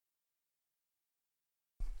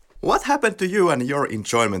What happened to you and your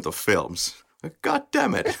enjoyment of films? God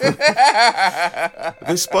damn it.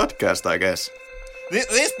 This podcast, I guess.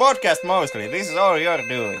 This podcast mostly. This is all you're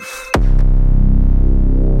doing.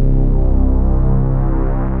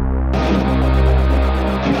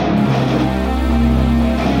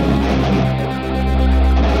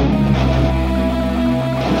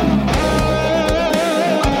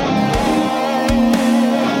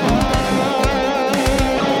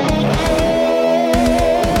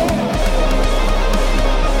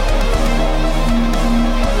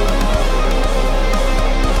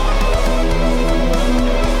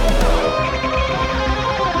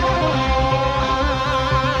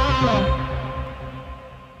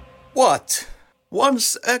 What?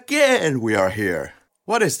 Once again we are here.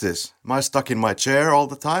 What is this? Am I stuck in my chair all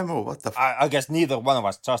the time or what the I guess neither one of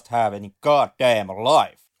us just have any goddamn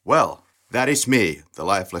life. Well, that is me, the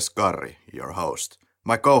lifeless Karri, your host.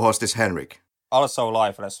 My co-host is Henrik. Also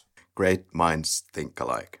lifeless. Great minds think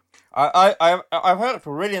alike. I've heard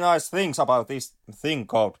really nice things about this thing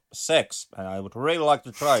called sex, and I would really like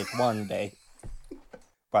to try it one day.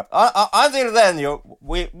 But until then,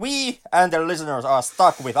 we and the listeners are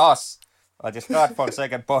stuck with us. This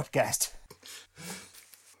God-forsaken podcast.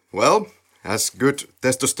 Well, as good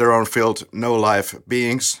testosterone-filled no-life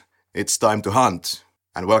beings, it's time to hunt.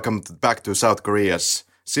 And welcome back to South Korea's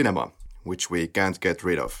cinema, which we can't get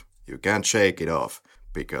rid of. You can't shake it off,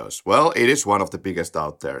 because, well, it is one of the biggest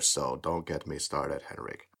out there, so don't get me started,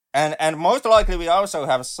 Henrik. And most likely we also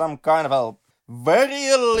have some kind of a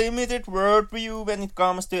very limited word view when it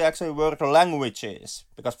comes to actually word languages.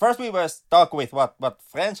 Because first we were stuck with what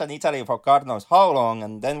French and Italy for God knows how long,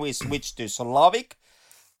 and then we switched to Slavic,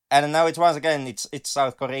 and now it's once again it's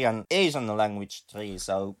South Korean Asian language tree.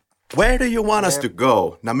 So where do you want us to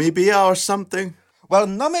go? Namibia or something? Well,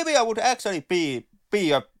 Namibia would actually be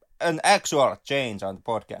an actual change on the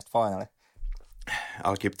podcast finally.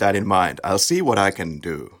 I'll keep that in mind. I'll see what I can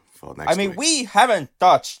do for next week. We haven't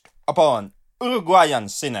touched upon Uruguayan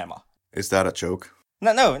cinema. Is that a joke?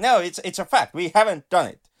 No, it's a fact. We haven't done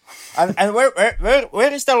it. And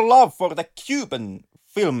where is the love for the Cuban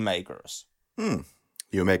filmmakers?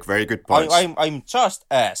 You make very good points. I'm just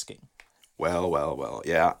asking. Well,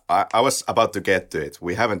 yeah. I was about to get to it.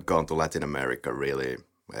 We haven't gone to Latin America really,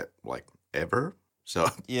 like, ever. So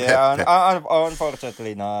yeah,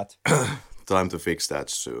 unfortunately not. Time to fix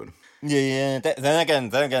that soon. Yeah. Then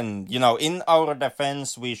again, in our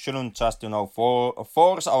defense, we shouldn't just,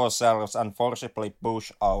 force ourselves and forcibly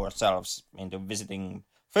push ourselves into visiting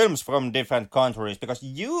films from different countries, because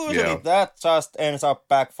usually that just ends up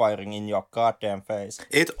backfiring in your goddamn face.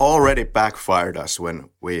 It already backfired us when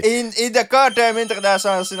we... In the goddamn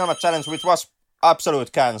International Cinema Challenge, which was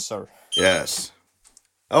absolute cancer. Yes.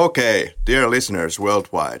 Okay, dear listeners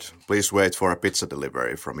worldwide, please wait for a pizza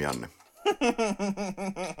delivery from Janne.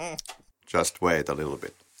 Just wait a little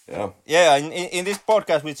bit. Yeah, in this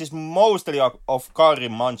podcast, which is mostly of Karri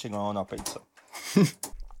munching on a pizza.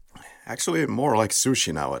 Actually, more like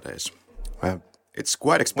sushi nowadays. It's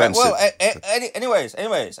quite expensive. Well, anyways,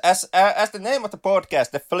 as the name of the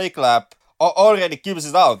podcast, the Flick Lab, already gives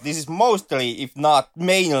it out. This is mostly, if not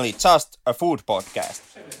mainly, just a food podcast.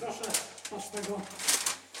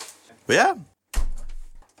 But yeah,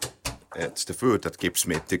 it's the food that keeps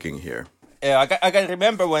me ticking here. Yeah, I can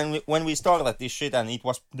remember when we started this shit, and it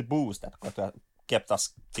was the booze that kept us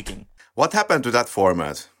ticking. What happened to that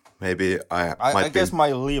format? Maybe I guess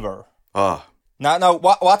my liver. Ah. No.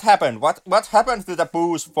 What happened? What happened to the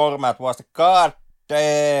booze format was the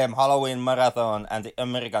goddamn Halloween marathon and the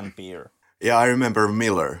American beer. Yeah, I remember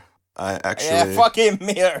Miller. Yeah, fucking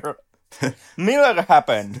Miller. Miller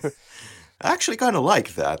happened. I actually kind of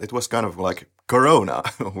like that. It was kind of like Corona,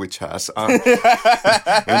 which has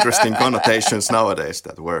interesting connotations nowadays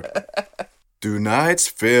that work. Tonight's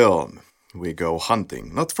film, we go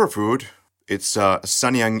hunting. Not for food. It's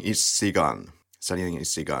Sanyangui Sigan. Sanyangui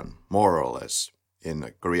Sigan, more or less,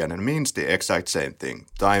 in Korean. And means the exact same thing.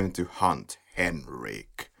 Time to hunt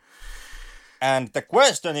Henrik. And the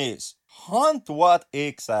question is, hunt what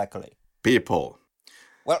exactly? People.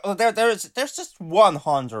 Well, there's just one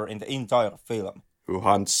hunter in the entire film. Who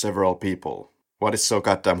hunts several people. What is so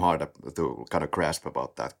goddamn hard to kind of grasp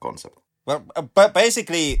about that concept? Well, but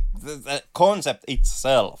basically, the concept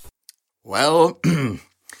itself. Well,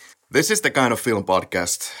 this is the kind of film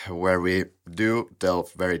podcast where we do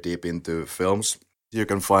delve very deep into films. You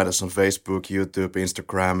can find us on Facebook, YouTube,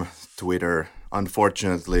 Instagram, Twitter.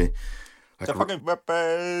 Unfortunately... The fucking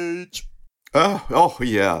webpage! Oh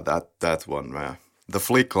yeah, that one.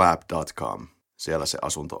 Theflicklab.com. Siellä se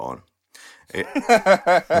asunto on.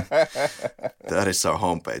 That is our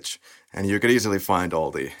homepage. And you can easily find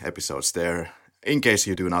all the episodes there. In case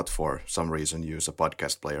you do not, for some reason, use a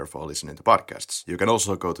podcast player for listening to podcasts. You can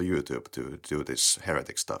also go to YouTube to do this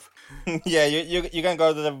heretic stuff. Yeah, you can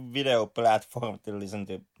go to the video platform to listen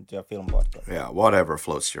to a film podcast. Yeah, whatever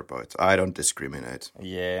floats your boat. I don't discriminate.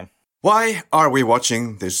 Yeah. Why are we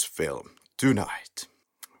watching this film tonight?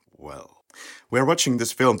 Well, we're watching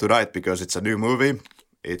this film tonight because it's a new movie.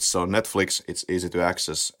 It's on Netflix, it's easy to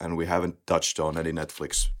access, and we haven't touched on any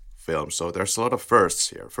Netflix films. So there's a lot of firsts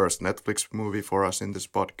here. First Netflix movie for us in this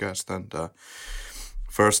podcast, and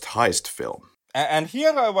first heist film. And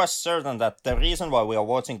here I was certain that the reason why we are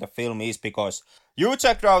watching the film is because you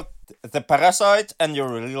checked out The Parasite and you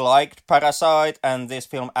really liked Parasite, and this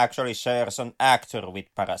film actually shares an actor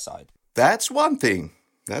with Parasite. That's one thing.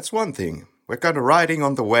 We're kind of riding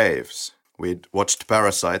on the waves. We'd watched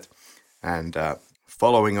Parasite and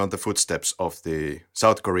following on the footsteps of the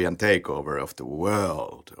South Korean takeover of the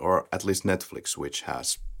world, or at least Netflix, which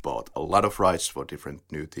has bought a lot of rights for different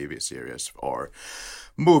new TV series or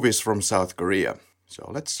movies from South Korea. So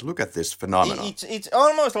let's look at this phenomenon. It's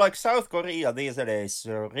almost like South Korea these days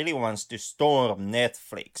really wants to storm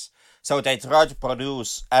Netflix. So they try to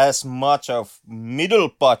produce as much of middle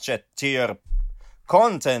budget tier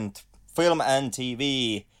content, film and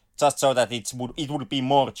TV, just so that it would be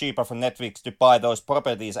more cheaper for Netflix to buy those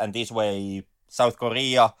properties, and this way South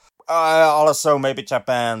Korea, also maybe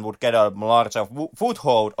Japan, would get a larger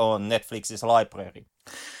foothold on Netflix's library.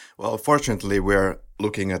 Well, fortunately, we're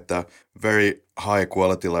looking at a very high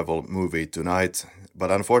quality level movie tonight,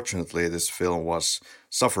 but unfortunately this film was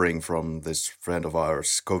suffering from this friend of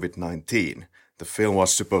ours, COVID-19. The film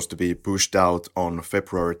was supposed to be pushed out on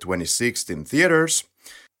February 26th in theaters,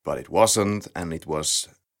 but it wasn't, and it was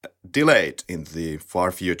delayed in the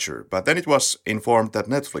far future. But then it was informed that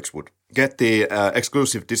Netflix would get the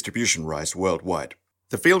exclusive distribution rights worldwide.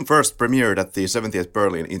 The film first premiered at the 70th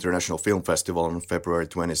Berlin International Film Festival on February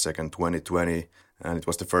 22nd, 2020, and it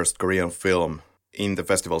was the first Korean film in the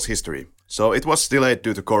festival's history. So it was delayed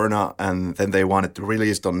due to Corona, and then they wanted to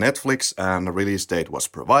release it on Netflix, and a release date was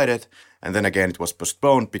provided. And then again it was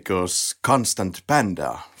postponed because Constant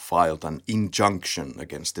Panda filed an injunction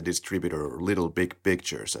against the distributor Little Big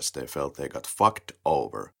Pictures, as they felt they got fucked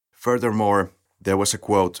over. Furthermore, there was a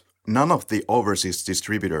quote, "None of the overseas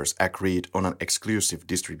distributors agreed on an exclusive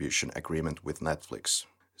distribution agreement with Netflix."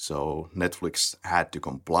 So Netflix had to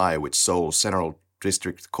comply with Seoul Central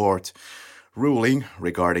District Court ruling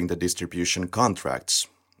regarding the distribution contracts,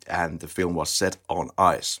 and the film was set on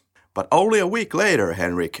ice. But only a week later,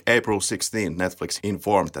 Henrik, April 16th, Netflix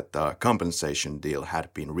informed that the compensation deal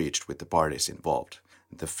had been reached with the parties involved.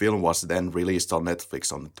 The film was then released on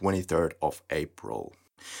Netflix on the 23rd of April.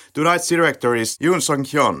 Tonight's director is Yoon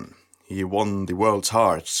Sung-hyun. He won the world's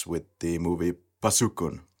hearts with the movie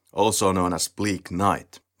Pasukun, also known as Bleak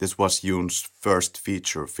Night. This was Yoon's first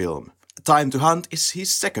feature film. Time to Hunt is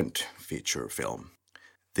his second feature film.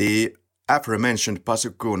 The aforementioned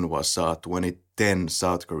Pasukun was a 2010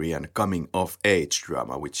 South Korean coming-of-age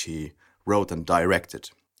drama which he wrote and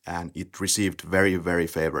directed, and it received very, very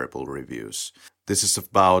favorable reviews. This is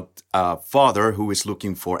about a father who is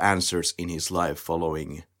looking for answers in his life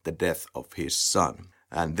following the death of his son.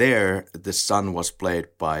 And there, the son was played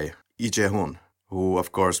by Lee Je-hoon, who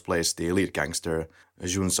of course plays the lead gangster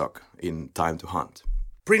Jun Sok in Time to Hunt.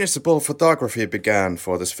 Principal photography began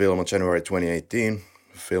for this film on January 2018.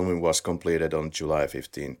 Filming was completed on July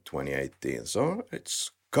 15, 2018. So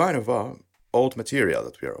it's kind of old material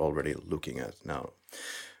that we are already looking at now.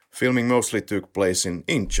 Filming mostly took place in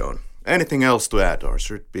Incheon. Anything else to add, or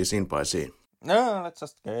should it be scene by scene? No, let's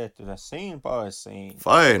just get to the scene by scene.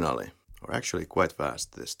 Finally. Or actually quite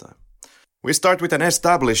fast this time. We start with an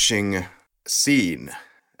establishing scene.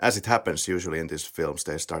 As it happens usually in these films,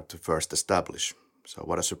 they start to first establish. So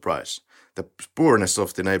what a surprise. The poorness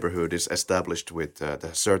of the neighborhood is established with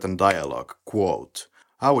the certain dialogue. Quote,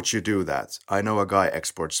 "How would you do that? I know a guy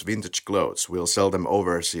exports vintage clothes. We'll sell them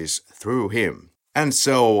overseas through him." And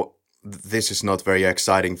so this is not very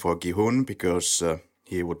exciting for Gi-hoon because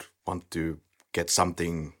he would want to get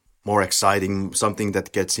something more exciting, something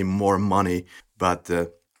that gets him more money. But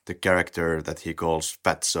the character that he calls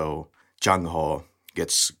Fatso, Jang-ho,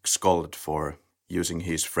 gets scolded for using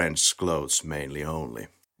his friend's clothes mainly only.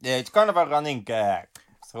 Yeah, it's kind of a running gag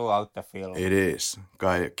throughout the film. It is.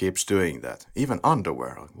 Guy keeps doing that. Even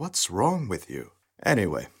underwear. What's wrong with you?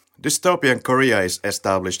 Anyway, dystopian Korea is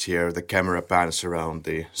established here. The camera pans around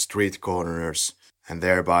the street corners. And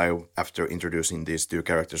thereby, after introducing these two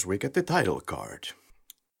characters, we get the title card.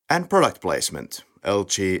 And product placement.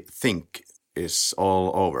 LG Think is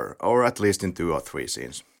all over, or at least in 2 or 3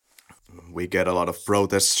 scenes. We get a lot of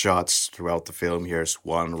protest shots throughout the film. Here's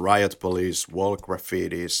one: riot police, wall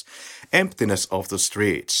graffitis, emptiness of the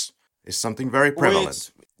streets is something very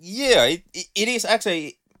prevalent. It is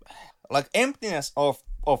actually like emptiness of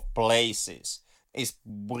places is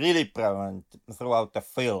really prevalent throughout the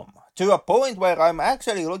film, to a point where I'm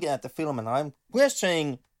actually looking at the film and I'm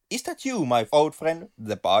questioning, is that you, my old friend,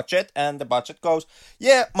 the budget? And the budget goes,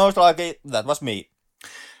 yeah, most likely that was me.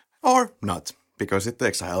 Or not, because it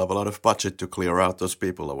takes a hell of a lot of budget to clear out those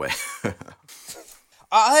people away.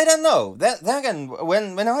 I don't know. Then again,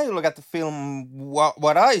 when I look at the film,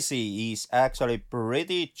 what I see is actually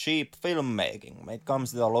pretty cheap filmmaking when it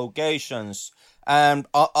comes to the locations, and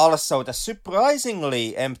also the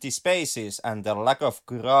surprisingly empty spaces and the lack of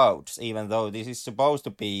crowds, even though this is supposed to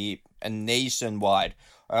be a nationwide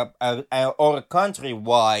or a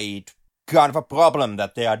countrywide kind of a problem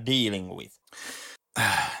that they are dealing with.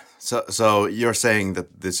 So you're saying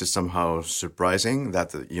that this is somehow surprising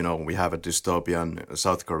that, we have a dystopian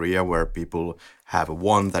South Korea where people have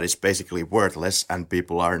one that is basically worthless and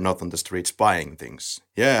people are not on the streets buying things.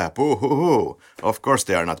 Yeah, boo-hoo-hoo. Of course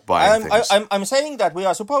they are not buying things. I'm saying that we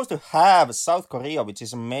are supposed to have South Korea, which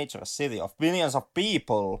is a major city of billions of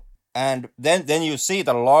people, and then you see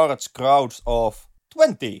the large crowds of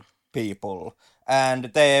 20 people.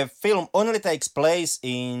 And the film only takes place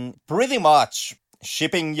in pretty much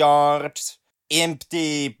shipping yards,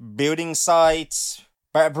 empty building sites,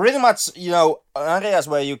 but pretty much, areas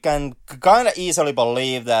where you can kind of easily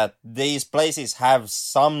believe that these places have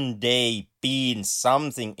someday been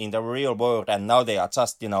something in the real world and now they are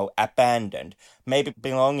just, abandoned, maybe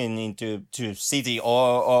belonging to city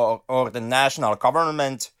or the national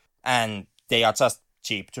government, and they are just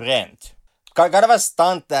cheap to rent. Kind of a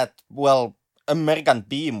stunt that, American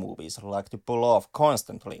B-movies like to pull off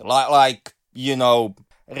constantly, like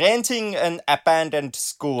renting an abandoned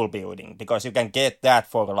school building, because you can get that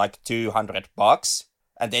for like $200,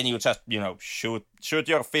 and then you just, shoot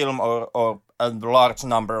your film or a large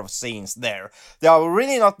number of scenes there. There are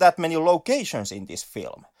really not that many locations in this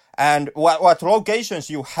film. And what locations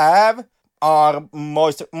you have are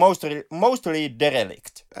mostly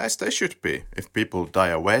derelict. As they should be. If people die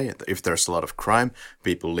away, if there's a lot of crime,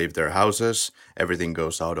 people leave their houses, everything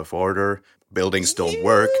goes out of order, buildings don't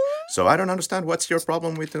work. So I don't understand what's your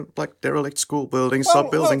problem with the derelict school buildings,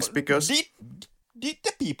 sub-buildings, because... Did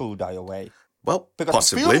the people die away? Well, because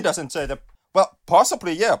possibly. The film doesn't say that... Well,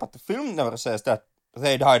 possibly, yeah, but the film never says that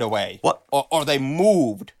they died away. What? Or they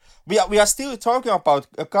moved. We are still talking about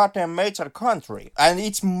a goddamn major country, and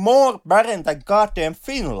it's more barren than goddamn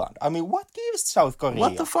Finland. I mean, what gives South Korea?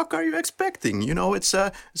 What the fuck are you expecting? It's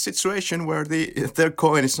a situation where their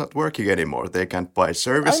coin is not working anymore. They can't buy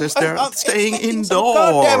services. They're staying indoors.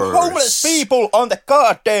 Goddamn homeless people on the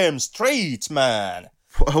goddamn streets, man.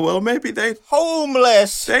 Well, maybe they...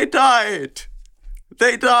 Homeless! They died!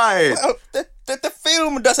 Well, the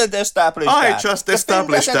film doesn't establish that. I just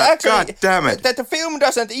established that. God damn it. The film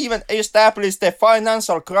doesn't even establish the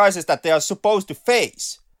financial crisis that they are supposed to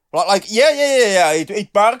face.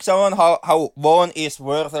 It barks on how won is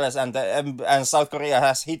worthless and South Korea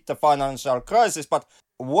has hit the financial crisis, but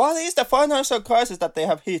what is the financial crisis that they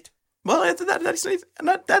have hit? Well,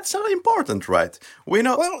 that's important, right? We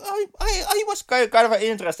know... Well, I was kind of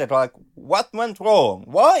interested, what went wrong?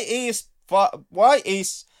 Why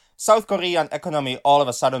is South Korean economy all of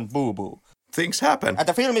a sudden boo-boo? Things happen. And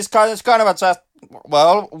the film is kind of just,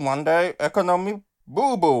 one day economy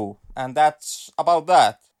boo-boo. And that's about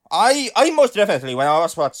that. I most definitely, when I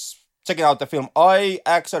was checking out the film, I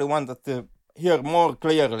actually wanted to hear more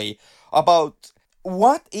clearly about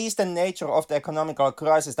what is the nature of the economical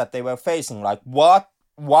crisis that they were facing.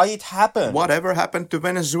 Why it happened. Whatever happened to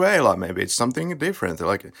Venezuela? Maybe it's something different.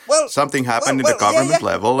 Something happened in the government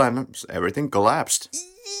level and everything collapsed.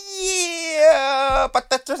 Yeah, but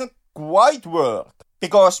that doesn't quite work.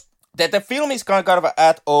 Because the film is kind of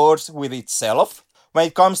at odds with itself when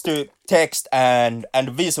it comes to text and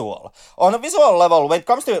visual. On a visual level, when it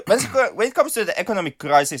comes to the economic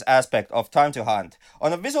crisis aspect of Time to Hunt,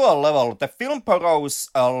 on a visual level, the film borrows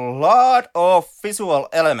a lot of visual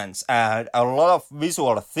elements and a lot of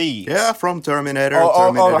visual themes. Yeah, from Terminator,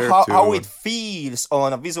 or how it feels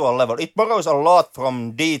on a visual level. It borrows a lot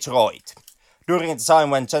from Detroit. During the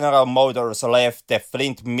time when General Motors left the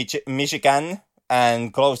Flint, Michigan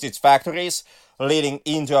and closed its factories, leading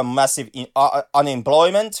into a massive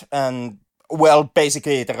unemployment and,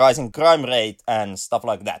 basically the rising crime rate and stuff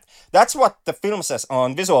like that. That's what the film says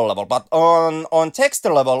on visual level, but on text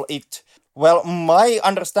level, it Well, my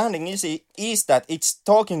understanding is that it's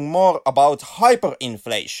talking more about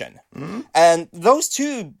hyperinflation. And those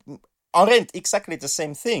two aren't exactly the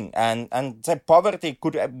same thing. And the poverty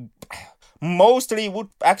could mostly would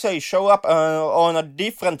actually show up on a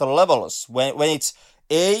different levels when it's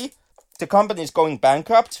A, the company is going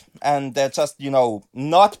bankrupt and they're just,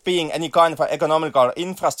 not being any kind of economical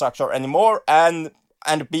infrastructure anymore, and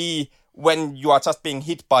B, when you are just being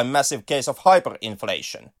hit by massive case of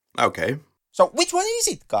hyperinflation. Okay. So which one is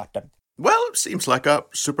it, goddamn? Well, it seems like a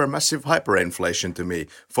supermassive hyperinflation to me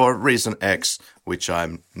for reason X, which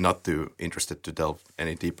I'm not too interested to delve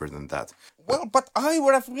any deeper than that. Well, but I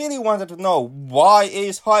would have really wanted to know, why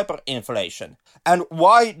is hyperinflation? And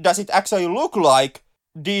why does it actually look like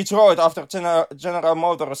Detroit after General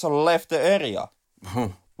Motors left the area?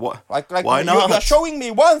 What? Why not? You're showing me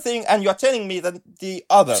one thing and you're telling me the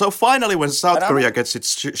other. So finally, when South Korea gets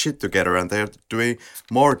its shit together and they're doing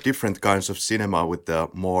more different kinds of cinema with the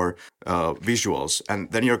more visuals,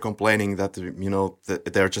 and then you're complaining that,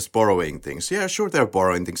 that they're just borrowing things. Yeah, sure, they're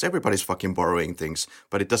borrowing things. Everybody's fucking borrowing things.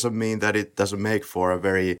 But it doesn't mean that it doesn't make for a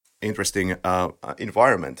very interesting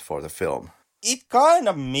environment for the film. It kind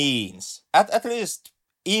of means, at least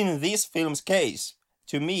in this film's case,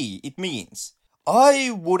 to me, it means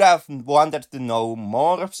I would have wanted to know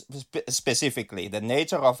more specifically the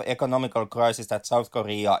nature of economical crisis that South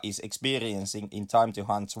Korea is experiencing in Time to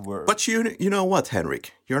Hunt's world. But you know what,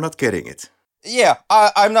 Henrik? You're not getting it. Yeah,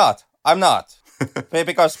 I'm not.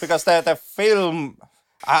 because the film,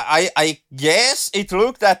 I guess it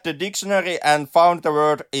looked at the dictionary and found the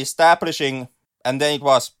word establishing, and then it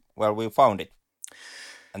was, well, we found it.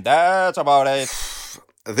 And that's about it.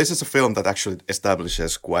 This is a film that actually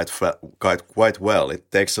establishes quite well.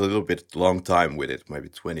 It takes a little bit long time with it, maybe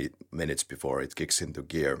 20 minutes before it kicks into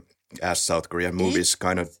gear, as South Korean movies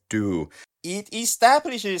kind of do. It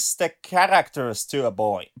establishes the characters to a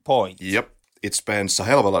point. Yep, it spends a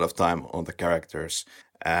hell of a lot of time on the characters,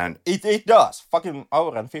 and it does. Fucking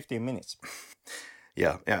hour and 15 minutes.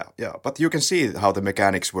 Yeah. But you can see how the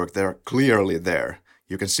mechanics work. They're clearly there.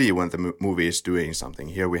 You can see when the movie is doing something.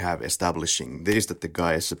 Here we have establishing this, that the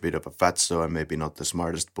guy is a bit of a fatso and maybe not the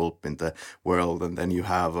smartest pulp in the world. And then you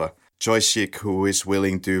have Choi Woo-shik, who is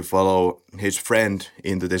willing to follow his friend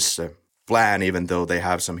into this plan, even though they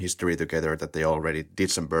have some history together that they already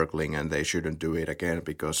did some burgling and they shouldn't do it again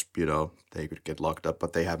because, they could get locked up,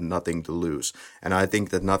 but they have nothing to lose. And I think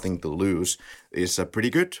that nothing to lose is a pretty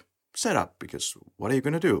good setup, because what are you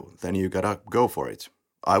going to do? Then you got to go for it.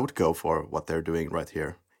 I would go for what they're doing right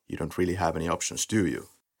here. You don't really have any options, do you?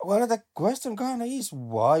 Well, the question kind of is,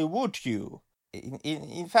 why would you?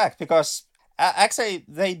 In fact, because actually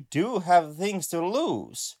they do have things to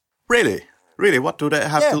lose. Really? What do they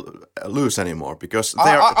have to lose anymore? Because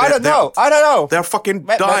I don't know. They're fucking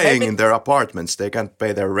dying in their apartments. They can't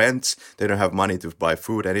pay their rents. They don't have money to buy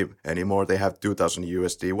food anymore. They have 2,000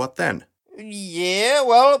 USD. What then? Yeah,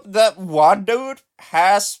 well, the one dude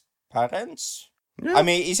has parents. Yeah. I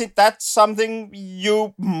mean, isn't that something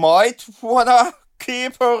you might wanna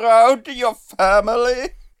keep around your family?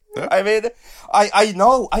 Yeah. I mean, I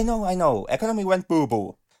know. Economy went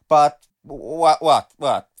boo-boo. But what?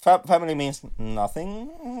 Family means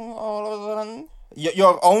nothing all of a sudden?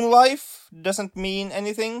 Your own life doesn't mean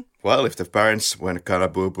anything? Well, if the parents went kind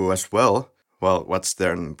of boo-boo as well, what's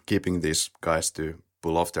then keeping these guys to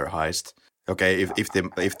pull off their heist? Okay, if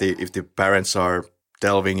the parents are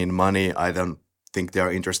delving in money, I don't think they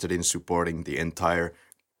are interested in supporting the entire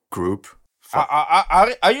group.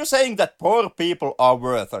 Are you saying that poor people are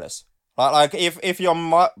worthless? Like if your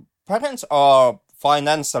parents are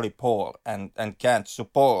financially poor and can't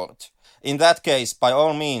support, in that case, by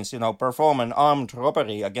all means, perform an armed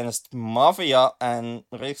robbery against mafia and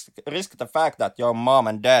risk the fact that your mom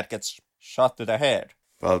and dad gets shot to the head.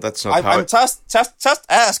 Well, that's not I'm just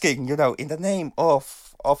asking, in the name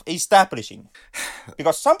of establishing,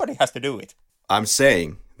 because somebody has to do it. I'm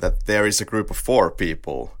saying that there is a group of 4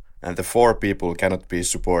 people, and the 4 people cannot be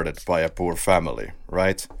supported by a poor family,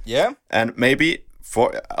 right? Yeah. And maybe,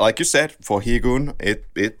 like you said, for Hae-gun,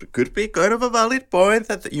 it could be kind of a valid point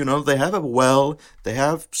that, they have a well, they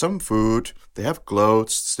have some food, they have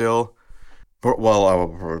clothes still.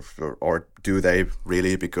 Or do they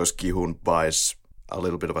really? Because Ki-hoon buys a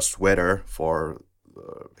little bit of a sweater for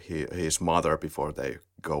his mother before they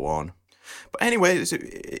go on. But anyway,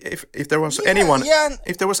 if there was anyone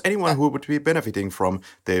who would be benefiting from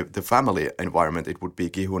the family environment, it would be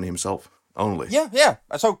Ki-hoon himself only. Yeah.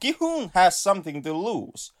 So Ki-hoon has something to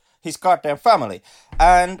lose, his goddamn family,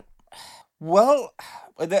 and well,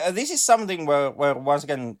 this is something where once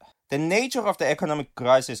again the nature of the economic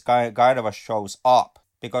crisis kind of shows up,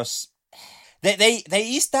 because they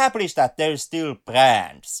establish that there's still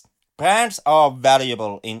brands. Brands are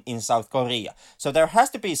valuable in South Korea. So there has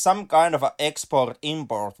to be some kind of a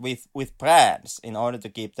export-import with brands in order to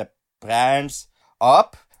keep the brands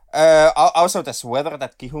up. Also, the sweater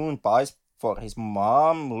that Ki-hoon buys for his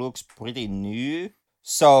mom looks pretty new.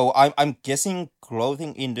 So I'm guessing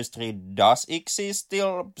clothing industry does exist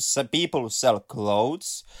still. So people sell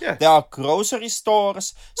clothes. Yeah. There are grocery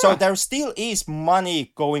stores. So there still is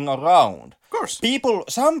money going around. Of course.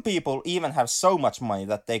 Some people even have so much money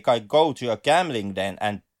that they can go to a gambling den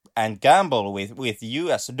and gamble with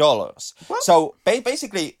US dollars. What? So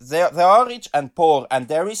basically, there are rich and poor, and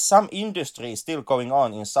there is some industry still going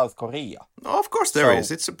on in South Korea. Oh, of course there is.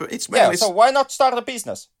 It's Yeah, mainly... so why not start a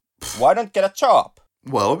business? Why not get a job?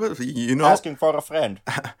 Well, you know... Asking for a friend.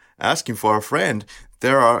 Asking for a friend,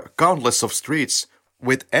 there are countless of streets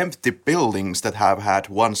with empty buildings that have had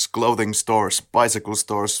once clothing stores, bicycle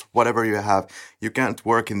stores, whatever you have. You can't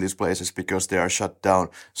work in these places because they are shut down.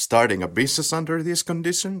 Starting a business under these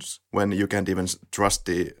conditions, when you can't even trust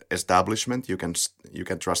the establishment, you can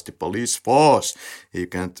trust the police force, you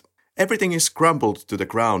can't... Everything is crumbled to the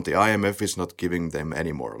ground. The IMF is not giving them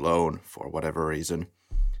any more loan for whatever reason.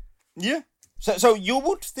 Yeah. So you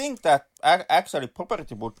would think that actually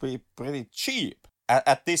property would be pretty cheap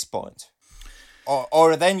at this point.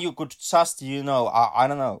 Or then you could just, I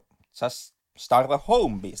don't know, just start a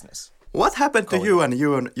home business. What happened to you and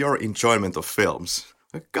your enjoyment of films?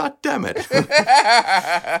 God damn it.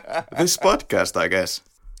 This podcast, I guess.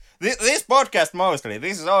 This podcast mostly.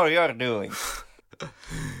 This is all you're doing.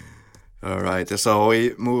 All right, so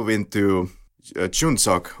we move into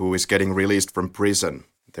Chun-sok, who is getting released from prison.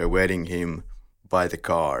 They're waiting him by the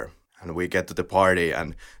car. And we get to the party,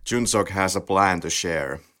 and Chun-sok has a plan to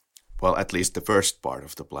share. Well, at least the first part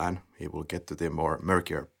of the plan. He will get to the more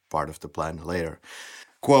murkier part of the plan later.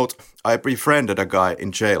 Quote, I befriended a guy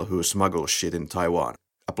in jail who smuggles shit in Taiwan.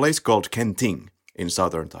 A place called Kenting in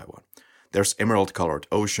southern Taiwan. There's emerald-colored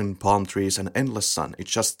ocean, palm trees, and endless sun.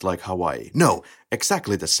 It's just like Hawaii. No,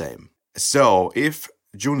 exactly the same. So, if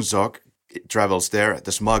Chun-sok travels there,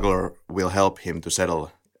 the smuggler will help him to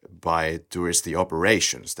settle by touristy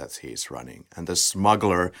operations that he's running. And the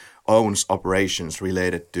smuggler owns operations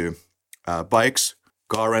related to bikes,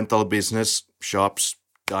 car rental business, shops,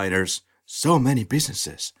 diners, so many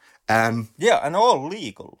businesses. And all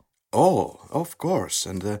legal. Oh, of course.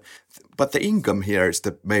 And but the income here is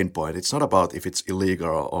the main point. It's not about if it's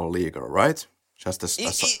illegal or legal, right? Just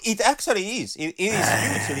it actually is. It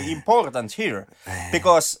is hugely important here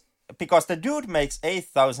because the dude makes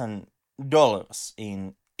 $8,000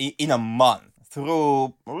 in a month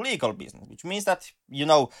through legal business, which means that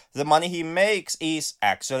the money he makes is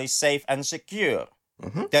actually safe and secure.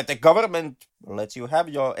 Mm-hmm. That the government lets you have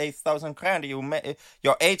your 8,000 grand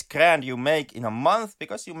your 8 grand you make in a month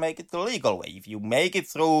because you make it the legal way. If you make it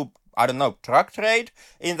through, I don't know, truck trade,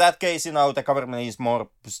 in that case, the government is more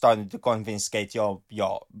starting to confiscate your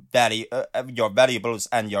valuables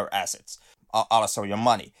and your assets, also your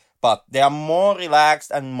money. But they are more relaxed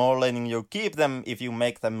and more letting you keep them if you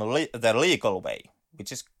make them the legal way,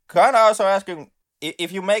 which is kind of also asking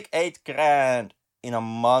if you make 8 grand in a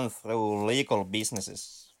month through legal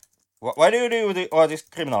businesses. Why do you do all this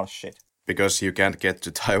criminal shit? Because you can't get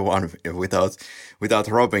to Taiwan without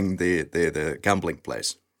robbing the gambling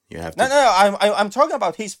place. You have to... No. I'm talking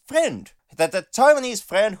about his friend, the Taiwanese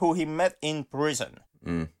friend who he met in prison,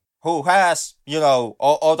 who has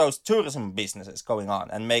all those tourism businesses going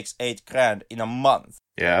on and makes 8 grand in a month.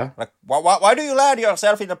 Yeah. Like why do you land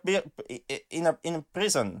yourself in a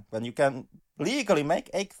prison when you can legally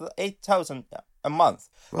make 8,000 a month?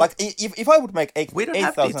 Well, like if I would make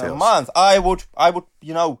 8,000 a month, I would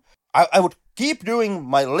keep doing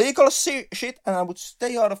my legal shit and I would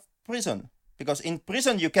stay out of prison, because in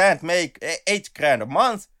prison you can't make 8 grand a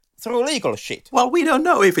month through legal shit. Well, we don't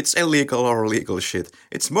know if it's illegal or legal shit.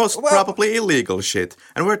 It's probably illegal shit.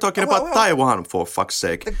 And we're talking about Taiwan, for fuck's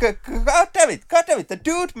sake. God damn it. The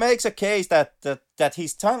dude makes a case that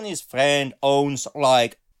his Taiwanese friend owns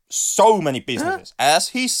like so many businesses, as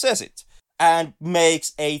he says it, and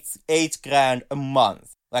makes 8 grand a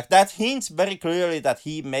month. Like, that hints very clearly that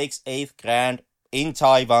he makes 8 grand in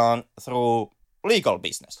Taiwan through legal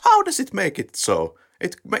business. How does it make it so?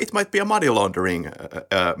 It might be a money laundering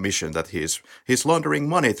mission that he's laundering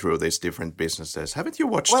money through these different businesses. Haven't you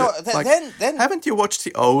watched? Haven't you watched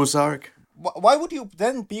the Ozark? Why would you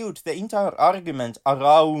then build the entire argument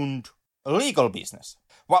around legal business?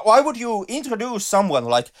 Why would you introduce someone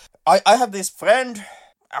like I have this friend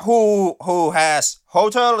who has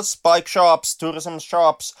hotels, bike shops, tourism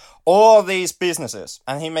shops, all these businesses,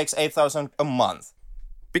 and he makes 8,000 a month.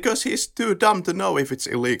 Because he's too dumb to know if it's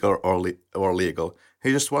illegal or legal.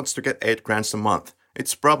 He just wants to get $8,000 a month.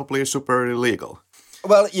 It's probably super illegal.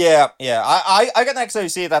 Well, yeah. I can actually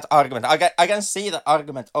see that argument. I can see the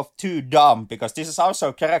argument of too dumb, because this is also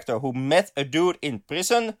a character who met a dude in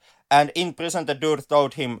prison, and in prison the dude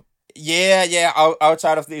told him,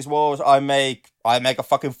 outside of these walls I make a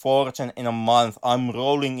fucking fortune in a month. I'm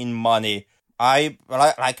rolling in money.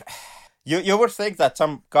 You would think that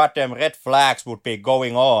some goddamn red flags would be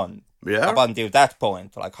going on up until that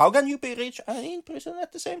point. Like, how can you be rich and in prison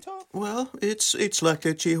at the same time? Well, it's like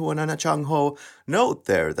Lee Je-hoon and Jung-ho note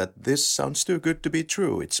there that this sounds too good to be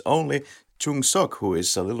true. It's only Jung-suk who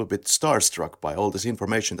is a little bit starstruck by all this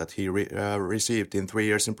information that he received in 3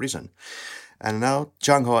 years in prison. And now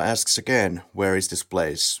Jung-ho asks again, where is this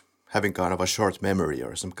place? Having kind of a short memory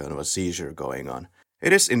or some kind of a seizure going on.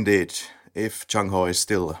 It is indeed. If Jung-ho is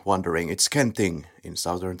still wondering, it's Kenting in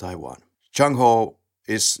southern Taiwan. Jung-ho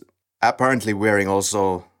is apparently wearing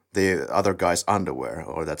also the other guy's underwear,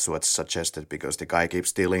 or that's what's suggested, because the guy keeps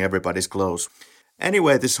stealing everybody's clothes.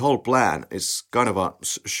 Anyway, this whole plan is kind of a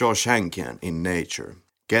Shawshankian in nature.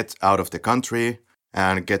 Get out of the country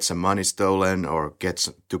and get some money stolen, or get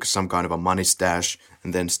to some kind of a money stash,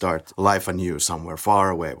 and then start life anew somewhere far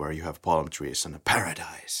away where you have palm trees and a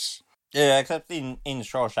paradise. Yeah, except in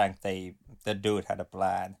Shawshank, the dude had a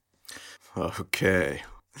plan. Okay.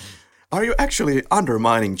 Are you actually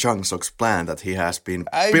undermining Jung-suk's plan that he has been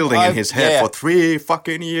building in his head for 3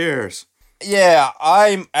 fucking years? Yeah,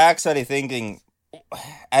 I'm actually thinking,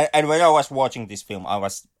 and when I was watching this film, I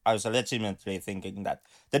was legitimately thinking that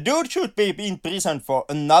the dude should be in prison for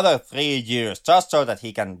another 3 years, just so that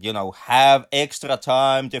he can, have extra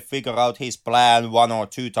time to figure out his plan 1 or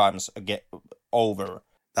 2 times over.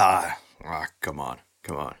 Come on.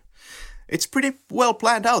 It's pretty well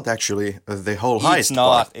planned out, actually, the whole heist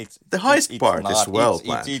part. The heist part is well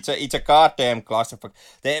planned. It's a goddamn clusterfuck.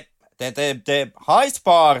 The heist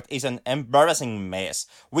part is an embarrassing mess,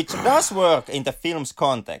 which does work in the film's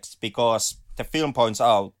context, because the film points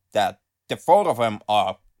out that the 4 of them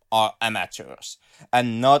are amateurs,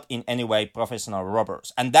 and not in any way professional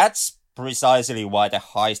robbers. And that's precisely why the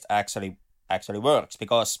heist actually works,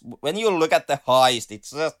 because when you look at the heist,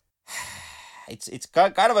 it's just... It's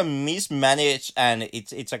kind of a mismanaged, and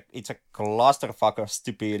it's a clusterfuck of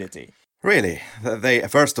stupidity. Really? They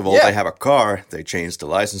first of all, they have a car. They change the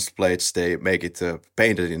license plates. They make it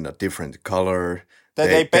painted in a different color.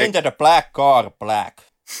 They painted a black car black.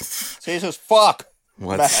 Jesus fuck!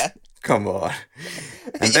 What? Come on.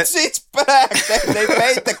 And it's black. They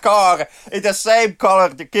paint the car in the same color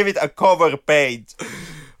to give it a cover paint.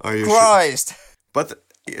 Are you Christ? Sure? But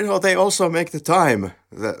they also make the time,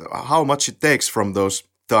 how much it takes from those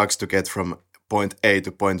thugs to get from point A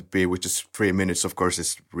to point B, which is 3 minutes. Of course,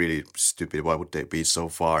 it's really stupid. Why would they be so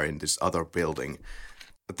far in this other building?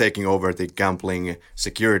 Taking over the gambling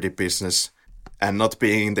security business and not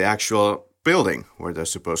being in the actual building where they're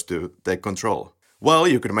supposed to take control. Well,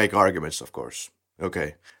 you could make arguments, of course.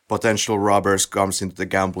 Okay, potential robbers comes into the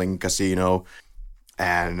gambling casino,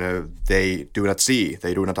 and they do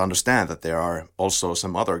not understand that there are also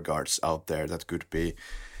some other guards out there that could be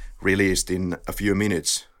released in a few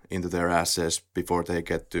minutes into their asses before they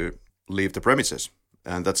get to leave the premises.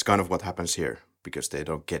 And that's kind of what happens here, because they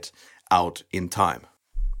don't get out in time.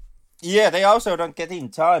 Yeah, they also don't get in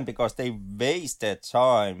time because they wasted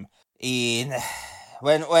time in...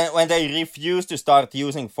 When they refuse to start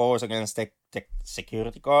using force against the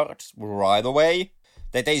security guards right away,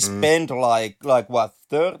 they spend like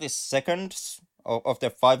 30 seconds of the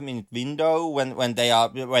 5-minute window when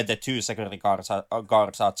the 2 security guards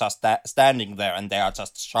are just standing there, and they are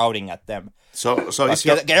just shouting at them. So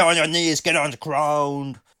get on your knees, get on the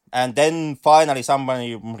ground. And then finally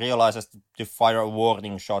somebody realizes to fire a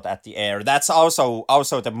warning shot at the air. That's also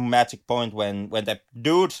the magic point when the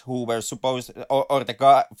dude who were supposed, or the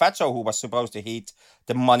guy, Fatso, who was supposed to hit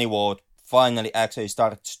the money vault, finally actually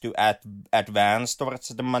starts to advance towards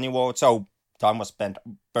the money vault. So time was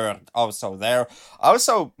burned also there.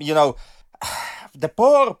 Also, the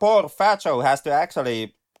poor Fatso has to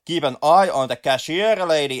actually keep an eye on the cashier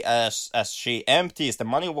lady as she empties the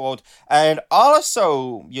money vault, and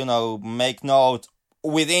also, make note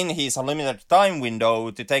within his limited time window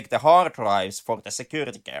to take the hard drives for the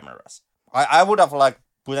security cameras. I would have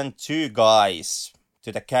put in 2 guys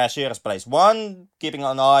to the cashier's place. One keeping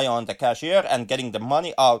an eye on the cashier and getting the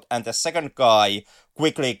money out, and the second guy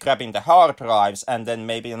quickly grabbing the hard drives and then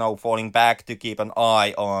maybe falling back to keep an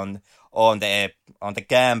eye on the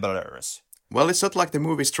gamblers. Well, it's not like the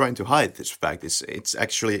movie's trying to hide this fact. It's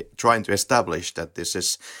actually trying to establish that this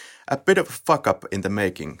is a bit of a fuck-up in the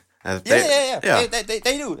making. And Yeah.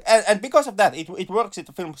 They do, and because of that, it works in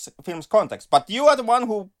the film's context. But you are the one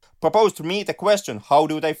who proposed to me the question: how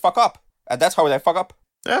do they fuck up? And that's how they fuck up.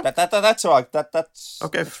 Yeah. That's right. That's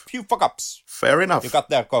okay. A few fuck ups. Fair enough. You got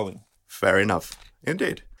there going. Fair enough,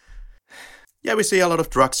 indeed. Yeah, we see a lot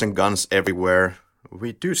of drugs and guns everywhere.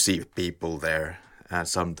 We do see people there, and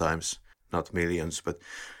sometimes not millions, but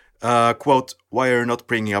quote, "Why are you not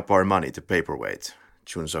bringing up our money to paperweight?"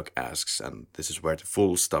 Chun-suk asks, and this is where the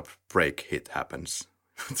full stop break hit happens.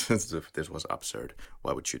 This was absurd.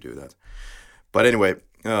 Why would you do that? But anyway,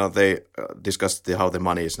 they discussed how the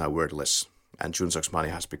money is now worthless, and Chun-suk's money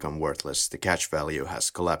has become worthless. The cash value has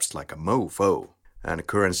collapsed like a mofo, and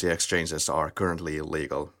currency exchanges are currently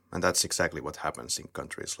illegal. And that's exactly what happens in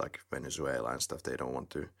countries like Venezuela and stuff. They don't want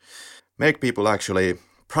to make people actually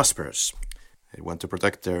prosperous. They want to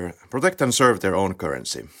protect and serve their own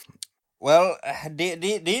currency. Well,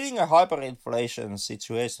 dealing a hyperinflation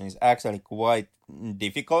situation is actually quite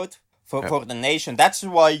difficult for the nation. That's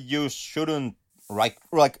why you shouldn't,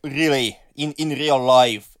 like really, in real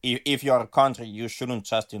life, if you're a country, you shouldn't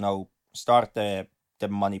just, start the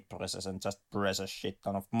money process and just press a shit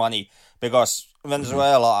ton of money. Because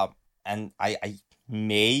Venezuela, and I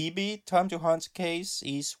maybe Time to Hunt's case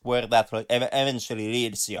is where that eventually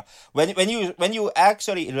leads you. When you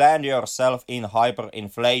actually land yourself in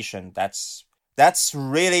hyperinflation, that's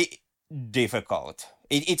really difficult.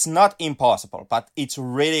 It's not impossible, but it's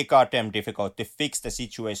really goddamn difficult to fix the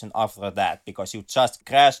situation after that, because you just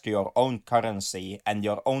crashed your own currency, and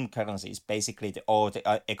your own currency is basically all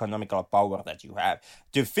the economical power that you have.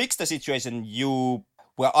 To fix the situation,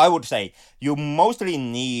 I would say you mostly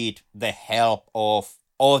need the help of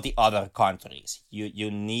all the other countries.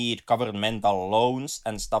 You need governmental loans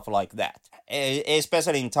and stuff like that.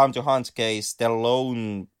 Especially in Time to Hunt's case, the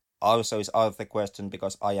loan also is out of the question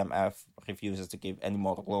because IMF refuses to give any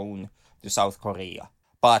more loan to South Korea.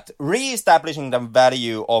 But re-establishing the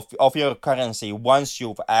value of your currency once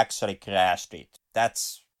you've actually crashed it,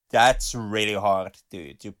 that's really hard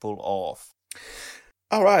to pull off.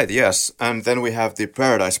 All right, yes. And then we have the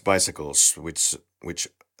Paradise Bicycles, which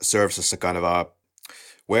serves as a kind of a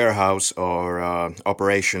warehouse or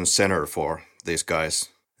operations center for these guys.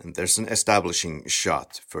 And there's an establishing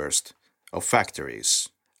shot first of factories.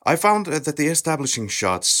 I found that the establishing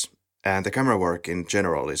shots and the camera work in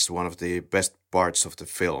general is one of the best parts of the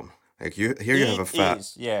film. Like you have a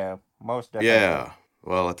yeah, most definitely. Yeah,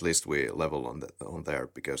 well, at least we level on there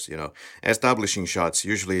because establishing shots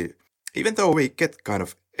usually, even though we get kind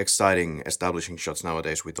of exciting establishing shots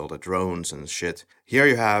nowadays with all the drones and shit, here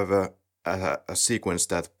you have a sequence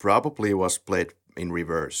that probably was played in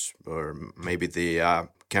reverse, or maybe the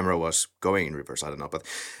camera was going in reverse, I don't know. But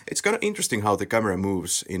it's kind of interesting how the camera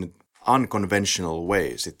moves in unconventional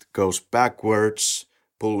ways. It goes backwards,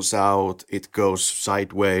 pulls out, it goes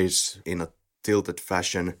sideways in a tilted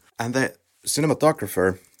fashion. And the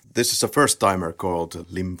cinematographer, this is a first-timer called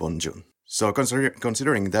Lim Bon-jun. So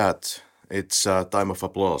considering that, it's a time of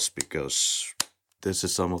applause because this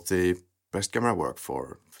is some of the best camera work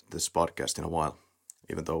for this podcast in a while,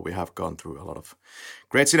 even though we have gone through a lot of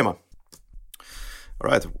great cinema. All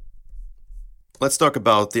right, let's talk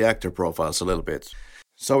about the actor profiles a little bit.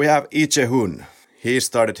 So we have Lee Je-hoon. He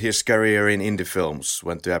started his career in indie films,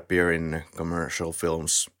 went to appear in commercial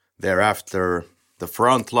films. Thereafter, The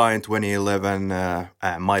Frontline 2011,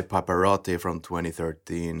 My Paparazzi from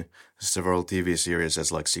 2013, several TV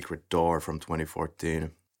series like Secret Door from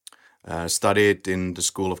 2014. Studied in the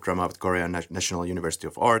School of Drama at Korea National University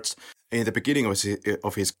of Arts. In the beginning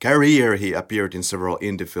of his career, he appeared in several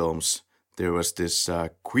indie films. There was this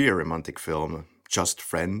queer romantic film, Just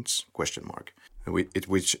Friends, ?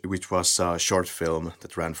 Which was a short film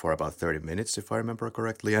that ran for about 30 minutes, if I remember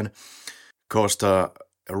correctly, and caused a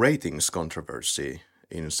ratings controversy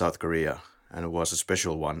in South Korea. And it was a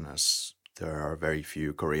special one, as there are very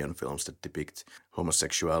few Korean films that depict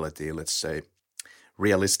homosexuality, let's say,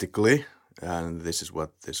 realistically, and this is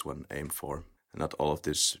what this one aimed for. Not all of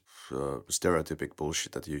this stereotypic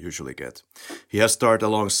bullshit that you usually get. He has starred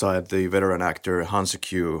alongside the veteran actor Han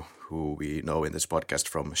Soo-kyu, who we know in this podcast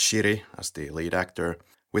from Shiri as the lead actor,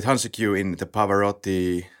 with Han Soo-kyu in The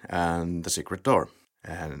Pavarotti and The Secret Door.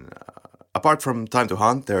 And apart from Time to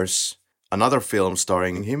Hunt, there's another film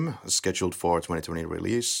starring him, scheduled for 2020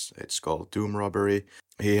 release. It's called Tomb Robbery.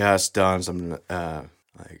 He has done some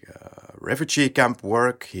refugee camp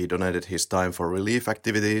work. He donated his time for relief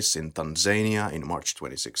activities in Tanzania in March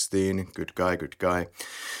 2016. Good guy.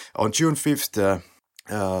 On June 5th,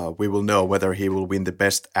 we will know whether he will win the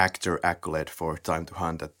Best Actor accolade for Time to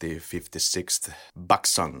Hunt at the 56th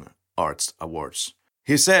Baksang Arts Awards.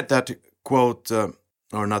 He said that, quote,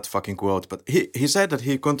 or not fucking quote, but he said that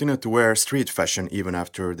he continued to wear street fashion even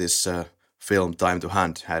after this film Time to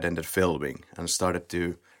Hunt had ended filming and started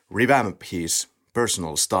to revamp his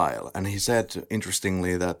personal style. And he said,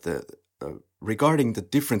 interestingly, that regarding the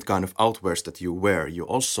different kind of outwears that you wear, you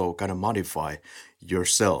also kind of modify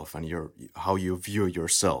yourself and how you view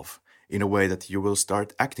yourself in a way that you will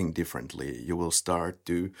start acting differently. You will start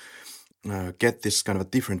to get this kind of a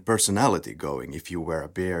different personality going if you wear a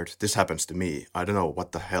beard. This happens to me. I don't know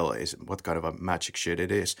what the hell is, what kind of a magic shit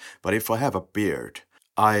it is, but if I have a beard,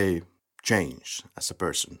 I change as a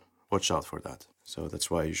person. Watch out for that. So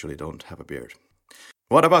that's why I usually don't have a beard.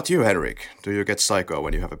 What about you, Henrik? Do you get psycho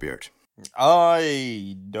when you have a beard?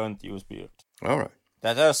 I don't use beard. All right.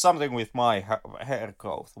 There's something with my hair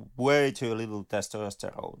growth. Way too little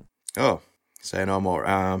testosterone. Oh, say no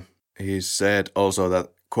more. He said also that,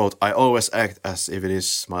 quote, I always act as if it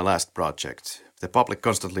is my last project. The public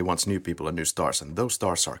constantly wants new people and new stars, and those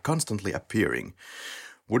stars are constantly appearing.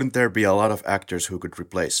 Wouldn't there be a lot of actors who could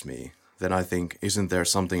replace me? Then I think, isn't there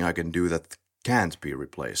something I can do that can't be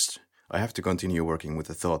replaced? I have to continue working with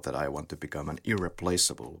the thought that I want to become an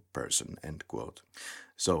irreplaceable person, end quote.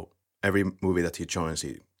 So every movie that he joins,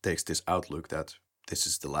 he takes this outlook that this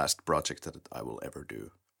is the last project that I will ever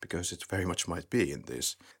do, because it very much might be in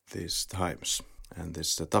these times and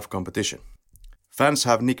this tough competition. Fans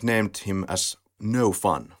have nicknamed him as No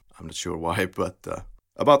Fun. I'm not sure why, but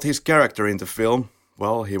about his character in the film,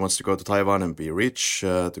 well, he wants to go to Taiwan and be rich.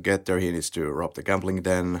 To get there, he needs to rob the gambling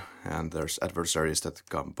den, and there's adversaries that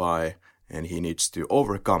come by, and he needs to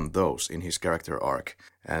overcome those in his character arc.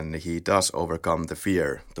 And he does overcome the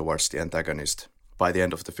fear towards the antagonist by the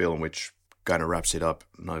end of the film, which kind of wraps it up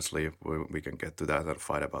nicely. We can get to that and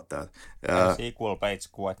fight about that. The sequel paints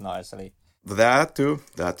quite nicely. That too.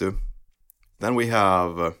 Then we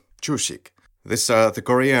have Choi Woo-shik. This the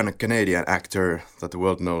Korean-Canadian actor that the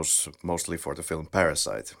world knows mostly for the film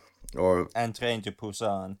Parasite. And Train to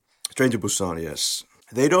Busan. Train to Busan, yes.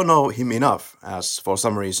 They don't know him enough, as for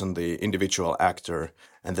some reason the individual actor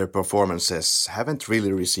and their performances haven't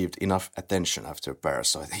really received enough attention after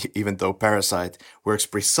Parasite, even though Parasite works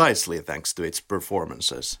precisely thanks to its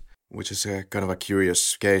performances, which is a kind of a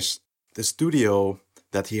curious case. The studio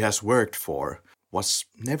that he has worked for was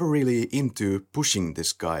never really into pushing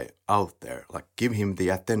this guy out there, like give him the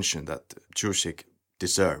attention that Choi Woo-shik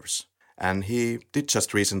deserves. And he did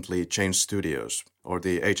just recently change studios, or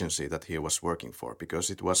the agency that he was working for, because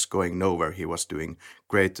it was going nowhere. He was doing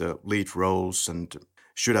great lead roles and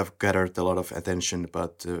should have gathered a lot of attention,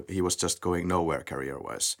 but he was just going nowhere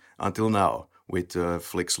career-wise. Until now, with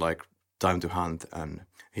flicks like Time to Hunt, and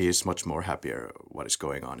he is much more happier what is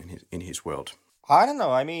going on in his world. I don't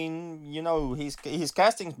know. I mean, you know, his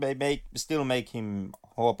castings still make him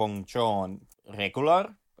Ho Bong-joon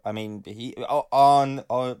regular. I mean, he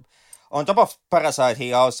on top of Parasite,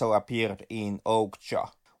 he also appeared in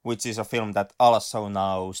Okja, which is a film that also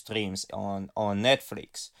now streams on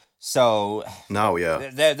Netflix. So now, yeah,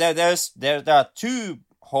 there are two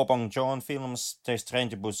Ho Bong-joon films. There's Train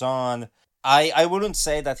to Busan. I wouldn't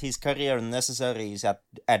say that his career necessarily is at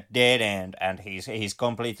dead end and he's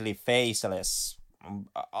completely faceless.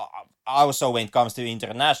 Also, when it comes to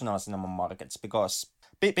international cinema markets,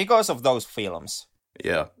 because of those films.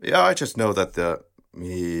 Yeah. I just know that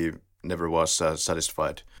he never was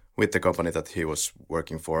satisfied with the company that he was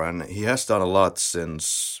working for, and he has done a lot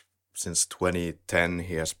since 2010.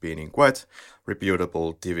 He has been in quite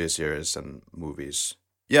reputable TV series and movies.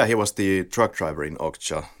 Yeah, he was the truck driver in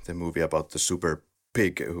Okja, the movie about the super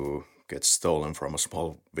pig who gets stolen from a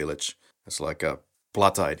small village. It's like a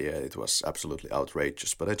plot idea. It was absolutely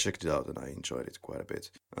outrageous, but I checked it out and I enjoyed it quite a bit.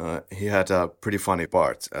 He had a pretty funny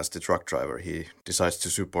part as the truck driver. He decides to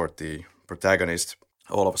support the protagonist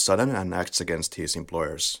all of a sudden and acts against his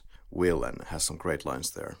employer's will and has some great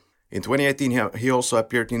lines there. In 2018, he also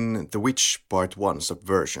appeared in The Witch Part 1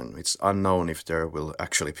 Subversion. It's unknown if there will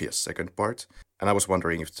actually be a second part. And I was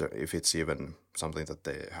wondering if it's even something that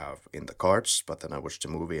they have in the cards, but then I watched the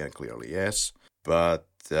movie and clearly yes. But,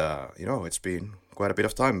 it's been quite a bit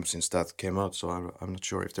of time since that came out, so I'm not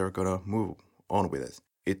sure if they're gonna move on with it.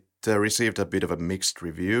 It received a bit of a mixed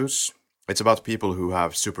reviews. It's about people who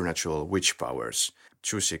have supernatural witch powers.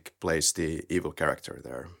 Choi Woo-shik plays the evil character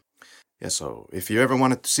there. Yeah, so if you ever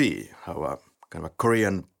wanted to see how a kind of a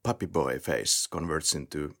Korean puppy boy face converts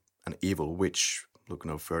into an evil witch, look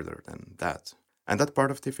no further than that. And that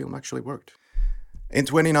part of the film actually worked. In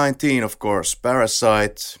 2019, of course,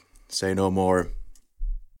 Parasite, say no more.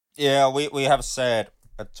 Yeah, we have said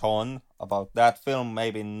a ton about that film.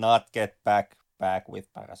 Maybe not get back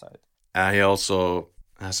with Parasite. He also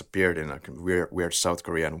has appeared in a weird South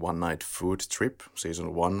Korean one-night food trip,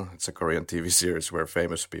 season 1. It's a Korean TV series where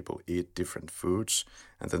famous people eat different foods,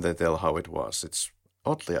 and then they tell how it was. It's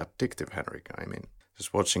oddly addictive, Henrik. I mean,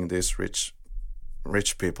 just watching these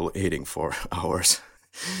rich people eating for hours.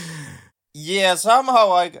 Yeah,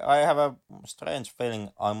 somehow I have a strange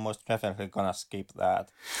feeling I'm most definitely gonna skip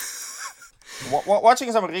that.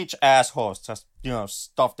 Watching some rich assholes just,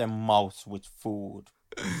 stuff their mouths with food.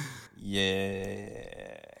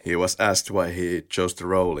 Yeah. He was asked why he chose the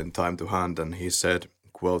role in Time to Hunt, and he said,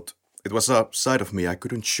 quote, "It was a side of me I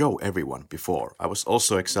couldn't show everyone before. I was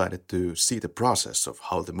also excited to see the process of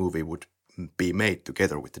how the movie would be made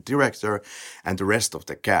together with the director and the rest of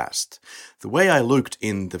the cast. The way I looked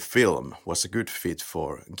in the film was a good fit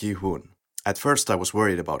for Je-hoon. At first I was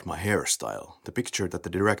worried about my hairstyle. The picture that the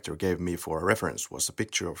director gave me for a reference was a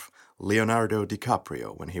picture of Leonardo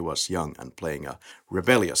DiCaprio when he was young and playing a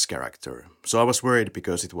rebellious character. So I was worried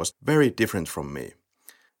because it was very different from me."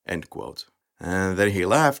 End quote. And then he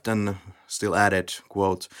laughed and still added,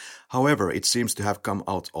 quote, "However, it seems to have come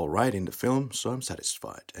out all right in the film, so I'm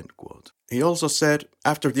satisfied." End quote. He also said,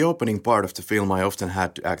 "After the opening part of the film, I often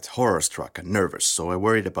had to act horror-struck and nervous, so I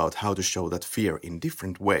worried about how to show that fear in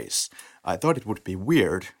different ways. I thought it would be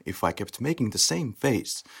weird if I kept making the same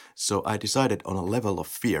face, so I decided on a level of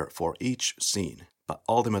fear for each scene. But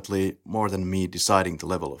ultimately, more than me deciding the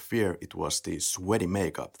level of fear, it was the sweaty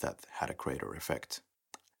makeup that had a greater effect.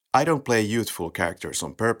 I don't play youthful characters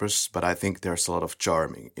on purpose, but I think there's a lot of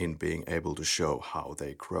charming in being able to show how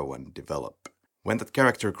they grow and develop. When that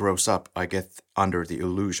character grows up, I get under the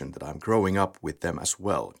illusion that I'm growing up with them as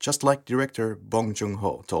well, just like director Bong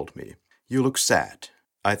Joon-ho told me. You look sad.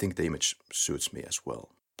 I think the image suits me as well."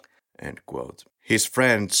 End quote. His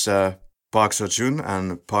friends Park Seo-joon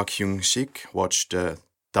and Park Hyung-sik watched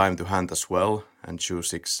Time to Hunt as well, and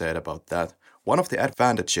Woo-shik said about that, "One of the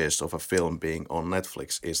advantages of a film being on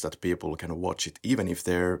Netflix is that people can watch it even if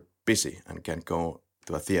they're busy and can't go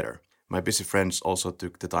to a theater. My busy friends also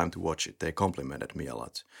took the time to watch it. They complimented me a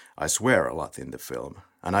lot. I swear a lot in the film,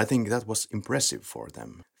 and I think that was impressive for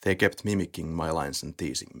them. They kept mimicking my lines and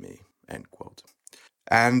teasing me." End quote.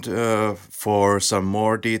 And for some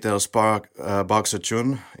more details, Park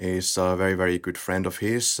Seo-joon is a very, very good friend of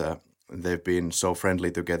his. They've been so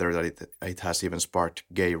friendly together that it has even sparked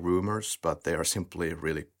gay rumors, but they are simply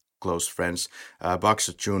really close friends. Park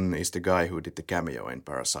Seo-joon is the guy who did the cameo in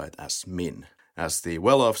Parasite as Min, as the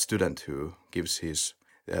well-off student who gives his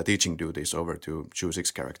teaching duties over to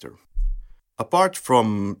Woo-shik's character. Apart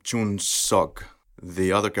from Jun-seok,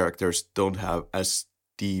 the other characters don't have as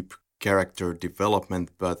deep character development,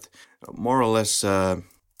 but more or less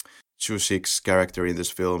Woo-shik's character in this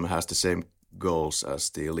film has the same goals as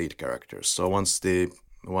the lead characters. So wants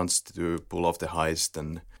to pull off the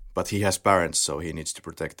heist, but he has parents, so he needs to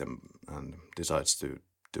protect them and decides to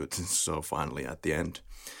do it so finally at the end.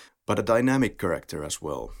 But a dynamic character as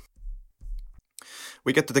well.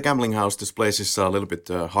 We get to the gambling house. This place is a little bit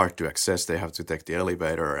hard to access. They have to take the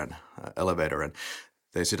elevator, and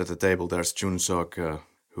they sit at the table. There's Jun-seok,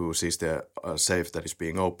 who sees the safe that is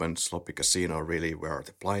being opened, sloppy casino, really, where are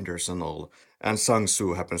the blinders and all. And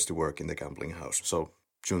Sang-soo happens to work in the gambling house. So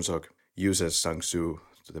Jun-seok uses Sang-soo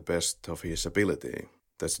to the best of his ability.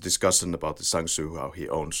 There's a discussion about the Sang-soo, how he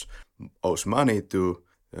owes money to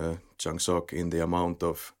Jung-seok in the amount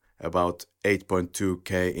of about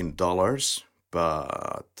 $8.2K in dollars,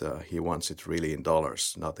 but he wants it really in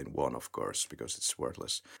dollars, not in won, of course, because it's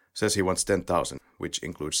worthless. Says he wants 10,000, which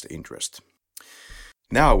includes the interest.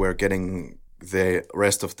 Now we're getting the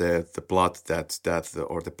rest of the plot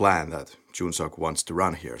or the plan that Jun-seok wants to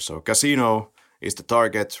run here. So casino is the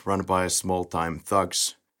target, run by small-time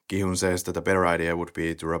thugs. Ki-hoon says that a better idea would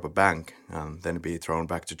be to rob a bank and then be thrown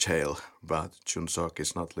back to jail, but Jun-seok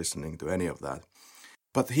is not listening to any of that.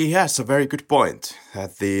 But he has a very good point,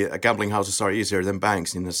 that the gambling houses are easier than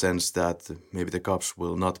banks in the sense that maybe the cops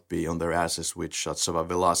will not be on their asses with such of a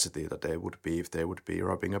velocity that they would be if they would be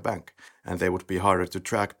robbing a bank. And they would be harder to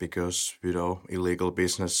track because, illegal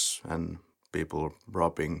business and people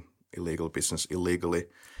robbing illegal business illegally.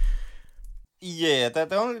 Yeah,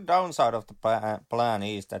 the only downside of the plan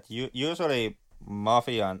is that usually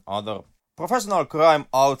mafia and other professional crime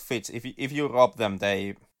outfits, if you rob them,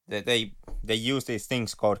 they use these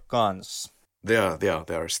things called guns. They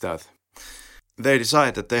are stealth. They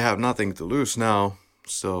decide that they have nothing to lose now,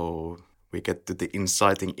 so we get to the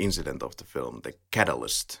inciting incident of the film, the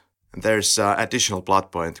catalyst. And there's an additional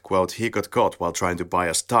plot point, quote, "He got caught while trying to buy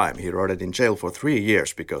us time. He rotted in jail for 3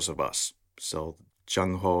 years because of us." So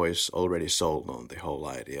Jung-ho is already sold on the whole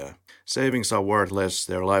idea. Savings are worthless,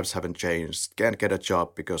 their lives haven't changed, can't get a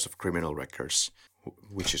job because of criminal records.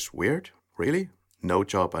 which is weird, really. No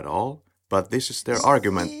job at all. But this is their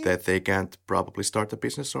argument that they can't probably start a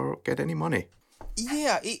business or get any money.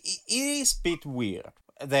 Yeah, it is a bit weird.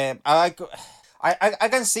 I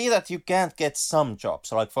can see that you can't get some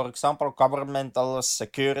jobs, like for example, governmental,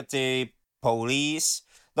 security, police.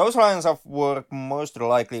 Those lines of work most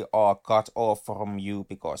likely are cut off from you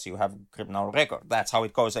because you have criminal record. That's how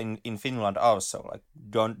it goes in Finland also. Like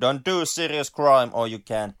don't do serious crime or you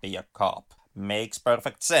can't be a cop. Makes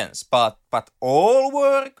perfect sense. But all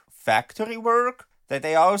work, factory work, that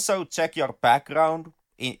they also check your background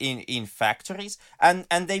in factories, and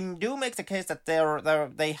they do make the case that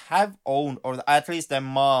they have owned, or at least their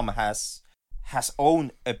mom has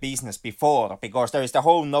owned a business before, because there is the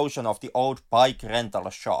whole notion of the old bike rental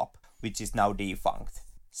shop, which is now defunct.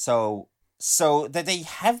 So that they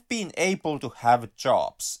have been able to have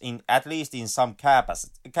jobs in at least in some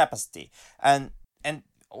capacity, and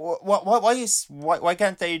why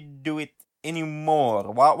can't they do it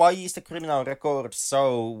anymore? Why is the criminal record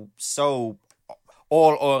so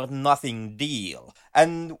all or nothing deal?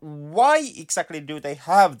 And why exactly do they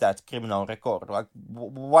have that criminal record? Like,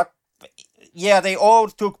 what? Yeah, they all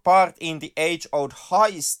took part in the age-old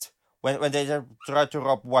heist when they tried to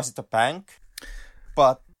rob, was it a bank?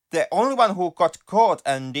 But the only one who got caught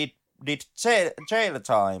and did jail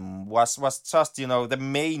time was just, the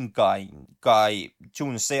main guy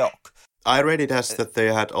Jun Seok. I read it as that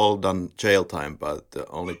they had all done jail time, but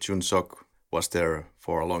only Jun Seok was there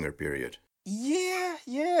for a longer period. Yeah.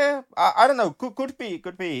 I don't know. Could be.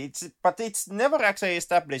 But it's never actually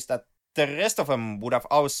established that the rest of them would have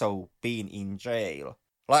also been in jail.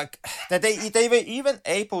 Like that they were even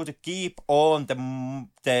able to keep on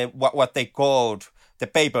the what they called the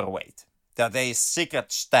paperweight. That they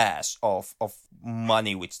secret stash of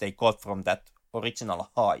money which they got from that original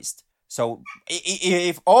heist. So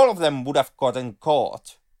if all of them would have gotten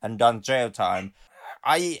caught and done jail time,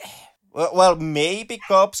 well, maybe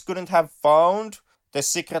cops couldn't have found the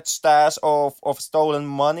secret stash of stolen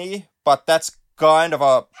money, but that's kind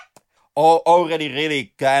of already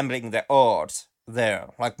really gambling the odds there.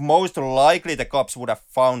 Like, most likely the cops would have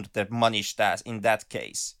found the money stash in that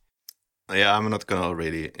case. Yeah, I'm not gonna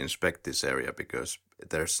really inspect this area because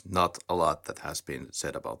there's not a lot that has been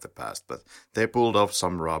said about the past, but they pulled off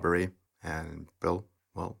some robbery and, well,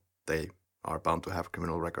 they are bound to have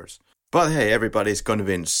criminal records. But hey, everybody's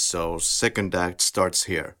convinced, so second act starts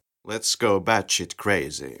here. Let's go batshit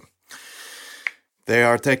crazy. They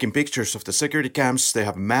are taking pictures of the security cams. They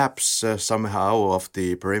have maps somehow of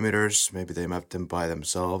the perimeters. Maybe they mapped them by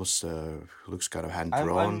themselves. Looks kind of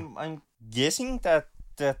hand-drawn. I'm guessing that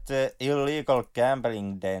the illegal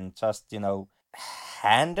gambling den just,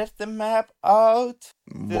 handed the map out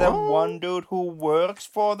to the one dude who works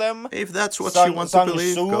for them. If that's what you want to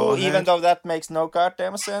believe, go ahead. Even though that makes no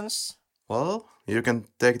goddamn sense. Well, you can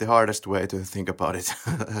take the hardest way to think about it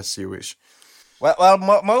as you wish. Well,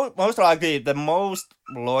 most likely the most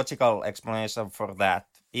logical explanation for that,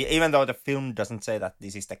 even though the film doesn't say that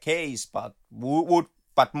this is the case, but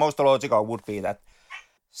most logical would be that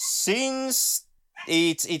since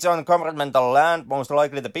it's on governmental land, most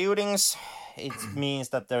likely the buildings, it means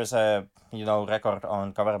that there's a record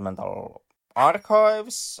on governmental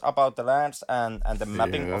archives about the lands and the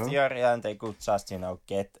mapping of the area, and they could just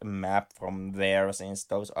get a map from there since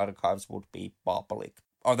those archives would be public.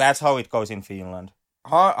 Oh, that's how it goes in Finland.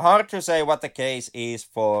 Hard to say what the case is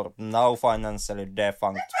for now financially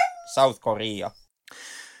defunct South Korea.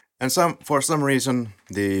 And for some reason,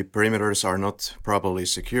 the perimeters are not properly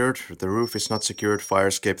secured. The roof is not secured. Fire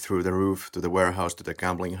escape through the roof to the warehouse to the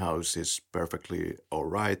gambling house is perfectly all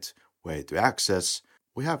right way to access.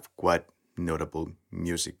 We have quite notable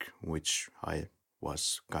music, which I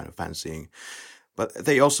was kind of fancying. But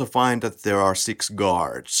they also find that there are 6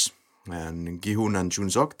 guards. And Gi-hoon and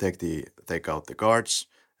Jun-seok take out the guards,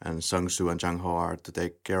 and Sang-soo and Jang-ho are to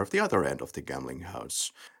take care of the other end of the gambling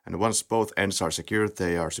house. And once both ends are secured,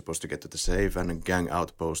 they are supposed to get to the safe, and a gang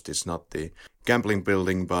outpost is not the gambling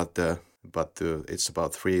building, but it's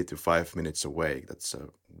about 3 to 5 minutes away. That's a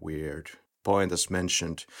weird point as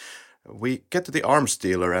mentioned. We get to the arms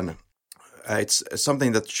dealer, and it's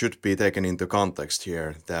something that should be taken into context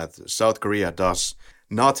here, that South Korea does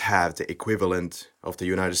not have the equivalent of the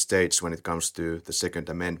United States when it comes to the Second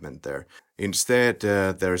Amendment there. Instead,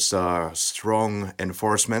 there's a strong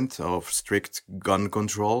enforcement of strict gun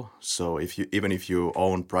control. So even if you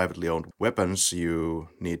own privately owned weapons, you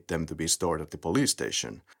need them to be stored at the police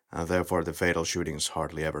station. And therefore, the fatal shootings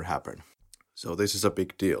hardly ever happen. So this is a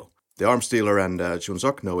big deal. The arms dealer and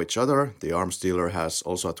Jun-seok know each other. The arms dealer has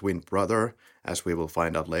also a twin brother, as we will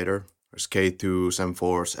find out later. Has K2s,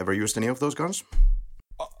 M4s ever used any of those guns?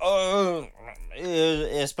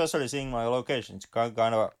 Especially seeing my location, it's kind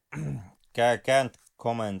of can't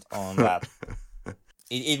comment on that.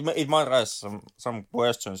 It might raise some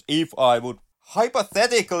questions if I would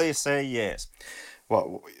hypothetically say yes.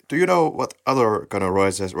 Well, do you know what other kind of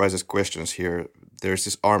raises questions here? There's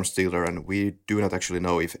this arms dealer, and we do not actually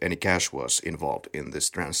know if any cash was involved in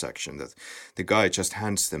this transaction. That the guy just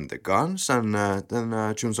hands them the guns, and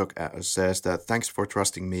then Jun-sok says that thanks for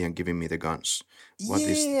trusting me and giving me the guns.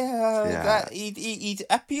 It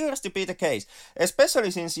appears to be the case,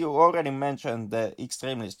 especially since you already mentioned the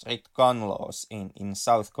extremely strict gun laws in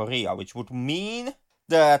South Korea, which would mean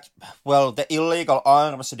that, well, the illegal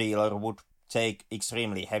arms dealer would take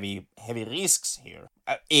extremely heavy risks here.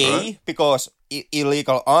 Right. Because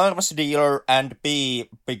illegal arms dealer, and B,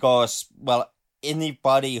 because, well,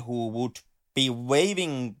 anybody who would be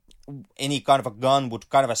waving any kind of a gun would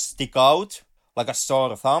kind of stick out like a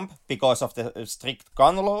sore thumb because of the strict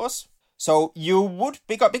gun laws. So you would,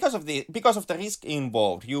 because of the risk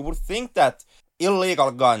involved, you would think that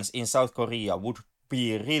illegal guns in South Korea would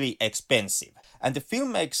be really expensive. And the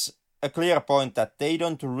film makes a clear point that they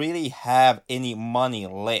don't really have any money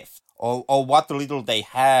left, or what little they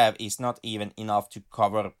have is not even enough to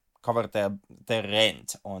cover the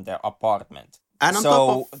rent on their apartment. And on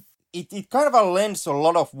top of... it kind of lends a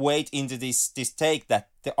lot of weight into this take that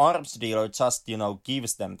the arms dealer just,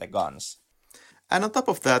 gives them the guns. And on top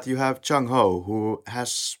of that, you have Jung-ho, who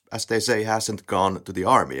has, as they say, hasn't gone to the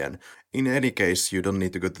army. And in any case, you don't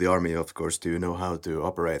need to go to the army, of course, to know how to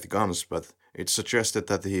operate guns, but it's suggested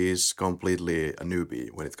that he is completely a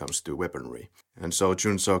newbie when it comes to weaponry. And so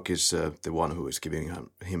Jun-sok is the one who is giving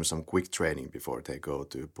him some quick training before they go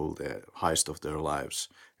to pull the heist of their lives.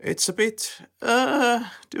 It's a bit,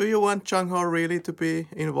 do you want Jung-ho really to be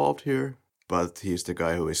involved here? But he's the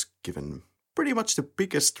guy who is given pretty much the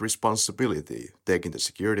biggest responsibility, taking the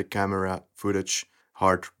security camera footage,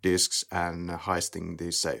 hard disks, and heisting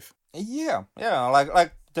the safe. Yeah,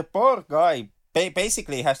 like the poor guy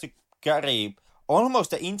basically has to carry almost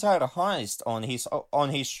the entire heist on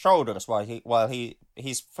his shoulders while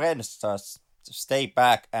his friends just stay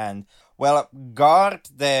back and, well, guard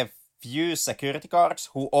the few security guards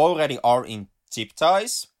who already are in zip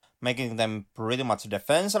ties, making them pretty much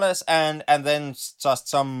defenseless, and then just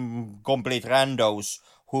some complete randos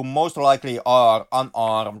who most likely are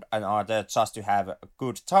unarmed and are there just to have a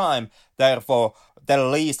good time, therefore the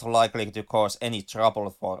least likely to cause any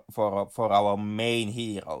trouble for our main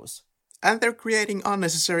heroes. And they're creating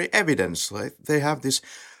unnecessary evidence. Like they have this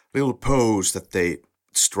little pose that they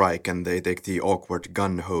strike, and they take the awkward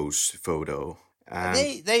gun hose photo. And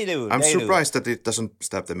they do. I'm surprised that it doesn't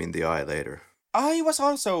stab them in the eye later. I was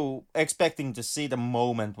also expecting to see the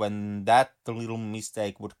moment when that little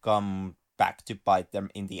mistake would come back to bite them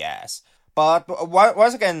in the ass. But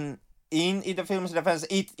once again, in the film's defense,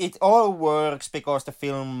 it all works because the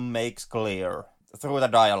film makes clear through the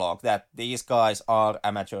dialogue that these guys are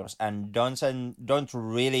amateurs and don't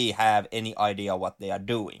really have any idea what they are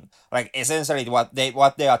doing. Like, essentially what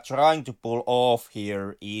they are trying to pull off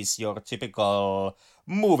here is your typical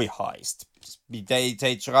movie heist.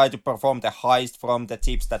 They try to perform the heist from the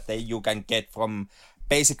tips that you can get from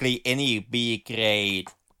basically any B-grade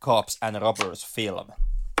cops and robbers film.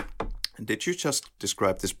 Did you just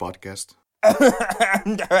describe this podcast?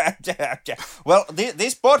 Well,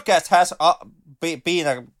 this podcast has been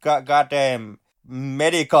a goddamn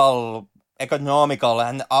medical, economical,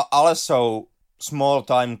 and also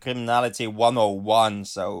small-time criminality 101,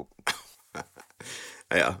 so...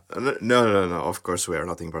 Yeah, no, of course we are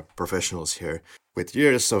nothing but professionals here, with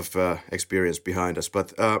years of experience behind us,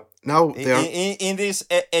 but now they are... In this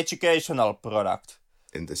educational product.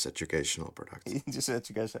 In this educational product. In this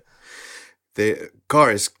education. The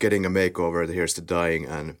car is getting a makeover, here's the dying,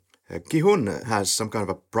 and Ki-hoon has some kind of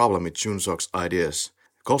a problem with Jun-sok's ideas.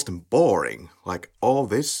 He calls them boring, like all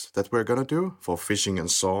this that we're gonna do for fishing and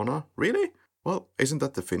sauna. Really? Well, isn't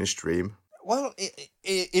that the Finnish dream? Well, it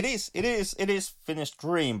is Finnish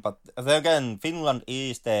dream, but then again, Finland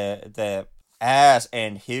is the ass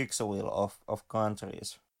and hicks wheel of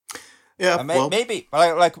countries. Yeah, well, maybe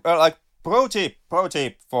like pro tip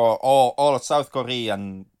for all South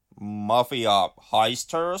Korean mafia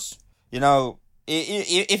heisters. You know,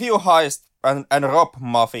 if you heist and rob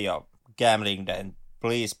mafia gambling, then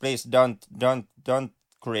please don't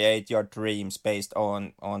create your dreams based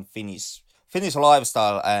on Finnish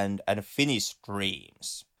lifestyle and Finnish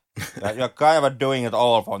dreams. You're kind of doing it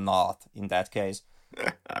all for naught in that case.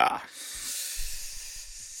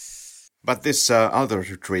 But this other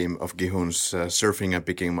dream of Gi-hoon's, surfing and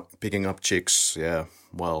picking up chicks, yeah,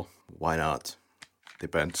 well, why not?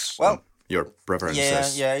 Depends Well, on your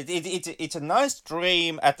preferences. It's a nice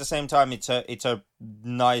dream. At the same time, it's a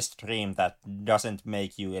nice dream that doesn't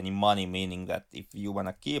make you any money. Meaning that if you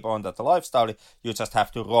wanna keep on that lifestyle, you just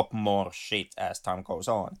have to rob more shit as time goes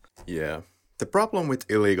on. Yeah. The problem with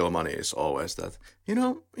illegal money is always that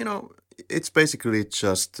it's basically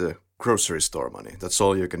just grocery store money. That's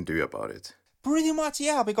all you can do about it. Pretty much,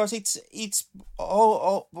 yeah, because it's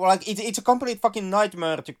like it's a complete fucking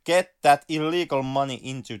nightmare to get that illegal money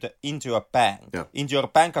into a bank, into your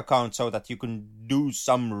bank account, so that you can do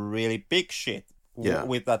some really big shit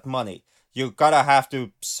with that money. You gotta have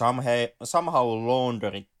to somehow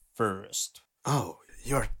launder it first. Oh,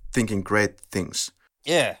 you're thinking great things.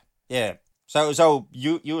 Yeah. So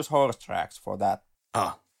you use horse tracks for that.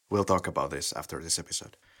 We'll talk about this after this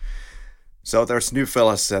episode. So there's new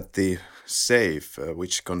fellas at the safe,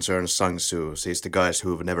 which concerns Sang-soo. He's the guys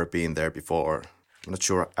who've never been there before. I'm not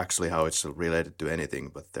sure actually how it's related to anything,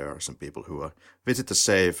 but there are some people who visit the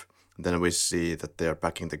safe. Then we see that they're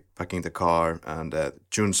packing the car, and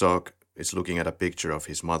Jun-sok is looking at a picture of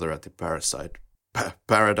his mother at the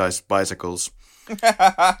Paradise bicycles.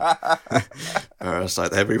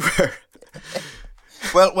 Parasite everywhere.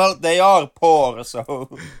 Well, they are poor, so.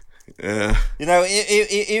 Yeah.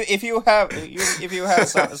 If you have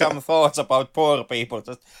some thoughts about poor people,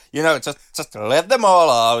 just let them all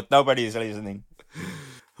out. Nobody's listening.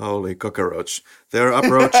 Holy cockroach! They're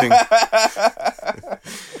approaching.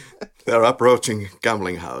 They're approaching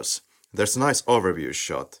gambling house. There's a nice overview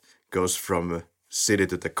shot. Goes from city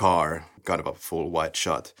to the car, kind of a full wide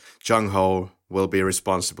shot. Jung-ho will be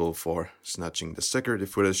responsible for snatching the security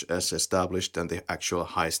footage as established, and the actual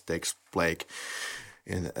heist takes place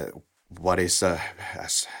in what is,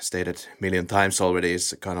 as stated a million times already,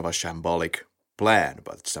 is kind of a shambolic plan,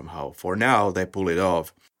 but somehow, for now, they pull it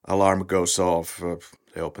off. Alarm goes off,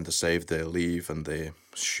 they open the safe, they leave, and they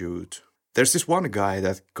shoot. There's this one guy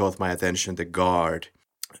that caught my attention, the guard,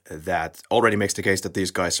 that already makes the case that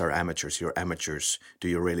these guys are amateurs. You're amateurs. Do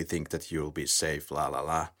you really think that you'll be safe? La la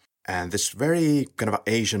la. And this very kind of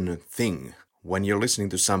Asian thing, when you're listening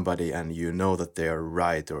to somebody and you know that they are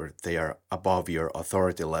right or they are above your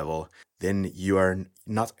authority level, then you are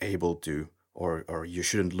not able to, or you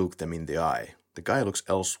shouldn't look them in the eye. The guy looks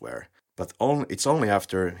elsewhere. But it's only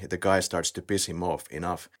after the guy starts to piss him off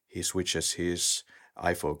enough, he switches his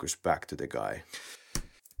eye focus back to the guy.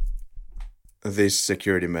 These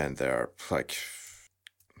security men, they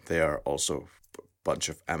are also a bunch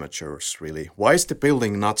of amateurs, really. Why is the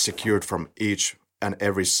building not secured from each and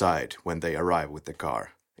every side when they arrive with the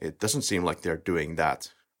car? It doesn't seem like they're doing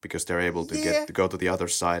that, because they're able to go to the other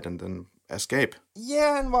side and then escape.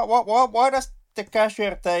 Yeah, and why does the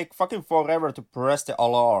cashier take fucking forever to press the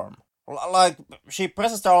alarm? Like, she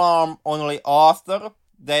presses the alarm only after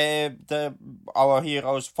our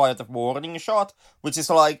heroes fire the warning shot, which is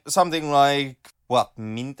like something like,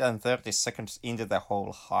 minute and 30 seconds into the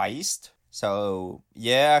whole heist. So,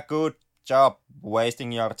 yeah, good job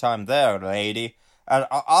wasting your time there, lady. And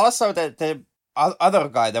also the other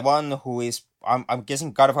guy, the one who is, I'm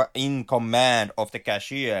guessing, kind of in command of the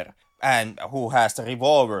cashier, and who has the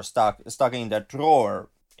revolver stuck in the drawer.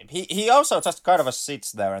 He also just kind of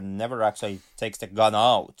sits there and never actually takes the gun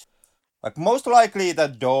out. Like, most likely the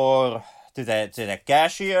door to the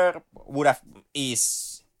cashier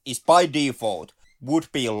is by default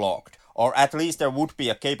would be locked, or at least there would be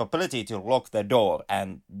a capability to lock the door,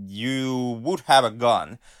 and you would have a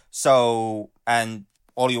gun. So, and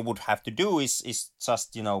all you would have to do is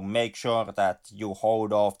just, make sure that you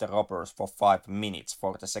hold off the robbers for 5 minutes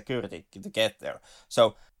for the security to get there.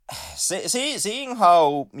 So, seeing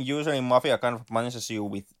how usually Mafia kind of punishes you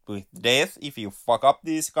with death if you fuck up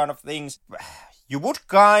these kind of things, you would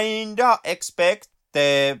kinda expect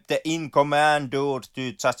the in-command dude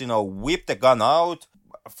to just, whip the gun out,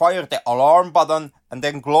 fire the alarm button, and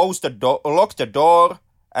then lock the door,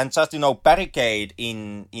 and just, barricade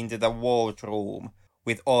into the vault room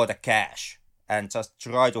with all the cash, and just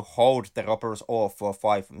try to hold the robbers off for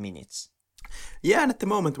 5 minutes. Yeah, and at the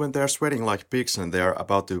moment when they're sweating like pigs and they're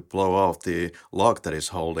about to blow off the lock that is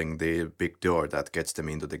holding the big door that gets them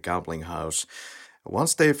into the gambling house,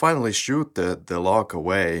 once they finally shoot the lock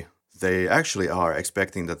away, they actually are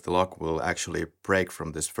expecting that the lock will actually break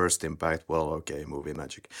from this first impact. Well, okay, movie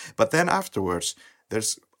magic. But then afterwards,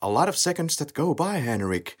 there's a lot of seconds that go by,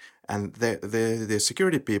 Henrik, and the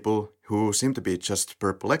security people, who seem to be just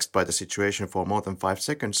perplexed by the situation for more than 5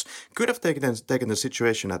 seconds, could have taken the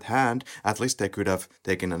situation at hand. At least they could have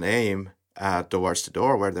taken an aim towards the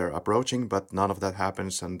door where they're approaching, but none of that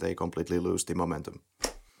happens, and they completely lose the momentum.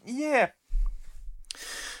 Yeah.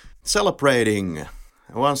 Celebrating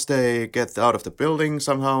once they get out of the building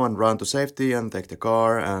somehow and run to safety and take the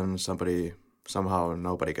car and somehow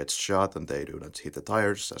nobody gets shot and they do not hit the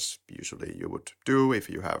tires as usually you would do if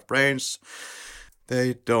you have brains.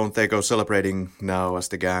 They don't. They go celebrating now as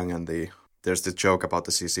the gang and there's the joke about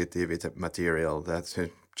the CCTV material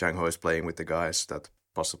that Jang-ho is playing with the guys that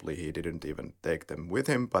possibly he didn't even take them with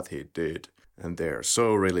him, but he did. And they're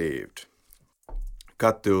so relieved.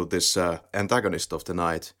 Cut to this antagonist of the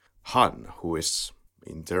night, Han, who is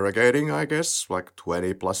interrogating, I guess, like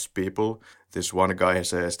 20 plus people. This one guy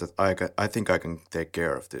says that I think I can take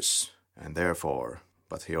care of this, and therefore,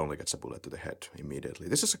 but he only gets a bullet to the head immediately.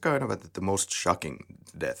 This is a kind of the most shocking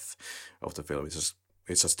death of the film. It's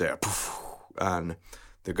just there, poof, and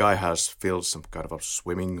the guy has filled some kind of a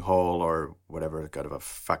swimming hole or whatever kind of a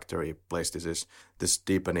factory place this is. This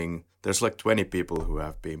deepening. There's like 20 people who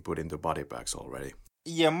have been put into body bags already.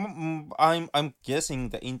 Yeah, I'm guessing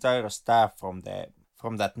the entire staff from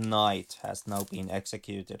that night has now been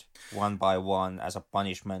executed one by one as a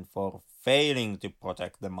punishment for failing to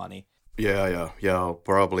protect the money. Yeah.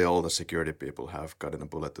 Probably all the security people have gotten a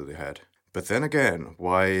bullet to the head. But then again,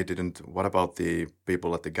 what about the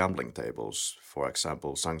people at the gambling tables? For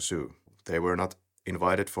example, Sang-soo. They were not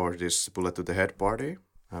invited for this bullet to the head party,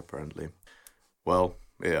 apparently. Well,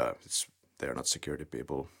 yeah, they're not security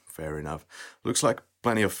people. Fair enough. Looks like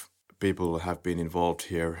plenty of people have been involved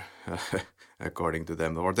here, according to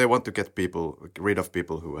them. Or they want to get rid of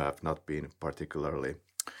people who have not been particularly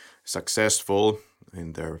successful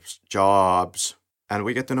in their jobs. And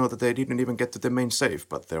we get to know that they didn't even get to the main safe,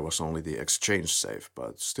 but there was only the exchange safe.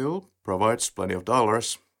 But still provides plenty of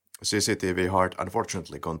dollars. CCTV Heart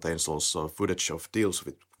unfortunately contains also footage of deals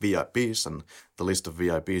with VIPs and the list of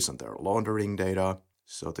VIPs and their laundering data.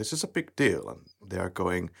 So this is a big deal, and they are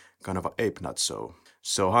going kind of ape nuts.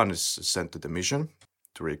 So Han is sent to the mission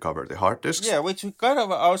to recover the hard disks. Yeah, which kind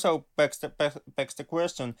of also begs the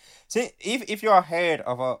question. See, if you are head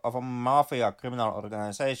of a mafia criminal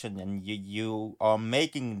organization and you are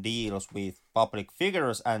making deals with public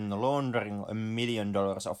figures and laundering $1 million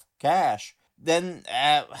of cash, then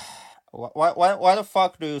why the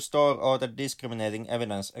fuck do you store all the discriminating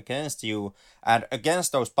evidence against you and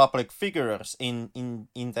against those public figures in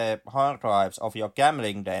the hard drives of your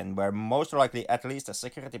gambling den, where most likely at least the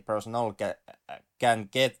security personnel can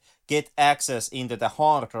get access into the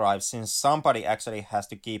hard drive, since somebody actually has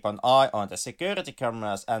to keep an eye on the security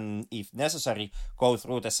cameras and, if necessary, go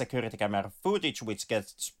through the security camera footage which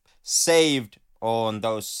gets saved on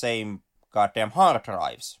those same goddamn hard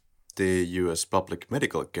drives. The US public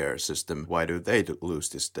medical care system, why do they lose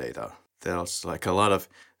this data? There's like a lot of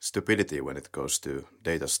stupidity when it goes to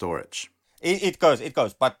data storage. It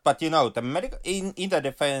goes, but you know, the in the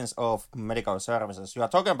defense of medical services, you are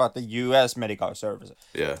talking about the US medical services.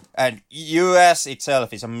 Yeah. And US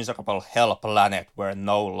itself is a miserable hell planet where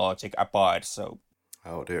no logic abides, so...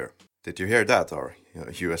 Oh dear. Did you hear that, or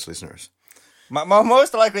US listeners?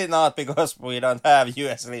 Most likely not, because we don't have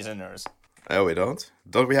US listeners. Oh, we don't?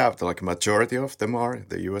 Don't we have majority of them are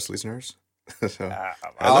the US listeners? So,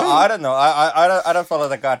 I don't know. I don't follow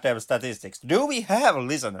the goddamn statistics. Do we have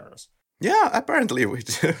listeners? Yeah, apparently we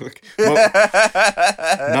do.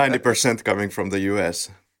 90% coming from the US.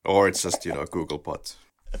 Or it's just, Google bot.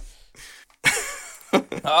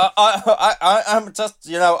 I'm just,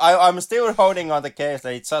 I'm still holding on the case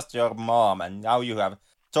that it's just your mom, and now you have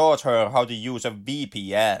taught her how to use a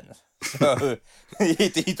VPN. So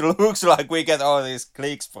it looks like we get all these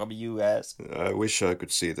clicks from US. I wish I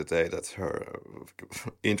could see the day that her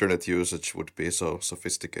internet usage would be so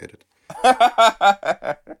sophisticated.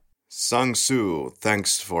 Sang-soo,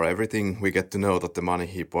 thanks for everything. We get to know that the money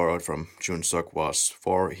he borrowed from Jun-suk was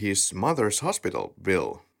for his mother's hospital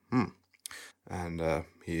bill. And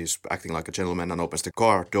he's acting like a gentleman and opens the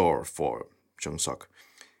car door for Jung-suk.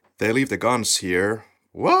 They leave the guns here.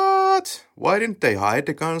 What? Why didn't they hide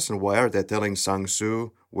the guns, and why are they telling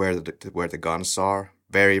Sang-soo where the guns are?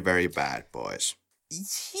 Very, very bad, boys.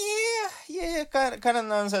 Yeah, kind of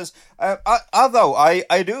nonsense. Although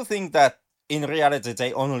I do think that in reality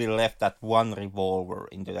they only left that one revolver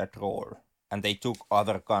into their drawer, and they took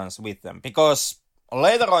other guns with them, because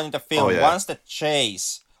later on in the film, once the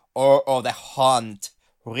chase or the hunt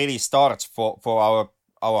really starts for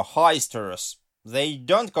our heisters, they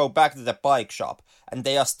don't go back to the bike shop, and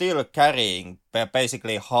they are still carrying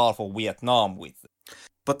basically half of Vietnam with them.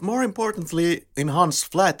 But more importantly, in Han's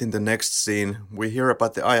flat in the next scene, we hear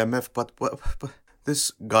about the IMF, but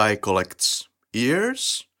this guy collects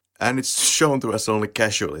ears, and it's shown to us only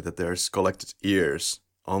casually that there's collected ears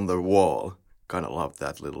on the wall. Kind of love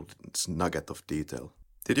that little nugget of detail.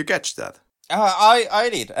 Did you catch that? I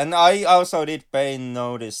did, and I also did pay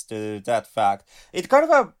notice to that fact. It kind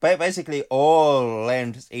of basically all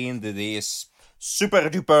lends into this super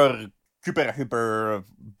duper, super hyper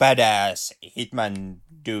badass hitman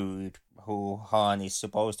dude who Han is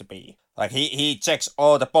supposed to be. Like he checks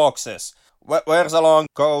all the boxes. Wears a long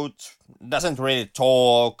coat, doesn't really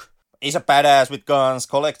talk, is a badass with guns,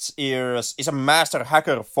 collects ears, is a master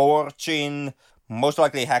hacker fortune, most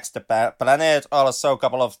likely hacks the planet also a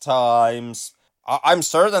couple of times. I'm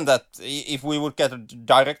certain that if we would get a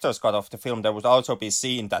director's cut of the film, there would also be a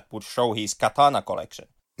scene that would show his katana collection.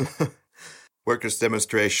 Workers'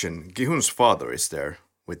 demonstration. Gi-hoon's father is there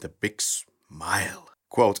with a big smile.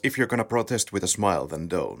 Quote, if you're gonna protest with a smile, then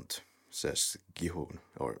don't, says Gi-hoon.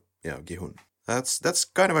 Or, Gi-hoon. That's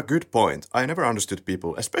kind of a good point. I never understood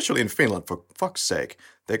people, especially in Finland, for fuck's sake.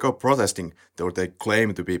 They go protesting, or they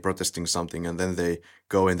claim to be protesting something, and then they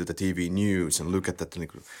go into the TV news and look at that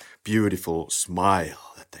beautiful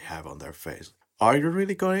smile that they have on their face. Are you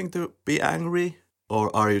really going to be angry?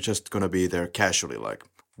 Or are you just gonna be there casually, like,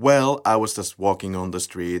 well, I was just walking on the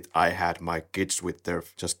street, I had my kids with their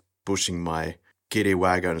just pushing my kiddie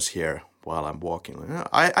wagons here while I'm walking.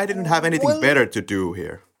 I didn't have anything better to do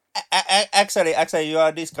here. Actually, you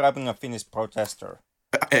are describing a Finnish protester.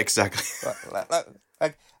 Exactly.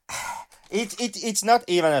 Like, it's not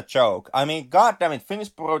even a joke. I mean, goddammit,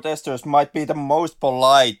 Finnish protesters might be the most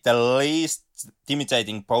polite, the least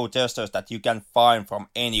intimidating protesters that you can find from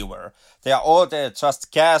anywhere. They are all there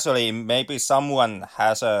just casually. Maybe someone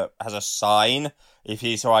has a sign if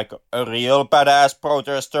he's like a real badass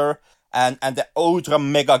protester. And the ultra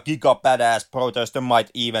mega giga badass protester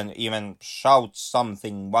might even shout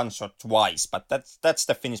something once or twice, but that's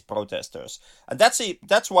the Finnish protesters, and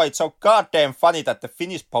that's why it's so goddamn funny that the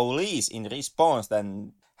Finnish police in response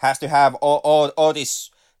then has to have all this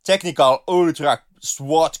technical ultra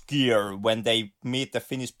SWAT gear when they meet the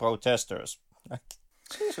Finnish protesters.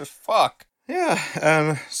 Jesus fuck.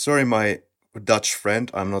 Yeah, sorry, my Dutch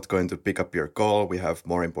friend, I'm not going to pick up your call. We have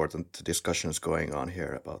more important discussions going on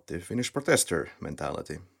here about the Finnish protester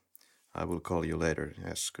mentality. I will call you later.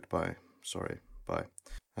 Yes, goodbye. Sorry, bye.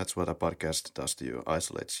 That's what a podcast does to you,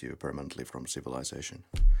 isolates you permanently from civilization.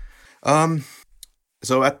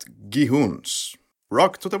 So at Gi-hoon's,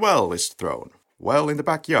 rock to the well is thrown. Well in the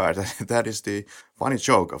backyard. That is the funny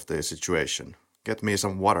joke of the situation. Get me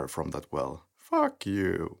some water from that well. Fuck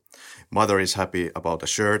you. Mother is happy about a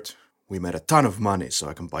shirt. We made a ton of money, so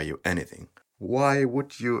I can buy you anything. Why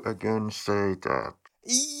would you again say that?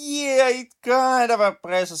 Yeah, it kind of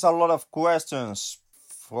raises a lot of questions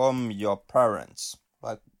from your parents.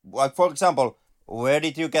 Like for example, where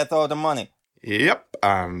did you get all the money? Yep,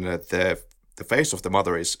 and the face of the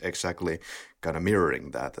mother is exactly kind of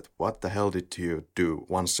mirroring that. That what the hell did you do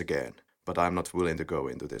once again? But I'm not willing to go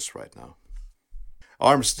into this right now.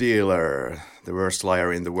 Arms dealer, the worst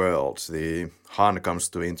liar in the world. The Han comes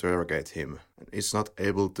to interrogate him. He's not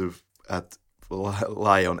able to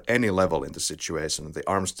lie on any level in the situation. The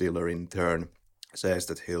arms dealer in turn says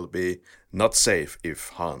that he'll be not safe if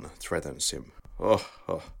Han threatens him. Oh,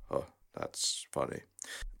 that's funny.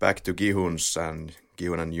 Back to Gi-hoon's, and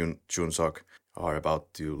Gi-hoon and Yoon Suk are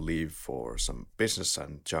about to leave for some business,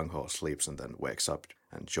 and Jung-ho sleeps and then wakes up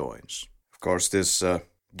and joins. Of course, this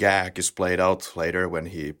gag is played out later when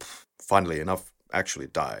he, funnily enough, actually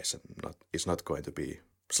dies and is not going to be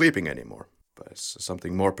sleeping anymore, but it's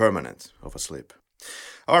something more permanent of a sleep.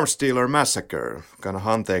 Arms dealer massacre.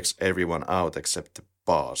 Han takes everyone out except the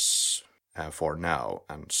boss for now,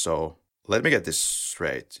 and so let me get this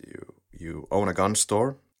straight. You own a gun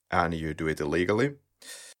store and you do it illegally,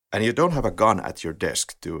 and you don't have a gun at your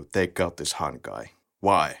desk to take out this Han guy.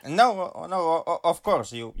 Why? No, of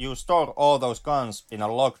course. You store all those guns in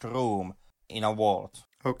a locked room in a vault.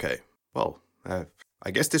 Okay, well,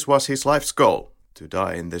 I guess this was his life's goal, to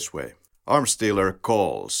die in this way. Arms dealer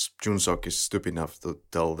calls. Jun-suk is stupid enough to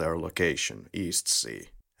tell their location, East Sea,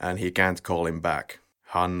 and he can't call him back.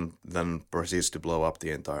 Han then proceeds to blow up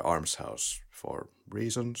the entire arms house for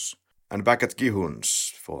reasons. And back at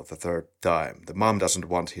Gi-hoon's for the third time. The mom doesn't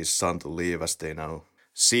want his son to leave, as they now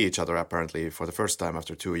see each other apparently for the first time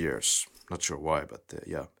after 2 years. Not sure why, but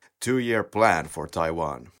yeah. 2-year plan for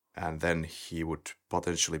Taiwan. And then he would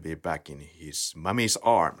potentially be back in his mommy's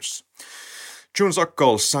arms. Jun-suk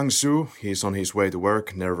calls Sang-soo. He's on his way to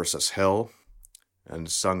work, nervous as hell.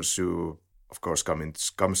 And Sang-soo, of course,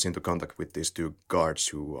 comes into contact with these two guards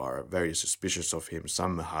who are very suspicious of him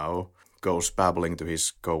somehow. Goes babbling to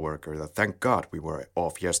his co-worker that thank God we were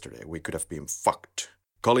off yesterday. We could have been fucked.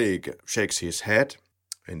 Colleague shakes his head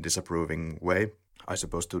in disapproving way, I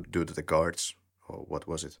suppose due to the guards, or what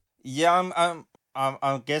was it? Yeah,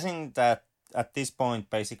 I'm guessing that at this point,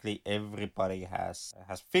 basically everybody has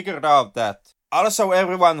figured out that. Also,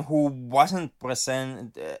 everyone who wasn't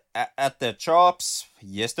present at the jobs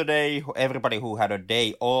yesterday, everybody who had a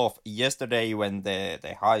day off yesterday when the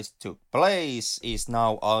heist took place, is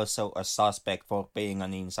now also a suspect for being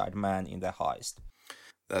an inside man in the heist.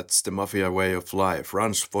 That's the mafia way of life.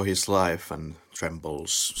 Runs for his life and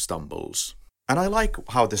trembles, stumbles. And I like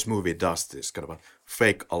how this movie does this kind of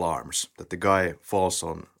fake alarms, that the guy falls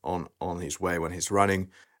on his way when he's running,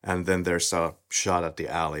 and then there's a shot at the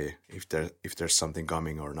alley if there's something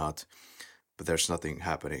coming or not, but there's nothing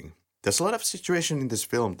happening. There's a lot of situation in this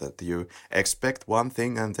film that you expect one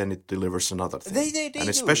thing and then it delivers another thing. They and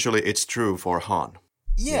especially it's true for Han.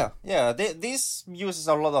 Yeah. This uses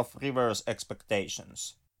a lot of reverse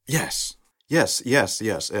expectations. Yes.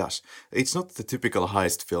 It's not the typical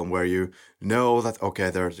heist film where you know that, okay,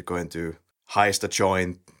 they're going to heist a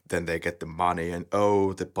joint, then they get the money, and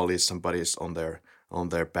the police, somebody's on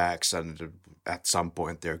their backs, and at some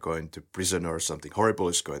point they're going to prison or something horrible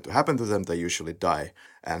is going to happen to them. They usually die.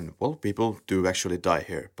 And, well, people do actually die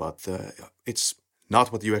here, but it's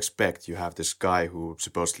not what you expect. You have this guy who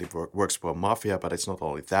supposedly works for mafia, but it's not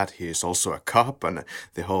only that. He is also a cop, and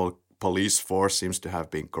the whole police force seems to have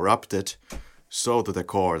been corrupted so to the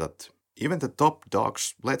core that even the top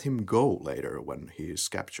dogs let him go later when he is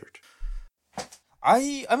captured.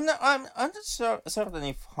 I'm not certain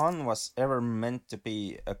if Han was ever meant to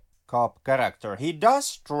be a cop character. He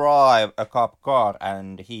does drive a cop car,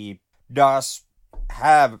 and he does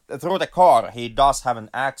have, through the car, he does have an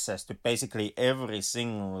access to basically every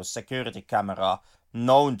single security camera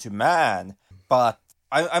known to man, but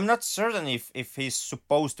I'm not certain if he's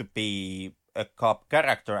supposed to be a cop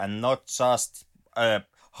character and not just a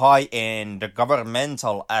high-end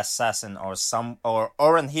governmental assassin or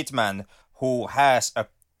an hitman who has a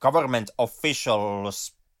government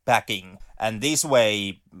official's backing, and this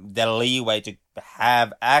way the leeway to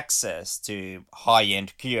have access to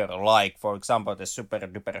high-end gear, like for example the super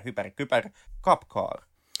duper hyper super cop car.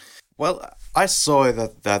 Well, I saw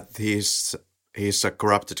that he's a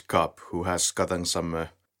corrupted cop who has gotten some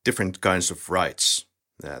different kinds of rights.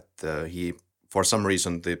 That he, for some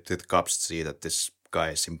reason, the cops see that this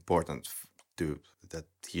guy is important that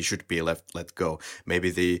he should be let go. Maybe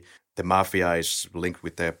the mafia is linked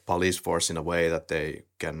with the police force in a way that they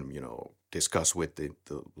can, discuss with the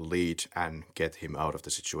lead and get him out of the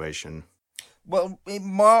situation. Well,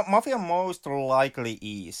 mafia most likely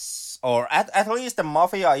is, or at least the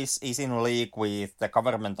mafia is in league with the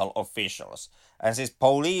governmental officials. And since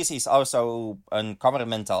police is also a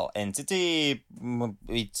governmental entity,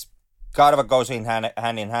 it kind of goes hand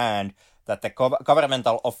in hand that the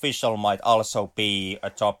governmental official might also be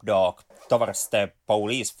a top dog towards the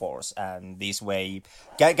police force, and this way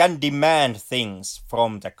can demand things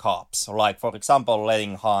from the cops, like for example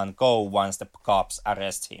letting Han go once the cops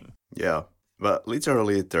arrest him. Yeah. But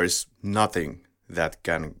literally, there is nothing that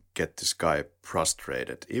can get this guy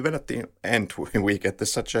frustrated. Even at the end, we get the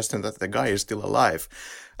suggestion that the guy is still alive.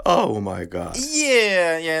 Oh my god.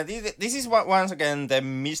 Yeah. This is once again the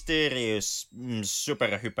mysterious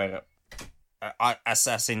super hyper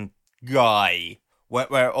assassin guy,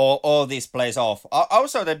 where all this plays off.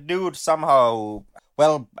 Also, the dude somehow,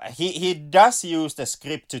 well, he does use the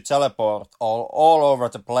script to teleport all over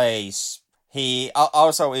the place. He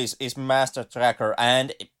also is master tracker,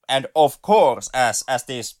 and of course, as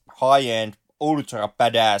this high-end ultra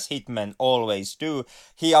badass hitmen always do,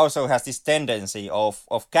 he also has this tendency of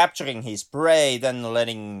capturing his prey, then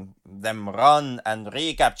letting them run and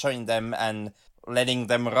recapturing them and letting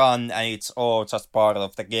them run, and it's all just part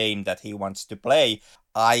of the game that he wants to play.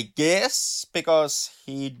 I guess because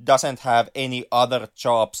he doesn't have any other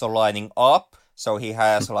jobs lining up, so he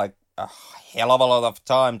has like a hell of a lot of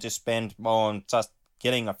time to spend on just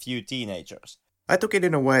killing a few teenagers. I took it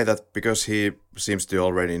in a way that because he seems to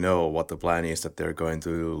already know what the plan is, that they're going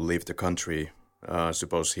to leave the country,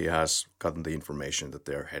 suppose he has gotten the information that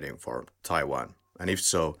they're heading for Taiwan. And if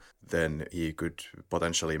so, then he could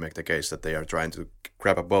potentially make the case that they are trying to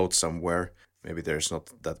grab a boat somewhere. Maybe there's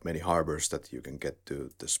not that many harbors that you can get to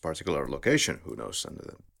this particular location, who knows. And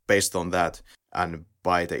based on that, and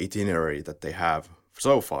by the itinerary that they have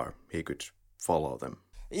so far, he could follow them.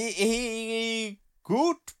 He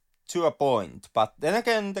could, to a point, but then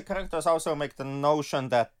again, the characters also make the notion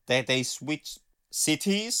that they switch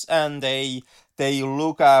cities and they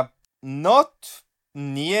look up not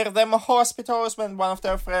near them hospitals when one of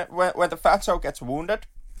their when the fatso gets wounded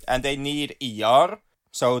and they need ER.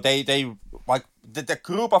 So they like the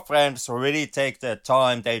group of friends really take their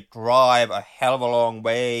time. They drive a hell of a long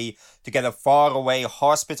way to get a far away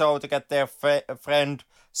hospital to get their friend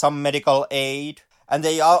some medical aid. And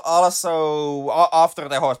they also, after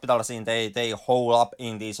the hospital scene, they hole up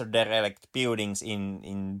in these derelict buildings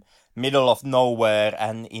in middle of nowhere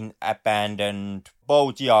and in abandoned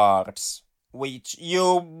boatyards, which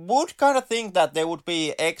you would kind of think that there would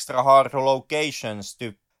be extra hard locations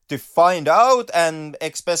to find out and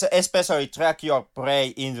especially track your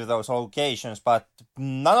prey into those locations, but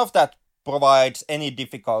none of that provides any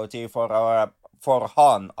difficulty for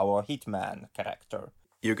Han, our hitman character.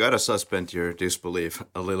 You gotta suspend your disbelief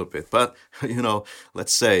a little bit, but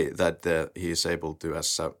let's say that he's able to,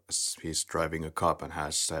 as he's driving a cop and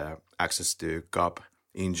has access to cop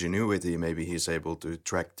ingenuity, maybe he's able to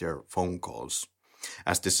track their phone calls.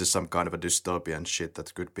 As this is some kind of a dystopian shit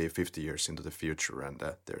that could be 50 years into the future, and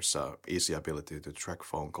there's a easy ability to track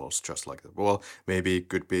phone calls just like that. Well, maybe it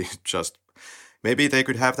could be just. Maybe they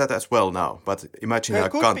could have that as well now, but imagine a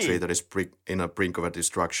country that is in a brink of a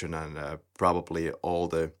destruction, and probably all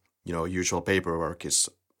the usual paperwork is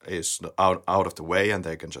out of the way, and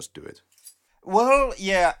they can just do it. Well,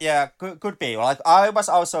 yeah, could be. Like, I was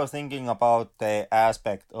also thinking about the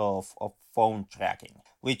aspect of phone tracking,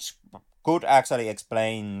 which could actually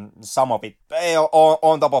explain some of it,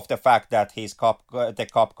 on top of the fact that the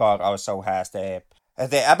cop car also has the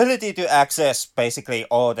ability to access basically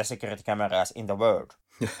all the security cameras in the world.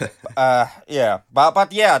 Yeah,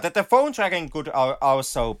 but yeah, that the phone tracking could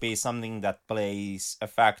also be something that plays a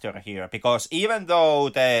factor here, because even though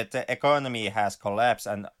the economy has collapsed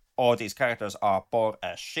and all these characters are poor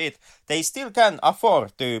as shit, they still can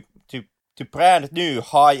afford to brand new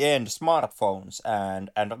high-end smartphones and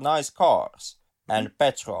nice cars and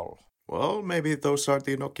petrol. Well, maybe those are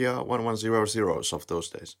the Nokia 1100s of those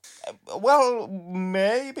days. Well,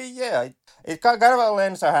 maybe, yeah. It kind of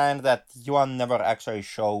lends a hand that Yuan never actually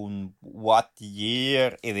shown what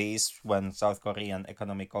year it is when South Korean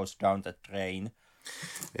economy goes down the drain.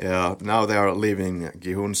 Yeah, now they are leaving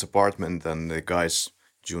Gi-hoon's apartment, and the guys,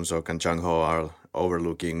 Jun-seok and Jang-ho, are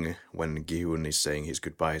overlooking when Gi-hoon is saying his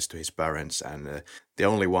goodbyes to his parents, and the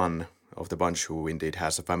only one of the bunch who indeed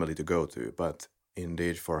has a family to go to, but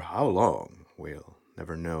indeed, for how long, we'll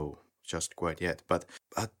never know just quite yet. But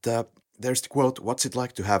there's the quote, "What's it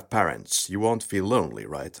like to have parents? You won't feel lonely,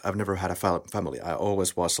 right? I've never had a family. I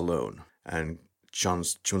always was alone." And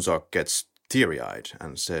Jun-seok gets teary-eyed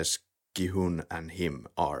and says Gi-hoon and him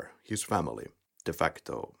are his family, de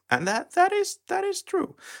facto. And that is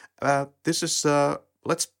true. This is,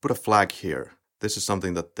 let's put a flag here. This is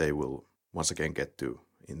something that they will once again get to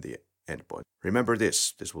in the end point. Remember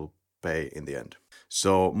this will pay in the end.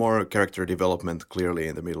 So more character development clearly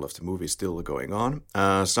in the middle of the movie still going on.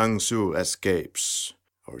 Sang-soo escapes,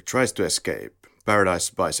 or tries to escape. Paradise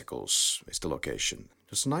Bicycles is the location.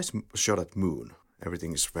 There's a nice shot at moon.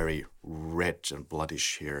 Everything is very red and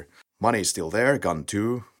bloodish here. Money is still there, gun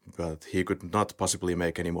too, but he could not possibly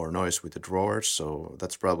make any more noise with the drawers, so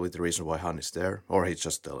that's probably the reason why Han is there, or he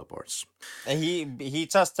just teleports. He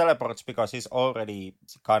just teleports because he's already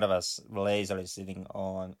kind of as lazily sitting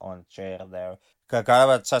on a chair there. Kind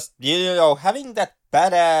of just, having that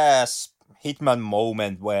badass hitman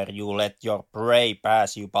moment where you let your prey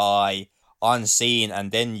pass you by unseen,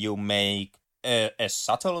 and then you make a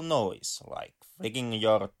subtle noise, like flicking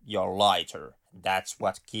your lighter. That's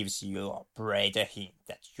what gives your prey the hint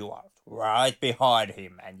that you are right behind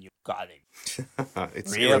him and you got him.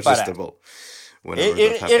 It's real irresistible.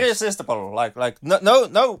 Irresistible. Like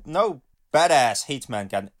no badass hitman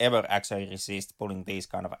can ever actually resist pulling these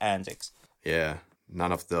kind of antics. Yeah,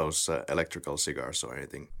 none of those electrical cigars or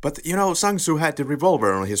anything. But Sang-soo had the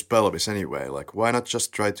revolver on his pelvis anyway. Like, why not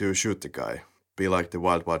just try to shoot the guy? Be like the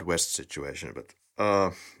Wild Wild West situation. But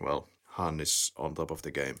well, Han is on top of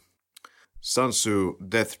the game. Sang-soo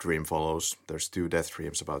death dream follows. There's 2 death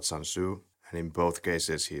dreams about Sang-soo, and in both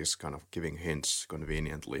cases he is kind of giving hints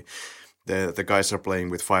conveniently. The guys are playing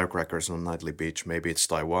with firecrackers on Nightly Beach. Maybe it's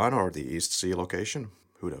Taiwan or the East Sea location.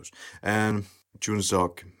 Who knows? And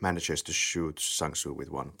Jun-seok manages to shoot Sang-soo with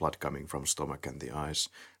one, blood coming from stomach and the eyes.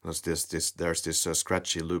 There's this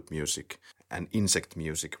scratchy loop music and insect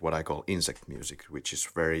music, what I call insect music, which is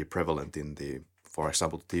very prevalent in the, for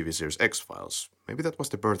example, the TV series X-Files. Maybe that was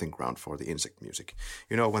the birthing ground for the insect music.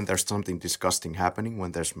 When there's something disgusting happening,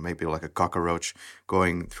 when there's maybe like a cockroach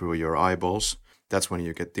going through your eyeballs, that's when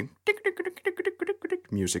you get the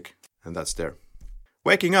music, and that's there.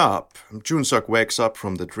 Waking up, Jun-seok wakes up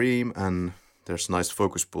from the dream, and there's a nice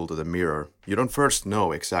focus pull to the mirror. You don't first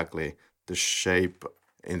know exactly the shape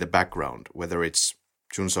in the background, whether it's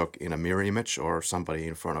Jun-seok in a mirror image or somebody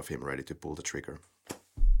in front of him ready to pull the trigger.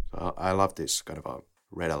 So I love this kind of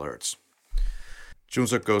red alerts.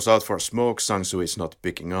 Jun-seok goes out for a smoke. Sang-soo is not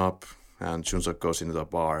picking up. And Jun-suk goes into the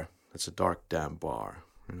bar. It's a dark, damn bar.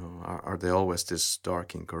 You know, are they always this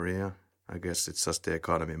dark in Korea? I guess it's just the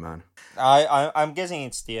economy, man. I'm guessing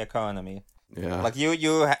it's the economy. Yeah. Like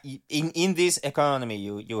in this economy,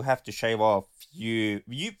 you have to shave off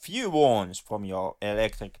few wons from your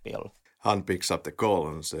electric bill. Han picks up the call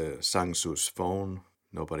and says Sang-soo's phone.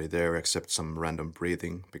 Nobody there except some random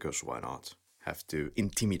breathing, because why not? Have to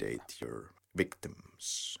intimidate your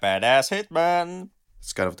victims. Badass hitman.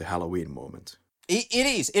 It's kind of the Halloween moment. It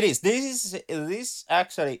is. This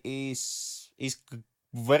actually is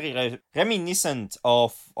very reminiscent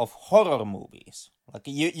of horror movies. Like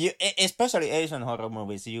you especially Asian horror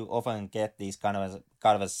movies, you often get these kind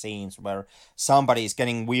of scenes where somebody is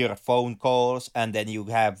getting weird phone calls, and then you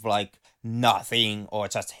have like nothing or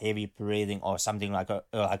just heavy breathing or something like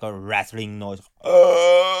a rattling noise,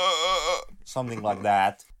 something like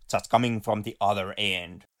that, just coming from the other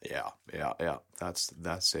end. Yeah.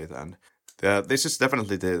 That's it. And this is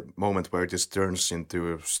definitely the moment where this turns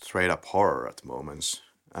into straight up horror at moments,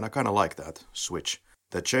 and I kind of like that switch.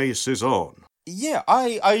 The chase is on. Yeah,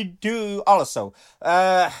 I do also.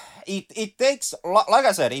 It takes, like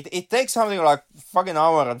I said, it takes something like fucking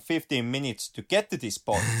hour and 15 minutes to get to this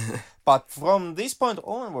point. But from this point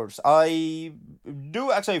onwards, I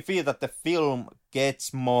do actually feel that the film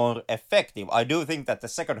gets more effective. I do think that the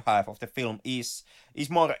second half of the film is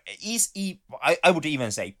I would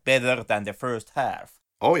even say better than the first half.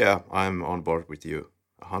 Oh yeah, I'm on board with you.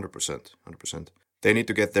 100%. They need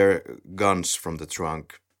to get their guns from the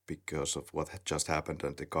trunk because of what had just happened,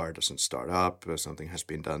 and the car doesn't start up. Something has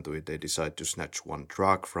been done to it. They decide to snatch one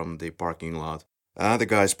truck from the parking lot. The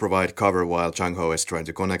guys provide cover while Jung-ho is trying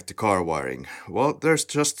to connect the car wiring. Well, there's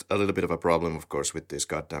just a little bit of a problem, of course, with these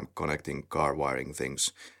goddamn connecting car wiring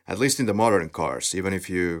things. At least in the modern cars, even if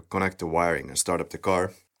you connect the wiring and start up the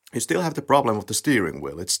car, you still have the problem of the steering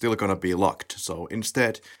wheel. It's still gonna be locked. So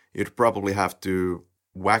instead, you'd probably have to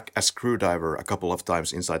whack a screwdriver a couple of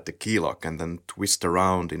times inside the key lock and then twist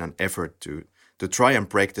around in an effort to try and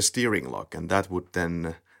break the steering lock. And that would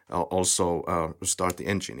then also start the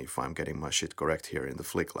engine, if I'm getting my shit correct here in the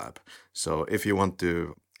Flick Lab. So if you want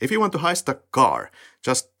to heist a car,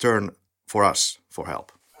 just turn for us for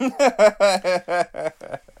help.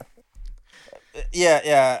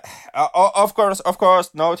 Yeah. Of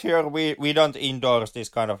course. Note here, we don't endorse this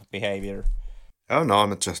kind of behavior. Oh no,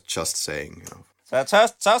 I'm just saying. You know.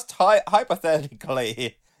 Just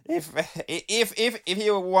hypothetically, if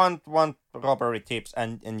you want robbery tips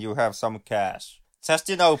and you have some cash, just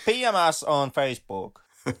PM us on Facebook.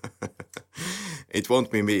 It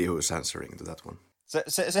won't be me who's answering to that one.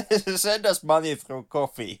 Send us money through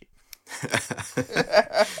coffee.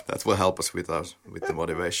 That will help us with the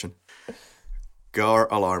motivation. Car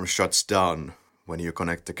alarm shuts down when you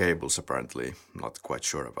connect the cables, apparently. Not quite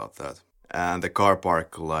sure about that. And the car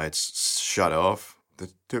park lights shut off.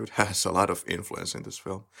 The dude has a lot of influence in this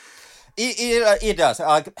film. It does.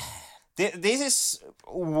 Like, this is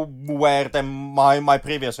where my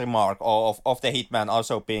previous remark of the hitman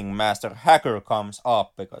also being master hacker comes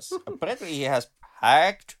up, because apparently he has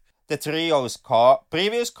hacked the trio's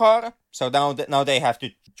previous car. So now they have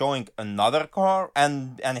to join another car,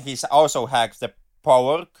 and he's also hacked the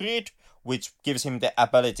power grid, which gives him the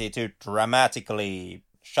ability to dramatically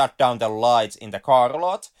shut down the lights in the car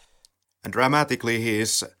lot. And dramatically, he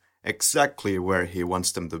is exactly where he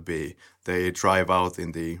wants them to be. They drive out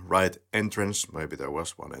in the right entrance. Maybe there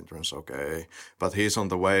was one entrance, okay. But he's on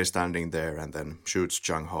the way, standing there, and then shoots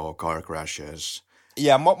Jung-ho, car crashes.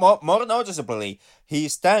 Yeah, more noticeably,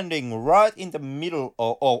 he's standing right in the middle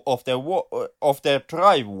of the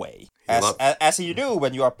driveway, as you do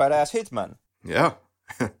when you are a badass hitman. Yeah.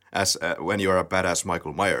 As when you're a badass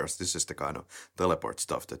Michael Myers, this is the kind of teleport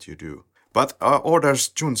stuff that you do. But orders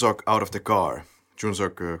Jun-suk out of the car.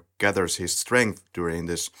 Jun-suk gathers his strength during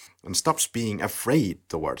this and stops being afraid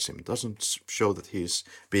towards him. Doesn't show that he's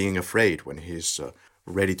being afraid when he's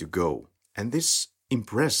ready to go. And this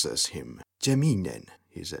impresses him. 재미있는,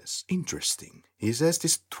 he says. Interesting. He says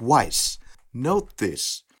this twice. Note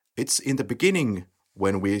this. It's in the beginning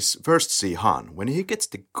when we first see Han. When he gets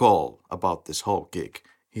the call about this whole gig,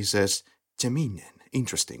 he says, 재미있는,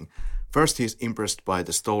 interesting. First he's impressed by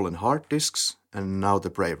the stolen hard disks, and now the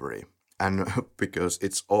bravery. And because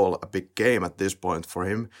it's all a big game at this point for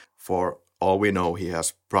him, for all we know, he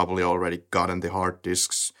has probably already gotten the hard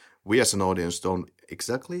disks. We as an audience don't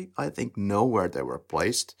exactly, I think, know where they were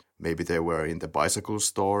placed. Maybe they were in the bicycle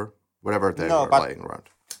store, wherever they were lying around.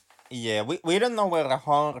 Yeah, we don't know where the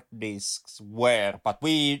hard disks were, but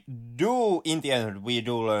we do, in the end, we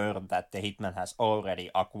do learn that the hitman has already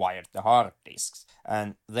acquired the hard disks.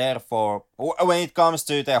 And therefore, when it comes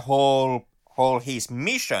to the whole his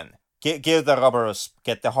mission, kill the robbers,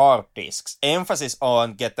 get the hard disks, emphasis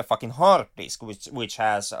on get the fucking hard disk, which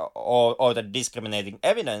has all the discriminating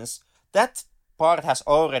evidence, that part has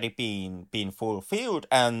already been fulfilled,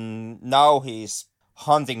 and now he's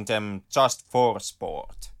hunting them just for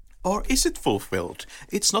sport. Or is it fulfilled?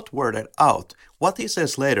 It's not worded out. What he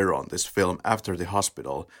says later on this film after the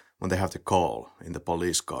hospital, when they have the call in the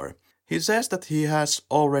police car, he says that he has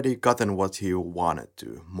already gotten what he wanted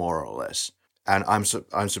to, more or less. And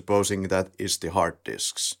I'm supposing that is the hard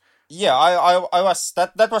disks. Yeah, I was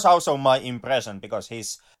that was also my impression, because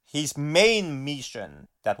his main mission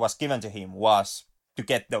that was given to him was to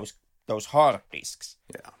get those hard disks.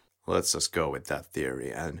 Yeah. Let's just go with that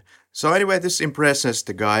theory. And so anyway, this impresses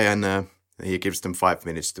the guy, and he gives them 5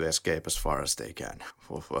 minutes to escape as far as they can.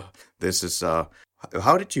 This is how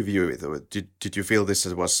did you view it? Did you feel this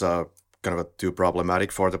was kind of too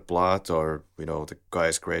problematic for the plot, or the guy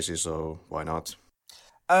is crazy, so why not?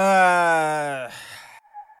 To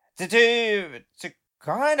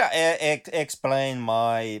kind of explain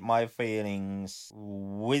my feelings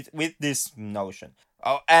with this notion.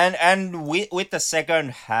 Oh, and with the second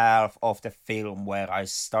half of the film, where I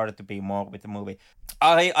started to be more with the movie,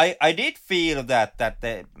 I did feel that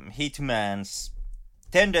the hitman's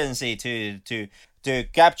tendency to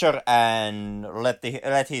capture and let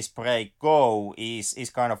his prey go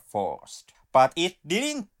is kind of forced. But it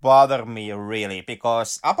didn't bother me really,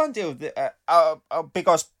 because up until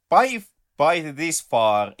because by this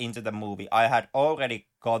far into the movie, I had already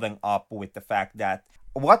gotten up with the fact that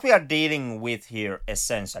what we are dealing with here,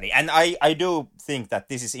 essentially, and I do think that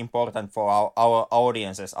this is important for our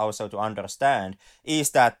audiences also to understand, is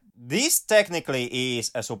that this technically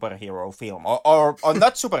is a superhero film, or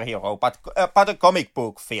not superhero, but a comic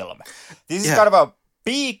book film. This is kind of a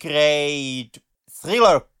B-grade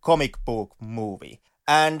thriller comic book movie.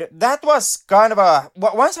 And that was kind of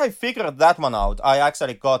once I figured that one out, I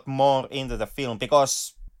actually got more into the film,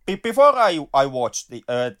 because before I watched the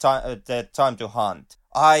Time to Hunt,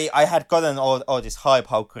 I had gotten all this hype,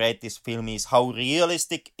 how great this film is, how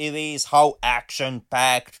realistic it is, how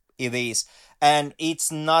action-packed it is, and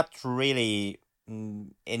it's not really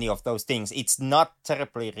any of those things. It's not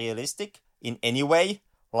terribly realistic in any way.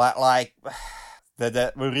 Like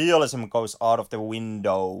the realism goes out of the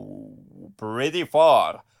window pretty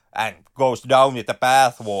far and goes down with the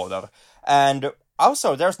bathwater. And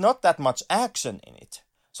also, there's not that much action in it.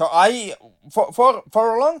 So for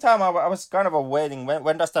a long time, I was kind of waiting,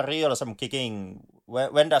 when does the realism kick in?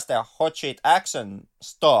 When does the hot shit action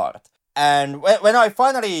start? And when I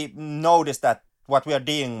finally noticed that what we are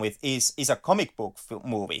dealing with is a comic book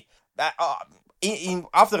movie,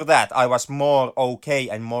 after that, I was more okay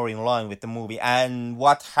and more in line with the movie. And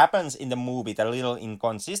what happens in the movie, the little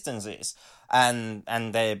inconsistencies and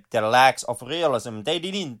the lacks of realism, they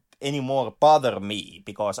didn't anymore bother me,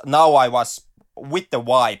 because now I was with the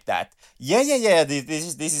vibe that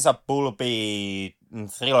this is a pulpy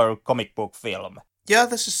thriller comic book film. Yeah,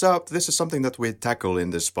 this is something that we tackle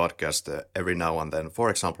in this podcast every now and then. For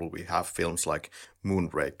example, we have films like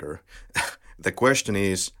Moonraker. The question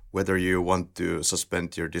is whether you want to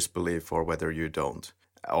suspend your disbelief or whether you don't.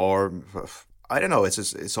 Or I don't know.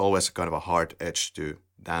 It's always kind of a hard edge to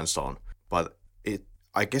dance on, but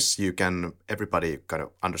I guess everybody kind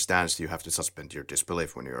of understands you have to suspend your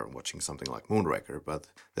disbelief when you're watching something like Moonraker. But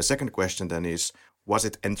the second question then is, was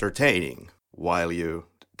it entertaining while you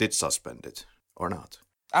did suspend it or not?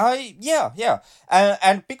 Yeah.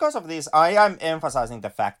 And because of this, I am emphasizing the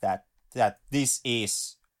fact that this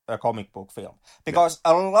is a comic book film. Because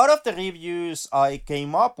a lot of the reviews I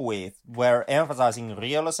came up with were emphasizing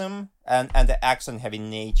realism and the action-heavy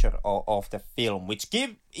nature of the film, which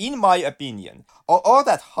in my opinion, all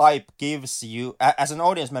that hype gives you, as an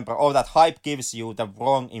audience member, all that hype gives you the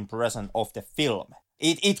wrong impression of the film.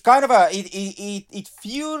 It kind of it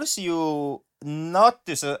fuels you not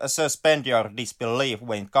to suspend your disbelief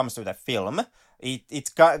when it comes to the film.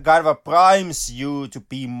 It kind of primes you to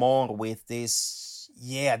be more with this,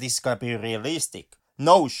 this is gonna be realistic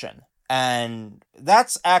notion. And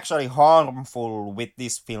that's actually harmful with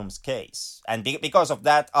this film's case. And because of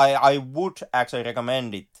that, I would actually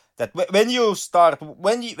recommend it, that when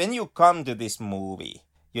you come to this movie,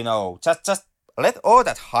 just let all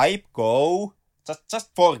that hype go. Just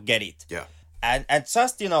forget it. Yeah. And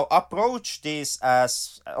just, approach this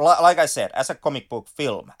as, like I said, as a comic book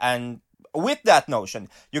film. And with that notion,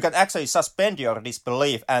 you can actually suspend your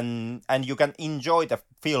disbelief and you can enjoy the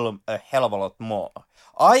film a hell of a lot more.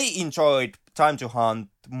 I enjoyed Time to Hunt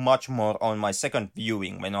much more on my second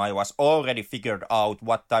viewing when I was already figured out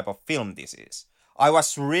what type of film this is. I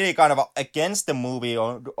was really kind of against the movie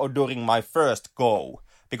or during my first go,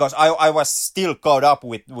 because I was still caught up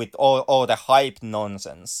with all the hype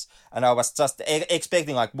nonsense, and I was just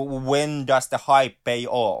expecting, like, when does the hype pay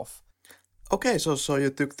off? Okay, so you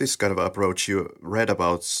took this kind of approach. You read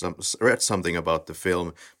something about the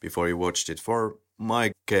film before you watched it. For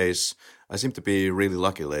my case, I seem to be really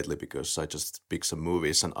lucky lately because I just pick some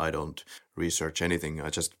movies and I don't research anything. I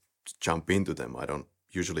just jump into them. I don't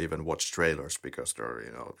usually even watch trailers because they're,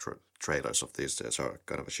 trailers of these days are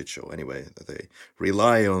kind of a shit show anyway. They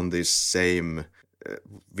rely on these same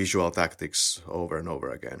visual tactics over and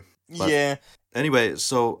over again. But yeah. Anyway,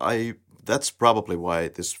 that's probably why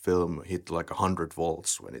this film hit like 100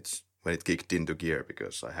 volts when it kicked into gear,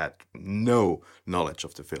 because I had no knowledge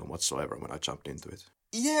of the film whatsoever when I jumped into it.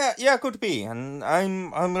 Yeah, could be, and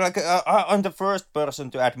I'm like I'm the first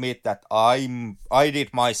person to admit that I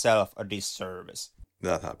did myself a disservice.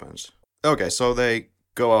 That happens. Okay, so they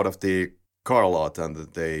go out of the car lot and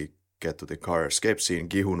they get to the car escape scene.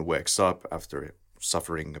 Gi-hoon wakes up after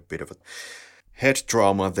suffering a bit of a head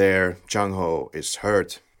trauma there. Jung-ho is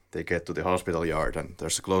hurt. They get to the hospital yard and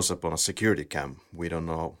there's a close-up on a security cam. We don't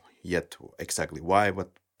know yet exactly why, but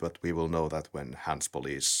we will know that when Han's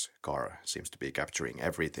police car seems to be capturing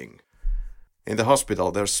everything. In the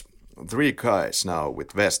hospital, there's 3 guys now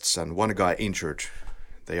with vests and 1 guy injured.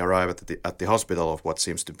 They arrive at the hospital of what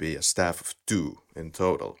seems to be a staff of 2 in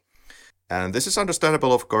total. And this is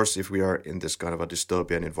understandable, of course, if we are in this kind of a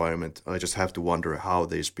dystopian environment. I just have to wonder how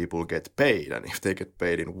these people get paid, and if they get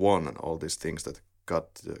paid in won and all these things that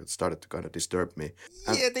started to kind of disturb me.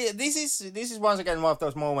 And this is once again one of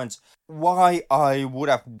those moments why I would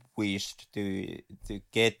have wished to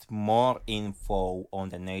get more info on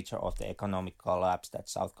the nature of the economic collapse that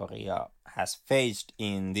South Korea has faced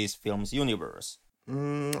in this film's universe.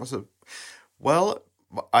 Well,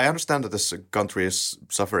 I understand that this country is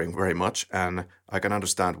suffering very much, and I can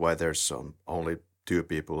understand why there's only 2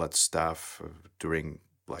 people at staff during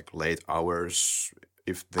like late hours,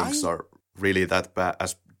 if things are really that bad,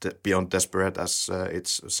 as beyond desperate as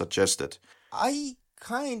it's suggested. I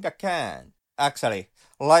kinda can actually,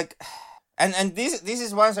 like, and this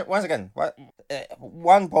is once again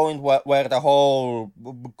one point where the whole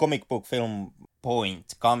comic book film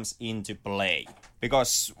point comes into play,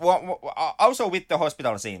 because also with the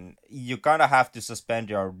hospital scene, you kind of have to suspend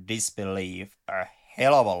your disbelief a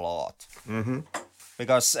hell of a lot. Mm-hmm.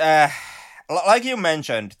 Because like you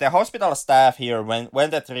mentioned, the hospital staff here, when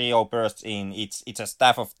the trio bursts in, it's a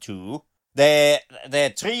staff of 2.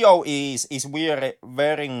 The trio is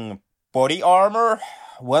wearing body armor.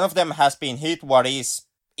 One of them has been hit what is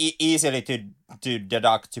easily to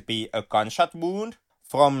deduct to be a gunshot wound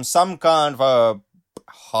from some kind of a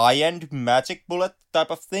high-end magic bullet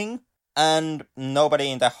type of thing. And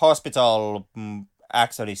nobody in the hospital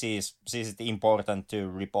actually sees it important to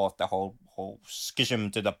report the whole schism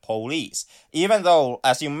to the police. Even though,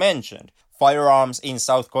 as you mentioned, firearms in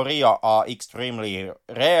South Korea are extremely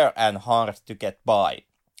rare and hard to get by.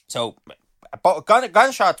 So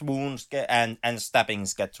gunshot wounds and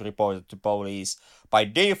stabbings get reported to police by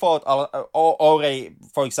default. Already,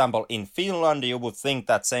 for example, in Finland, you would think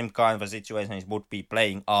that same kind of a situation would be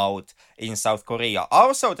playing out in South Korea.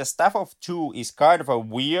 Also, the staff of 2 is kind of a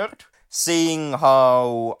weird, seeing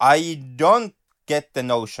how I don't get the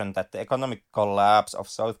notion that the economic collapse of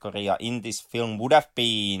South Korea in this film would have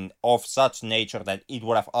been of such nature that it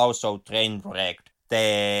would have also train-wrecked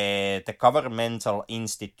the governmental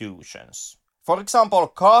institutions. For example,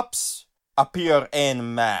 cops appear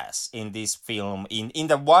en masse in this film. In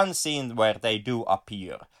the one scene where they do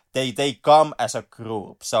appear, they come as a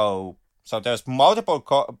group. So there's multiple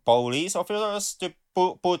police officers to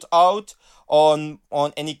put out on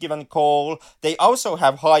any given call. They also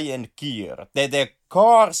have high-end gear. Their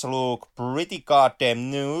cars look pretty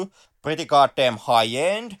goddamn new, pretty goddamn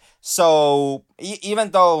high-end. So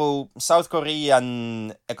even though South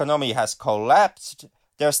Korean economy has collapsed,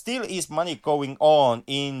 there still is money going on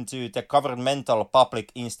into the governmental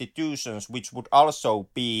public institutions, which would also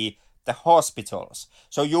be the hospitals.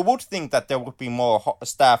 So you would think that there would be more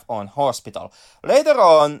staff on hospital. Later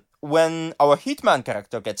on, when our hitman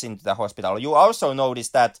character gets into the hospital, you also notice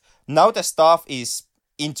that now the staff is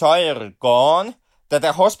entirely gone, that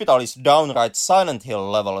the hospital is downright Silent Hill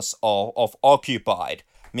levels of occupied,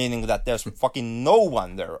 meaning that there's fucking no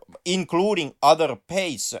one there, including other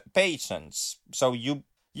patients. So you...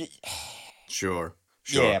 Sure.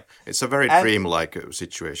 Sure. Yeah. It's a very And dreamlike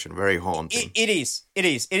situation, very haunting. it is.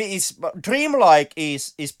 But dreamlike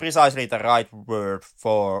is precisely the right word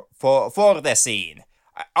for the scene.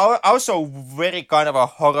 Also, very kind of a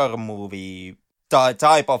horror movie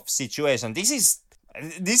type of situation. This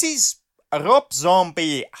is a Rob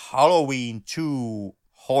Zombie Halloween 2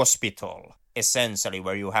 hospital, essentially,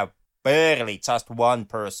 where you have barely just one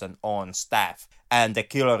person on staff, and the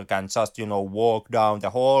killer can just, walk down the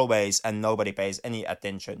hallways and nobody pays any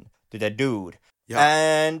attention to the dude. Yeah.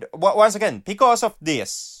 And once again, because of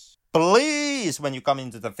this, please, when you come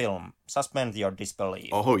into the film, suspend your disbelief.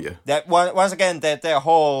 Oh, yeah. That once again, the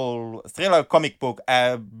whole thriller comic book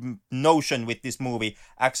notion with this movie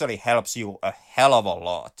actually helps you a hell of a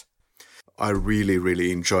lot. I really,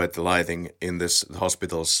 really enjoyed the lighting in this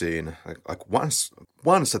hospital scene. Like once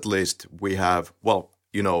at least we have, well,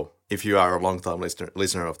 if you are a long-time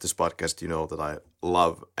listener of this podcast, you know that I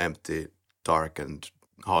love empty, darkened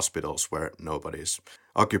hospitals where nobody's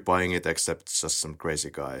occupying it except just some crazy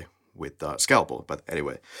guy with a scalpel. But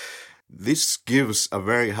anyway, this gives a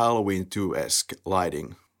very Halloween 2-esque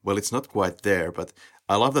lighting. Well, it's not quite there, but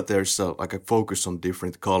I love that there's a focus on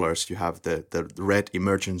different colors. You have the red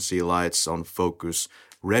emergency lights on focus,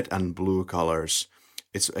 red and blue colors.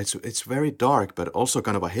 It's very dark, but also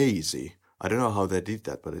kind of a hazy. I don't know how they did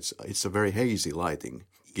that, but it's a very hazy lighting,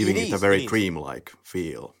 giving it a very dreamlike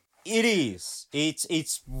feel. It is.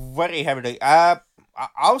 It's very heavy.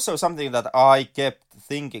 Also, something that I kept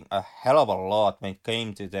thinking a hell of a lot when it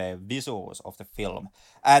came to the visuals of the film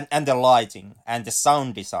and the lighting and the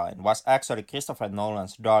sound design was actually Christopher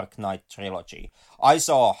Nolan's Dark Knight trilogy. I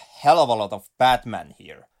saw a hell of a lot of Batman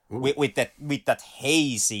here with that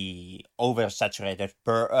hazy, oversaturated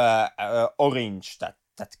orange that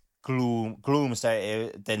glooms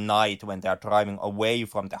the night when they are driving away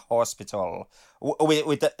from the hospital,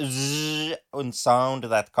 with the zzz sound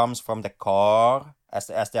that comes from the car as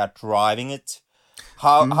they are driving it.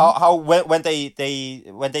 How when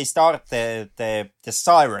they start the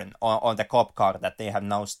siren on the cop car that they have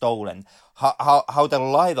now stolen, how the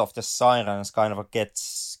light of the sirens kind of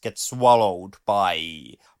gets swallowed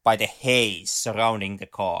by the haze surrounding the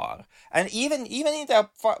car, and even in the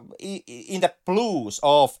blues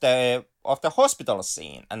of the hospital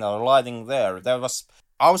scene and the lighting there was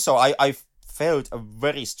also I felt a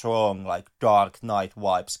very strong Dark Knight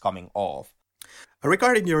vibes coming off.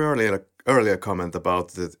 Regarding your earlier comment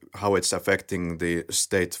about how it's affecting the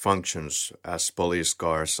state functions, as police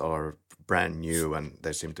cars are brand new and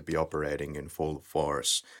they seem to be operating in full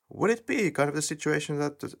force, would it be kind of the situation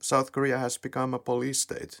that South Korea has become a police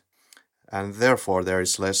state, and therefore there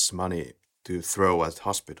is less money to throw at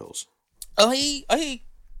hospitals? To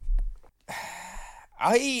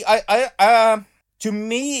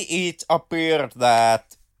me, it appeared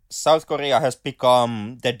that South Korea has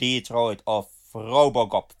become the Detroit of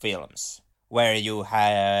RoboCop films, where you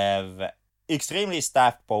have extremely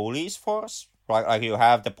staffed police force, like you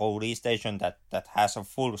have the police station that has a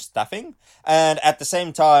full staffing, and at the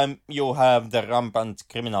same time you have the rampant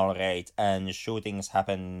criminal rate and shootings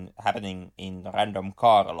happening in random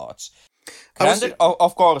car lots. Granted,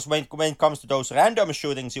 of course, when it comes to those random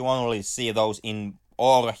shootings, you only see those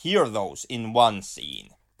or hear those in one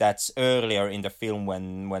scene. That's earlier in the film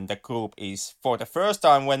when the group is, for the first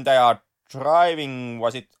time, when they are driving,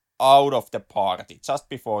 was it out of the party, just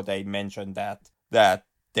before they mentioned that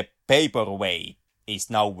the paperweight is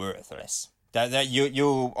now worthless. That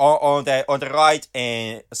you on the right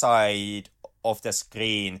side of the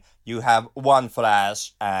screen, you have one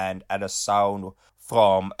flash and a sound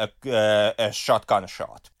from a shotgun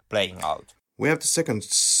shot playing out. We have the second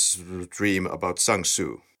dream about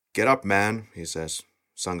Sang-soo. Get up, man, he says.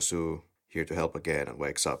 Sang-soo here to help again, and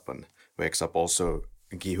wakes up also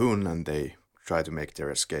Gi-hoon, and they try to make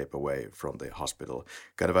their escape away from the hospital.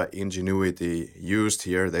 Kind of an ingenuity used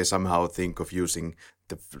here. They somehow think of using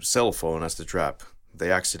the cell phone as the trap.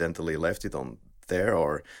 They accidentally left it on there,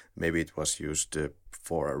 or maybe it was used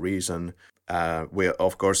for a reason. We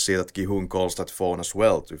of course see that Gi-hoon calls that phone as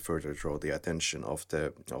well to further draw the attention of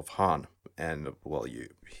Han, and well,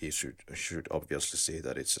 he should obviously see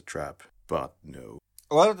that it's a trap, but no.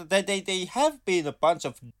 Well, they have been a bunch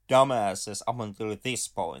of dumbasses up until this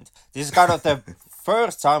point. This is kind of the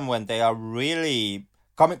first time when they are really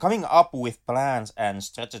coming up with plans and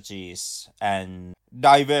strategies and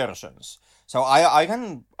diversions. So I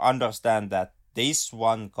can understand that this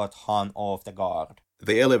one got Han off the guard.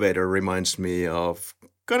 The elevator reminds me of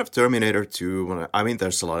kind of Terminator 2. I mean,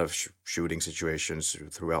 there's a lot of shooting situations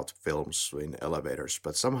throughout films in elevators,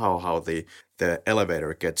 but somehow how the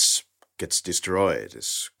elevator gets destroyed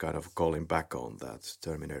is kind of calling back on that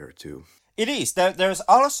Terminator 2. It is. There's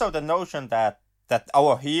also the notion that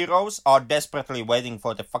our heroes are desperately waiting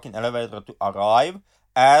for the fucking elevator to arrive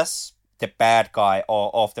as the bad guy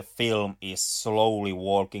of the film is slowly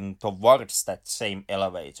walking towards that same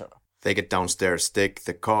elevator. They get downstairs, take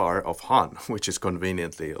the car of Han, which is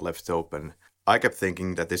conveniently left open. I kept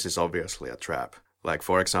thinking that this is obviously a trap. Like,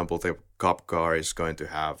 for example, the cop car is going to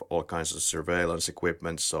have all kinds of surveillance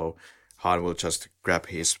equipment, so Han will just grab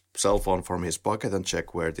his cell phone from his pocket and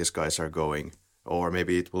check where these guys are going. Or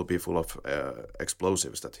maybe it will be full of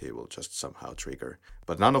explosives that he will just somehow trigger.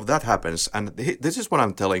 But none of that happens, and this is what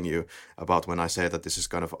I'm telling you about when I say that this is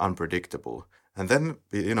kind of unpredictable. And then,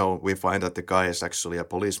 we find that the guy is actually a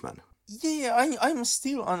policeman. Yeah, I'm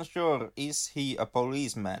still unsure. Is he a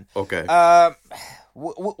policeman? Okay.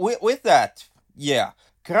 With that, yeah.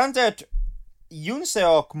 Granted, Yoon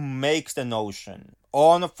Seok makes the notion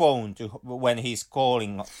on the phone when he's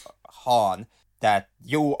calling Han that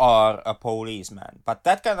you are a policeman. But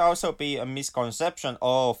that can also be a misconception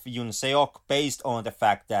of Yoon Seok based on the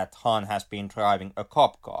fact that Han has been driving a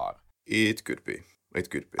cop car. It could be. It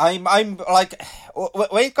could be. I'm like,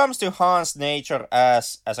 when it comes to Han's nature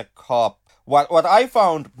as a cop, what I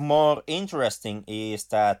found more interesting is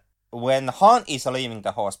that when Han is leaving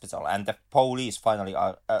the hospital and the police finally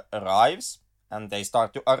arrives and they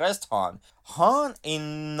start to arrest Han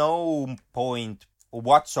in no point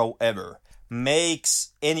whatsoever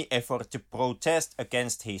makes any effort to protest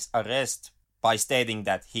against his arrest by stating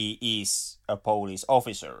that he is a police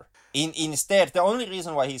officer. Instead, the only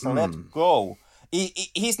reason why he's let go,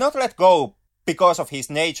 he's not let go because of his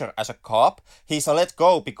nature as a cop. He's let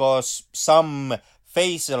go because some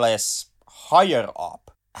faceless higher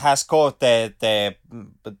up has caught the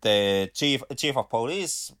chief of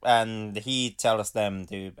police, and he tells them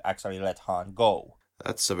to actually let Han go.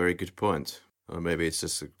 That's a very good point. Or maybe it's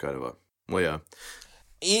just a kind of a... Well, yeah.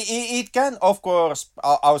 It can, of course,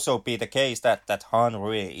 also be the case that Han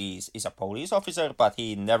really is a police officer, but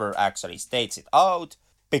he never actually states it out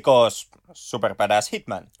because super badass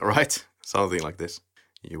hitman. Right, something like this.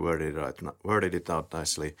 You worded it out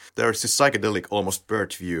nicely. There's this psychedelic, almost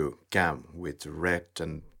bird view cam with red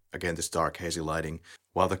and, again, this dark, hazy lighting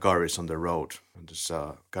while the car is on the road. There's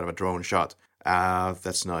kind of a drone shot.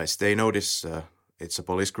 That's nice. They notice it's a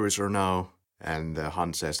police cruiser now. And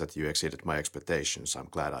Han says that you exceeded my expectations. I'm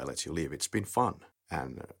glad I let you leave. It's been fun.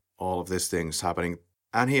 And all of these things happening.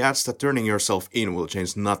 And he adds that turning yourself in will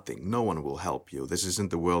change nothing. No one will help you. This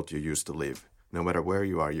isn't the world you used to live. No matter where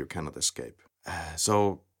you are, you cannot escape.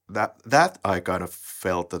 So that I kind of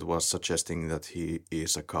felt that was suggesting that he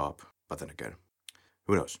is a cop. But then again,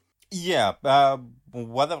 who knows? Yeah,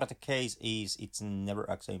 whatever the case is, it's never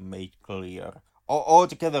actually made clear.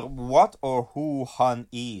 Altogether, what or who Han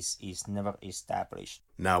is never established.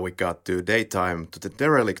 Now we got to daytime to the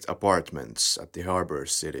derelict apartments at the harbor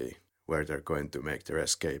city, where they're going to make their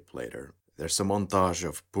escape later. There's a montage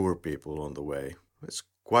of poor people on the way. It's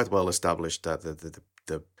quite well established that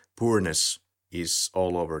the poorness is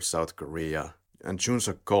all over South Korea. And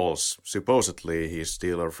Jun-suk calls, supposedly his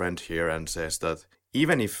dealer friend here, and says that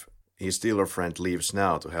even if his dealer friend leaves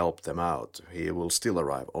now to help them out, he will still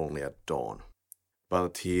arrive only at dawn.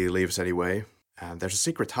 But he leaves anyway, and there's a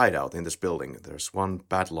secret hideout in this building. There's one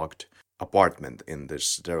padlocked apartment in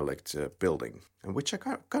this derelict building, and which I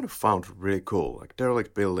kind of found really cool. Like,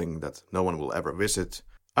 derelict building that no one will ever visit.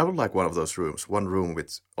 I would like one of those rooms, one room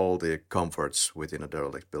with all the comforts within a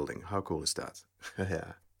derelict building. How cool is that?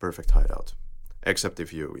 Yeah, perfect hideout. Except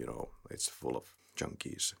if it's full of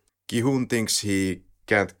junkies. Ki-hoon thinks he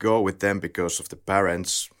can't go with them because of the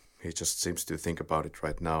parents. He just seems to think about it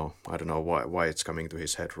right now. I don't know why it's coming to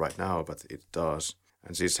his head right now, but it does.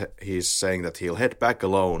 And he's saying that he'll head back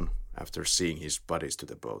alone after seeing his buddies to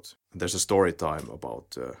the boat. And there's a story time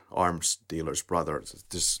about arms dealer's brother.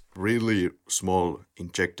 This really small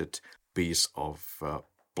injected piece of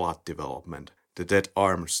plot development. The dead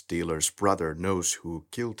arms dealer's brother knows who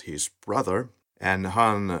killed his brother, and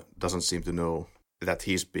Han doesn't seem to know that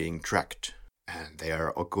he's being tracked. And they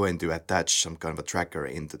are going to attach some kind of a tracker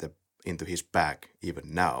into his bag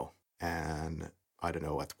even now. And I don't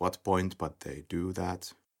know at what point, but they do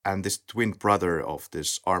that. And this twin brother of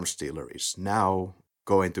this arms dealer is now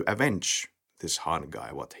going to avenge this Han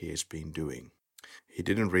guy, what he has been doing. He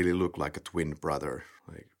didn't really look like a twin brother,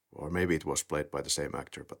 or maybe it was played by the same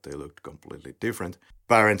actor, but they looked completely different.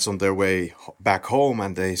 Parents on their way back home,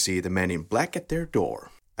 and they see the men in black at their door.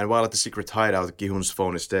 And while at the secret hideout, Ki-hoon's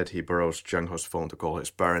phone is dead, he borrows Jung-ho's phone to call his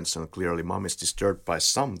parents, and clearly Mom is disturbed by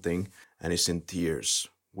something and is in tears.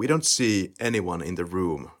 We don't see anyone in the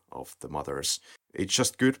room of the mothers. It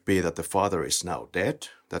just could be that the father is now dead.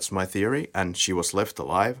 That's my theory. And she was left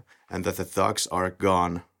alive. And that the thugs are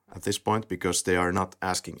gone at this point because they are not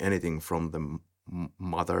asking anything from the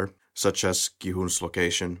mother, such as Gi-hoon's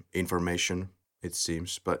location, information, it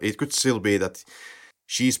seems. But it could still be that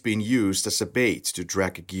she's been used as a bait to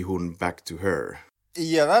drag Gi-hoon back to her.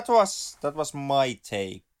 Yeah, that was my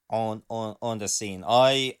take on the scene.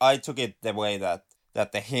 I took it the way that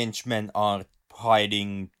the henchmen are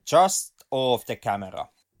hiding just off the camera.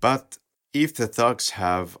 But if the thugs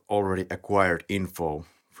have already acquired info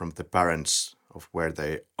from the parents of where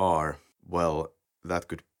they are, well, that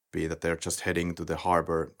could be that they're just heading to the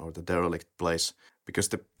harbor or the derelict place. Because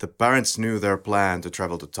the parents knew their plan to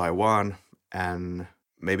travel to Taiwan, and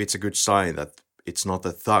maybe it's a good sign that it's not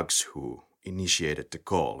the thugs who initiated the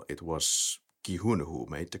call. It was Gi-hoon who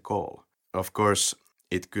made the call. Of course,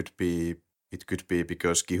 it could be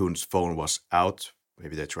because Gi-hoon's phone was out.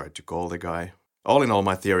 Maybe they tried to call the guy. All in all,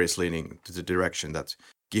 my theory is leaning to the direction that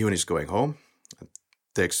Gi-hoon is going home and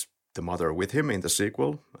takes the mother with him in the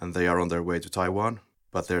sequel, and they are on their way to Taiwan.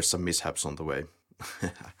 But there's some mishaps on the way.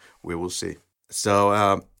 We will see.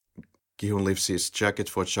 So Gi-hoon leaves his jacket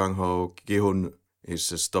for Chang-ho. Gi-hoon is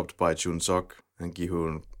stopped by Chun-sok, and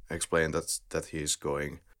Gi-hoon explained that he is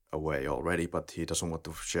going away already, but he doesn't want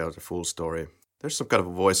to share the full story. There's some kind of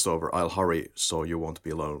a voiceover, I'll hurry so you won't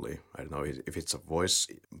be lonely. I don't know if it's a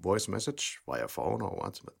voice message via phone or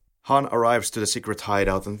what. But Han arrives to the secret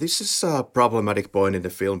hideout, and this is a problematic point in the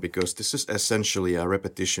film because this is essentially a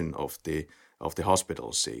repetition of the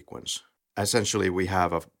hospital sequence. Essentially, we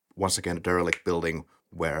have once again a derelict building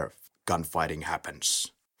where gunfighting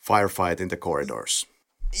happens. Firefight in the corridors.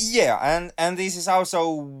 Yeah, and this is also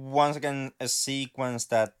once again a sequence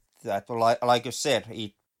that like you said,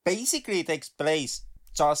 it basically takes place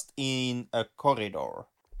just in a corridor.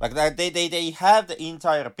 Like that, they have the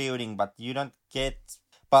entire building, but you don't get.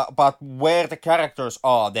 But where the characters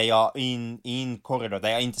are, they are in corridor.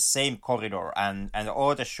 They are in the same corridor, and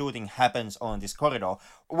all the shooting happens on this corridor.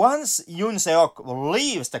 Once Yoon Se-ok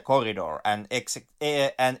leaves the corridor and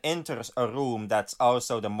enters a room, that's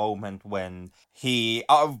also the moment when he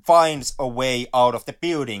finds a way out of the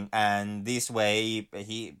building, and this way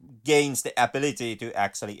he gains the ability to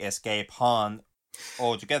actually escape Han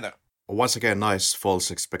altogether. Once again, nice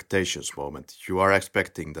false expectations moment. You are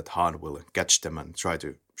expecting that Han will catch them and try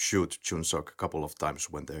to shoot Chun-sok a couple of times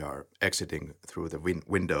when they are exiting through the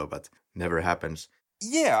window, but never happens.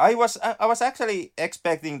 Yeah, I was actually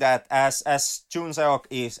expecting that as Chun Se-ok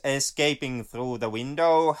is escaping through the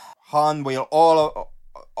window, Han will all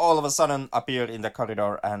of a sudden appear in the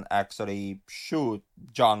corridor and actually shoot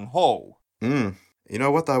Jang-ho. You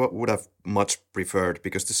know what I would have much preferred,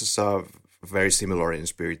 because this is very similar in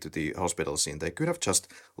spirit to the hospital scene. They could have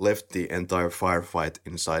just left the entire firefight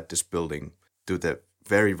inside this building to the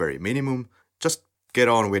very, very minimum. Just get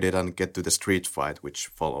on with it and get to the street fight, which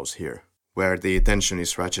follows here, where the tension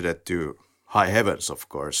is ratcheted to high heavens, of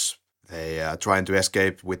course. They are trying to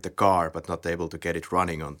escape with the car, but not able to get it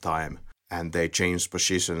running on time. And they change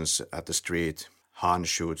positions at the street. Han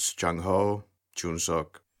shoots Jang-ho,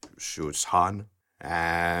 Chun-sok shoots Han.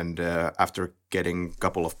 And after getting a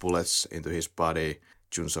couple of bullets into his body,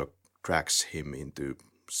 Chun-sok drags him into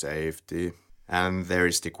safety. And there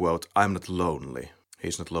is the quote, "I'm not lonely."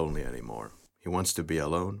 He's not lonely anymore. He wants to be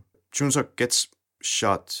alone. Chun-sok gets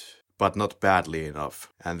shot, but not badly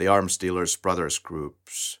enough. And the arms dealers' brothers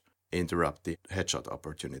groups interrupt the headshot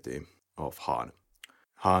opportunity of Han.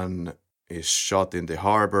 Han is shot in the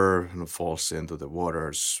harbor and falls into the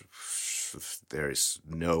waters. There is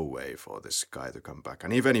no way for this guy to come back.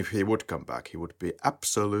 And even if he would come back, he would be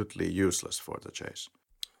absolutely useless for the chase.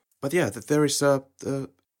 But yeah, there is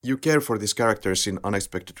you care for these characters in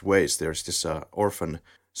unexpected ways. There's this orphan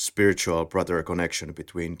spiritual brother connection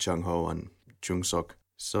between Jang-ho and Chun-sok.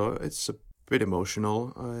 So it's a bit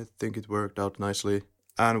emotional. I think it worked out nicely.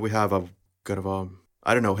 And we have a kind of a,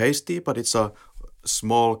 I don't know, hasty, but it's a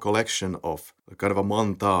small collection of kind of a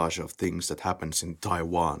montage of things that happens in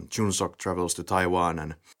Taiwan. Chun-sok travels to Taiwan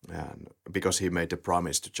and because he made a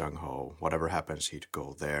promise to Jang-ho, whatever happens, he'd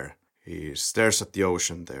go there. He stares at the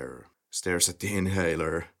ocean there, stares at the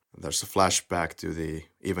inhaler. There's a flashback to the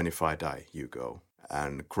 "even if I die, you go,"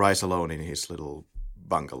 and cries alone in his little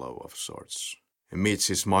bungalow of sorts. He meets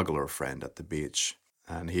his smuggler friend at the beach,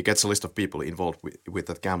 and he gets a list of people involved with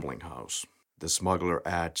that gambling house. The smuggler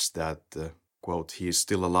adds that quote, "he is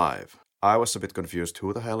still alive." I was a bit confused.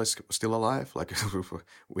 Who the hell is still alive? Like,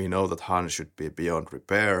 we know that Han should be beyond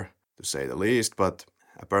repair, to say the least, but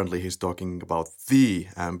apparently he's talking about the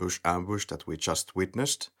ambush that we just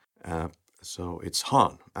witnessed. So it's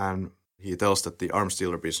Han. And He tells that the arms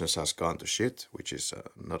dealer business has gone to shit, which is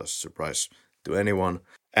not a surprise to anyone,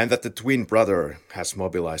 and that the twin brother has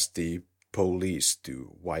mobilized the police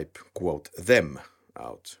to wipe, quote, them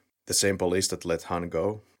out. The same police that let Han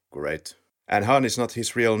go. Great. And Han is not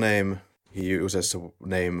his real name. He uses the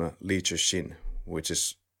name Lee Je-hoon, which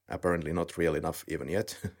is apparently not real enough even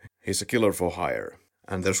yet. He's a killer for hire.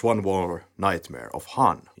 And there's one more nightmare of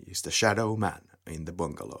Han. He's the shadow man in the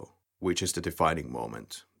bungalow, which is the defining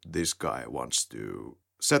moment. This guy wants to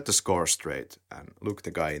set the score straight and look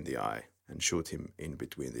the guy in the eye and shoot him in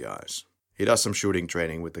between the eyes. He does some shooting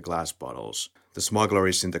training with the glass bottles. The smuggler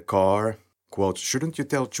is in the car. Quote, shouldn't you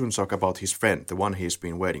tell Chun-sok about his friend, the one he's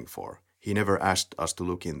been waiting for? He never asked us to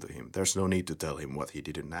look into him. There's no need to tell him what he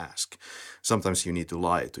didn't ask. Sometimes you need to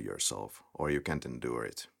lie to yourself, or you can't endure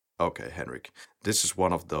it. Okay, Henrik, this is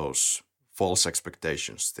one of those false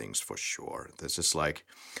expectations things for sure. This is like,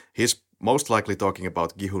 he's most likely talking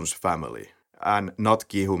about Gi-hoon's family, and not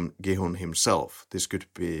Gi-hoon himself. This could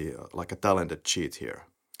be like a talented cheat here.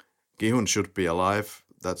 Gi-hoon should be alive.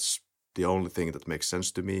 That's the only thing that makes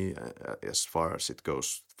sense to me as far as it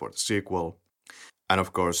goes for the sequel. And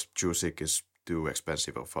of course, Woo-shik is too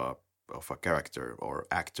expensive of a character or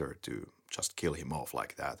actor to just kill him off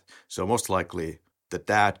like that. So most likely the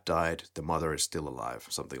dad died, the mother is still alive,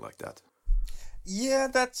 something like that. Yeah,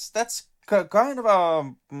 that's kind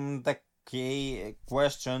of the key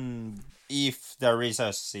question if there is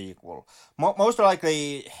a sequel. Most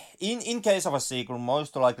likely, in case of a sequel,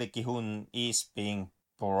 most likely Gi-hoon is being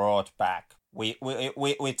brought back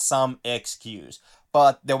with some excuse.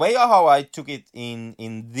 But the way how I took it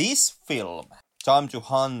in this film, Time to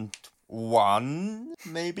Hunt 1,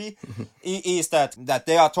 maybe, is that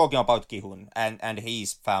they are talking about Gi-hoon and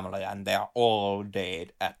his family, and they are all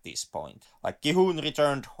dead at this point. Like, Gi-hoon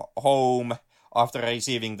returned home after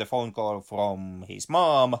receiving the phone call from his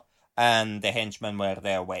mom, and the henchmen were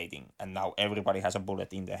there waiting, and now everybody has a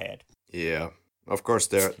bullet in the head. Yeah. Of course,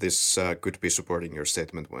 this could be supporting your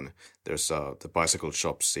statement when there's the bicycle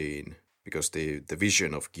shop scene, because the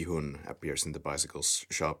vision of Gi-hoon appears in the bicycle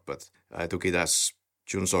shop, but I took it as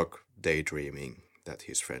Chun-sok daydreaming that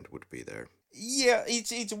his friend would be there. Yeah,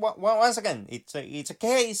 it's once again, it's a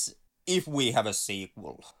case if we have a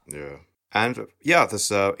sequel. Yeah. And yeah,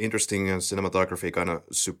 this interesting cinematography kind of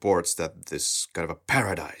supports that this kind of a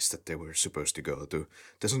paradise that they were supposed to go to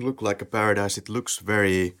doesn't look like a paradise. It looks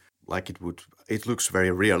very like it looks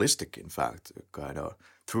very realistic, in fact, kind of.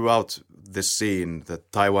 Throughout this scene,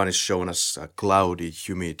 that Taiwan is shown as a cloudy,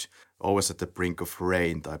 humid, always at the brink of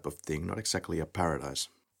rain type of thing, not exactly a paradise.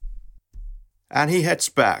 And he heads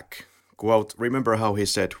back. Quote, remember how he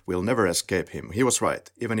said, we'll never escape him. He was right.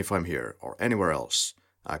 Even if I'm here or anywhere else,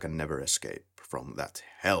 I can never escape from that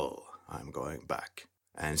hell. I'm going back.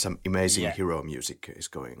 And some amazing hero music is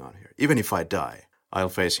going on here. Even if I die, I'll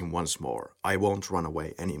face him once more. I won't run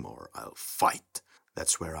away anymore. I'll fight.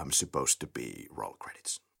 That's where I'm supposed to be. Roll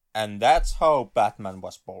credits. And that's how Batman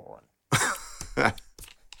was born.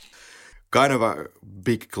 Kind of a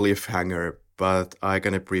big cliffhanger, but I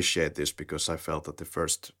can appreciate this because I felt that the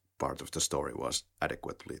first part of the story was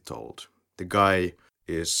adequately told. The guy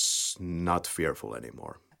is not fearful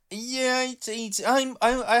anymore. Yeah,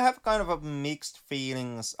 I have kind of a mixed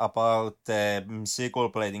feelings about the sequel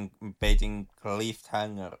baiting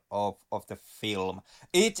cliffhanger of the film.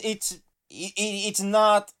 It's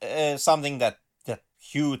not something that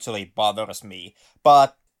hugely bothers me,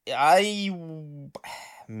 but I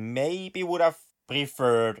maybe would have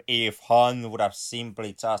preferred if Han would have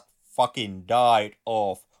simply just fucking died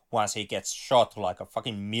off once he gets shot like a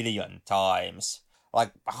fucking million times.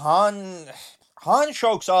 Like, Han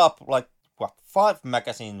shows up like, what, 5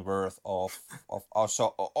 magazine worth of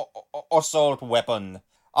assault weapon,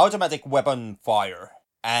 automatic weapon fire,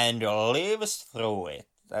 and lives through it.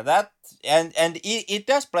 That and it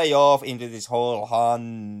does play off into this whole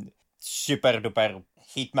Han super duper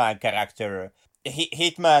hitman character,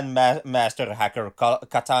 hitman master hacker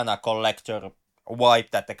katana collector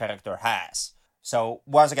vibe that the character has. So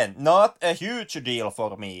once again, not a huge deal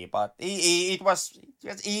for me, but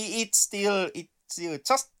it's still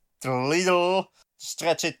just a little.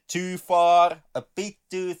 Stretch it too far, a bit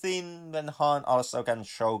too thin, when Han also can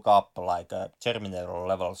choke up like Terminator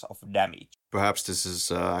levels of damage. Perhaps this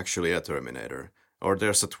is actually a Terminator. Or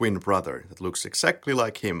there's a twin brother that looks exactly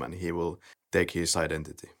like him and he will take his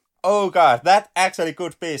identity. Oh god, that actually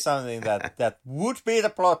could be something that would be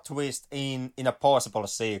the plot twist in a possible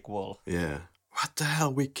sequel. Yeah. What the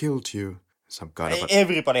hell, we killed you? Some kind of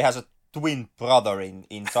Everybody has a twin brother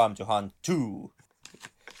in Time to Hunt 2.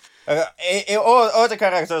 All the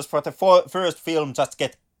characters for the first film just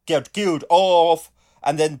get killed off,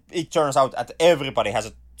 and then it turns out that everybody has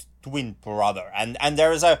a twin brother, and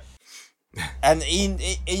there is a. And in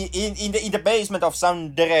the basement of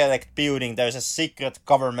some derelict building, there's a secret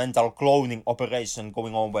governmental cloning operation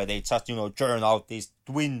going on where they just, churn out these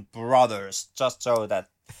twin brothers just so that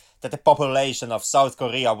the population of South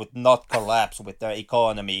Korea would not collapse with their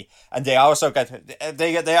economy, and they also can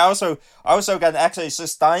actually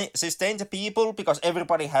sustain the people because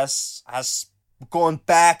everybody has gone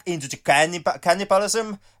back into the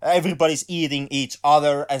cannibalism. Everybody's eating each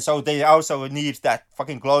other, and so they also need that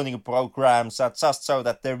fucking cloning program just so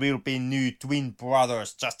that there will be new twin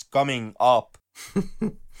brothers just coming up.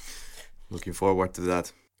 Looking forward to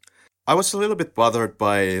that. I was a little bit bothered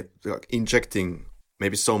by injecting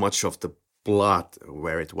maybe so much of the plot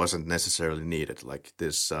where it wasn't necessarily needed, like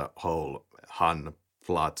this whole Han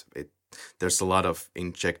plot. There's a lot of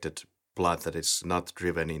injected plot that is not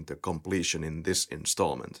driven into completion in this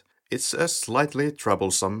installment. It's slightly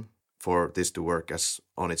troublesome for this to work as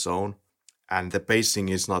on its own, and the pacing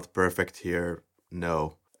is not perfect here.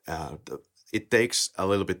 No, it takes a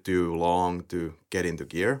little bit too long to get into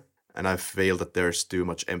gear, and I feel that there's too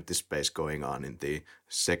much empty space going on in the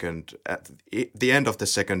the end of the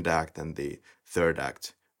second act and the third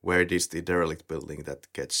act, where it is the derelict building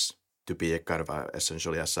that gets to be a kind of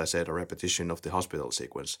essentially, as I said, a repetition of the hospital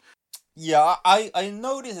sequence. Yeah, I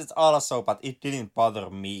noticed it also, but it didn't bother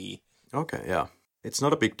me. Okay, yeah. It's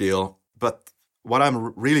not a big deal, but what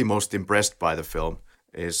I'm really most impressed by the film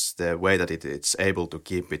is the way that it's able to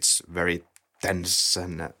keep its very tense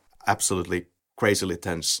and absolutely crazily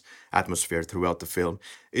tense atmosphere throughout the film.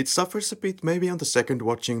 It suffers a bit maybe on the second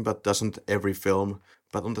watching, but doesn't every film.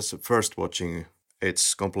 But on the first watching,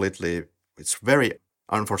 it's very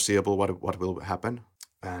unforeseeable what will happen.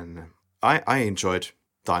 And I enjoyed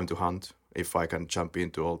Time to Hunt. If I can jump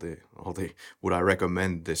into all the would I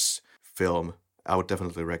recommend this film? I would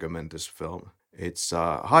definitely recommend this film. It's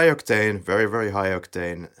a high octane, very, very high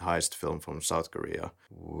octane heist film from South Korea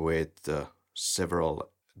with several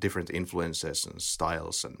different influences and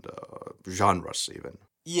styles and genres even.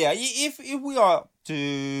 Yeah, if we are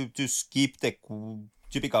to skip the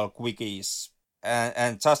typical quickies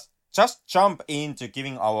and just jump into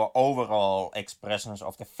giving our overall expressions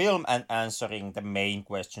of the film and answering the main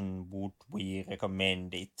question, would we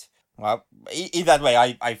recommend it? Well, in that way,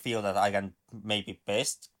 I feel that I can maybe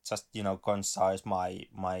best just, concise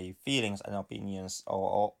my feelings and opinions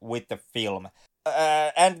or with the film.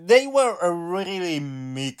 And they were a really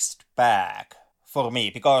mixed bag for me,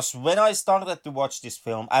 because when I started to watch this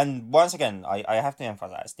film, and once again, I have to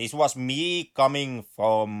emphasize, this was me coming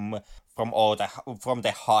from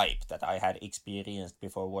the hype that I had experienced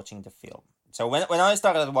before watching the film. So when I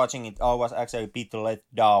started watching it, I was actually a bit let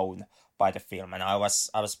down by the film, and I was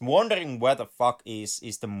wondering where the fuck is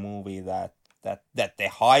the movie that the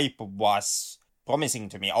hype was promising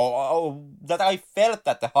to me, or that I felt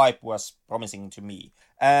that the hype was promising to me.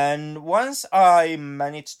 And once I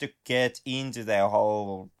managed to get into the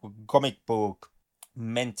whole comic book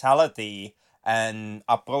mentality and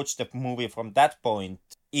approach the movie from that point,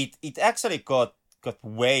 it actually got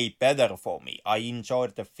way better for me. I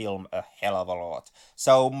enjoyed the film a hell of a lot.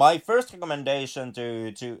 So my first recommendation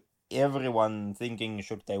to everyone thinking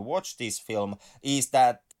should they watch this film is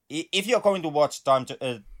that if you're going to watch Time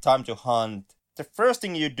to Hunt, the first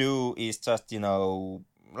thing you do is just,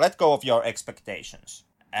 let go of your expectations.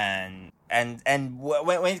 And when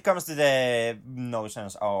it comes to the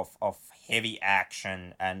notions of heavy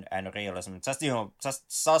action and realism, just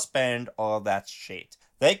suspend all that shit.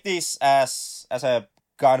 Take this as a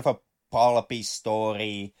kind of a pulpy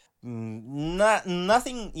story.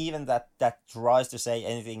 Nothing even that tries to say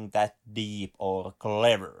anything that deep or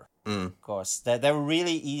clever. Because there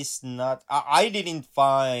really is not. I didn't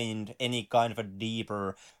find any kind of a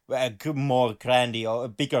deeper, more grandiose, or a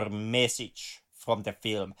bigger message from the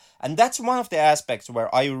film. And that's one of the aspects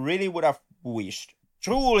where I really would have wished,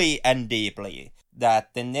 truly and deeply,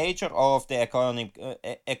 that the nature of the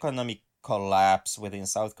economic collapse within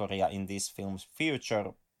South Korea in this film's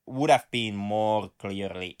future would have been more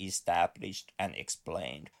clearly established and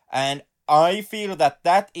explained. And I feel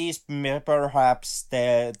that is perhaps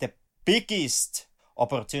the biggest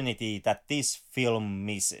opportunity that this film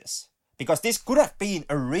misses. Because this could have been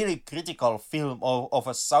a really critical film of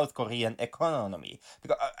a South Korean economy.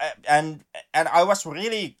 Because, and I was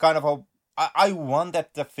really kind of I wanted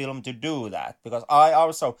the film to do that, because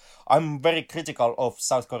I'm very critical of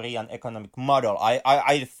South Korean economic model.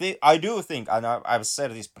 I do think, and I've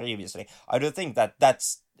said this previously, I do think that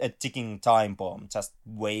that's a ticking time bomb just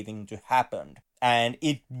waiting to happen. And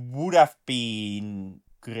it would have been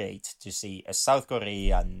great to see a South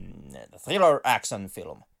Korean thriller action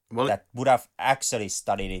film Well, that would have actually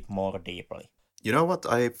studied it more deeply. you know what?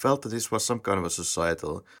 I felt that this was some kind of a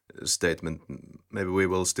societal statement. Maybe we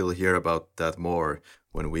will still hear about that more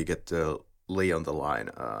when we get Lee on the line.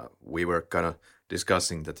 We were kind of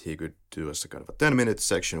discussing that he could do as a kind of a 10-minute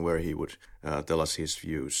section where he would tell us his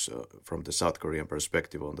views from the South Korean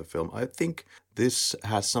perspective on the film. I think this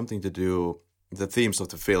has something to do, the themes of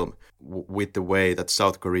the film, with the way that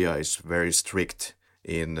South Korea is very strict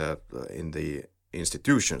in the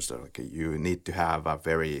institutions. Like, you need to have a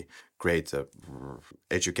very great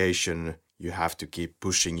education. You have to keep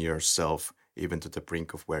pushing yourself even to the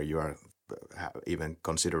brink of where you are even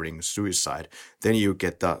considering suicide. Then you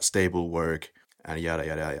get stable work and yada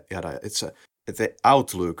yada yada. It's the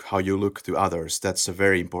outlook, how you look to others. That's a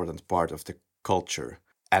very important part of the culture.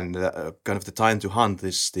 And kind of the time to hunt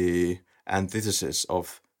is the antithesis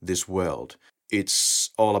of this world. It's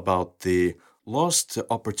all about the lost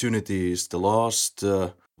opportunities, the lost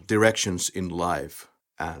directions in life,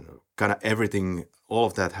 and kind of everything, all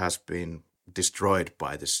of that has been destroyed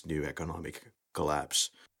by this new economic collapse.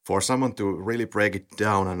 For someone to really break it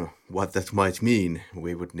down and what that might mean,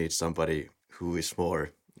 we would need somebody who is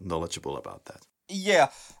more knowledgeable about that. Yeah,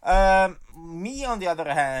 me on the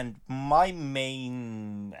other hand, my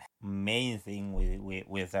main thing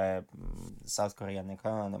with South Korean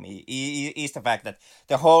economy is the fact that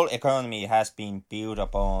the whole economy has been built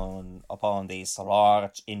upon these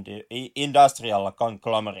large industrial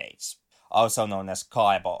conglomerates, also known as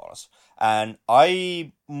kaiballs. And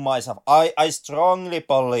I strongly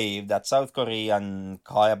believe that South Korean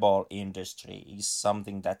kaibal industry is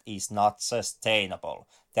something that is not sustainable.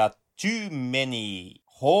 There are too many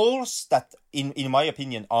holes that, in my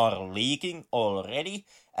opinion, are leaking already,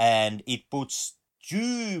 and it puts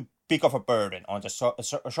too big of a burden on the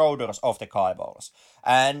shoulders of the kaiballs.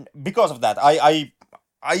 And because of that, I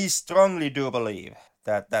strongly do believe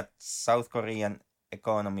that South Korean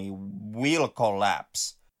economy will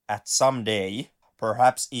collapse at some day,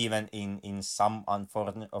 perhaps even in some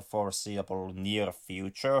unforeseeable near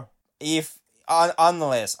future,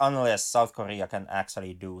 unless South Korea can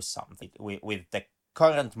actually do something with the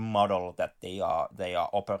current model that they are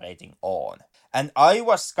operating on. And I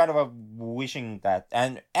was kind of wishing that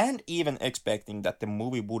and even expecting that the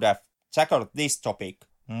movie would have tackled this topic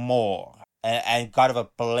more and kind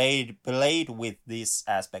of played with this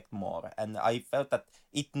aspect more. And I felt that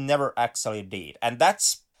it never actually did. And that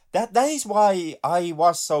is why I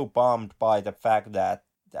was so bummed by the fact that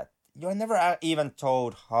you're never even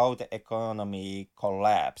told how the economy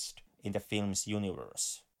collapsed in the film's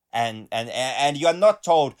universe, and you are not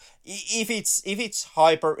told if it's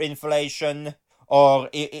hyperinflation or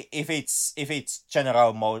if it's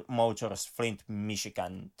General Motors Flint,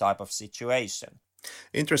 Michigan type of situation.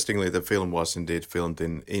 Interestingly, the film was indeed filmed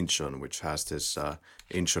in Incheon, which has this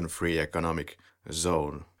Incheon-free economic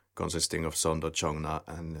zone consisting of Sondo, Chongna,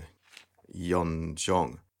 and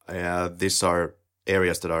Yeonjong. These are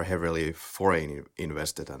areas that are heavily foreign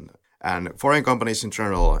invested, and foreign companies in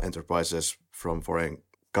general, enterprises from foreign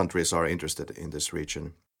countries are interested in this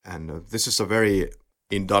region. And this is a very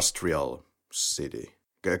industrial city,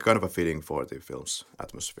 kind of a fitting for the film's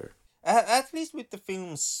atmosphere. At least with the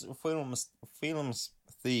film's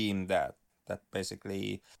theme that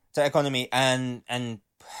basically the economy and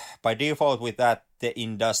by default with that the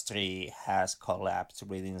industry has collapsed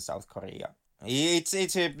within South Korea.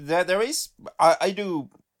 There is, I do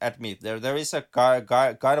admit there is a kind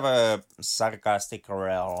of a sarcastic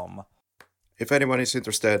realm. If anyone is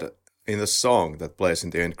interested in the song that plays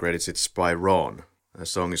in the end credits, it's by Ron. The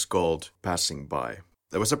song is called Passing By.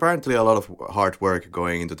 There was apparently a lot of hard work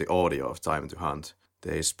going into the audio of Time to Hunt.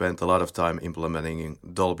 They spent a lot of time implementing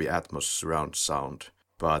Dolby Atmos surround sound,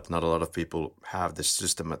 but not a lot of people have this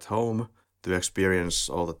system at home to experience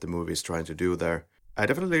all that the movie is trying to do there. I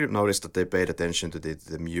definitely noticed that they paid attention to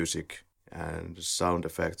the music and sound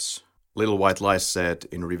effects. Little White Lies said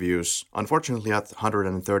in reviews, "Unfortunately, at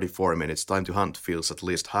 134 minutes, Time to Hunt feels at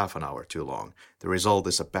least half an hour too long. The result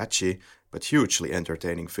is a patchy but hugely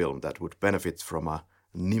entertaining film that would benefit from a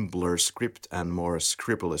nimbler script and more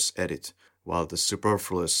scrupulous edit, while the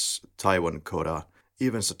superfluous Taiwan coda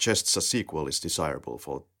even suggests a sequel is desirable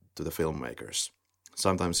to the filmmakers.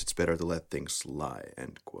 Sometimes it's better to let things lie,"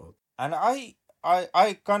 end quote. And I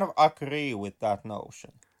kind of agree with that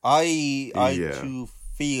notion. I too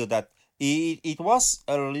feel that it was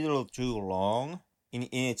a little too long in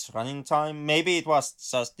its running time. Maybe it was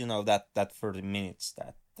just that 30 minutes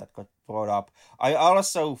that got brought up. I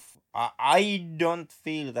also I don't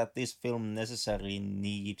feel that this film necessarily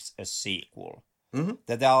needs a sequel. Mm-hmm.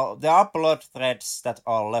 That there are plot threads that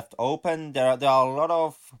are left open. There are a lot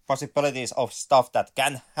of possibilities of stuff that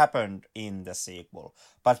can happen in the sequel.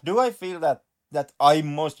 But do I feel that I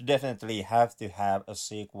most definitely have to have a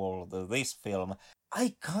sequel to this film?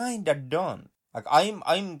 I kinda don't. Like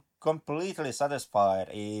I'm completely satisfied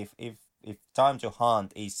if Time to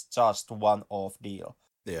Hunt is just one-off deal.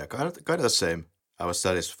 Yeah, kind of the same. I was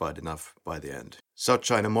satisfied enough by the end. South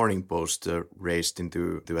China Morning Post raised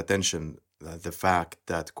into the attention the fact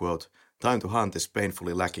that, quote, Time to Hunt is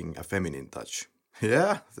painfully lacking a feminine touch.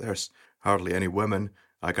 Yeah, there's hardly any women.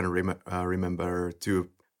 I can remember 2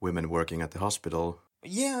 women working at the hospital.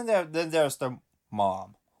 Yeah, then there's the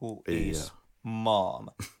mom who is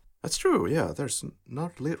mom. That's true, yeah. There's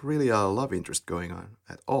not really a love interest going on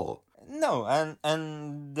at all. No,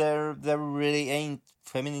 and there really ain't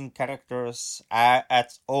feminine characters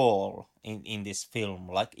at all in this film.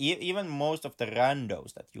 Like even most of the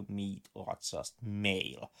randos that you meet are just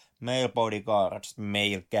male bodyguards,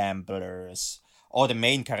 male gamblers. All the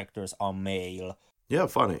main characters are male. Yeah,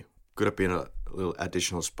 funny. Could have been a little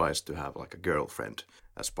additional spice to have like a girlfriend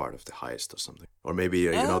as part of the heist or something. Or maybe,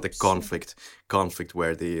 the conflict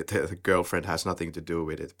where the girlfriend has nothing to do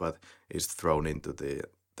with it, but is thrown into the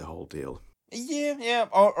whole deal. Yeah,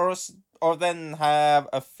 or then have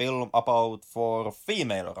a film about 4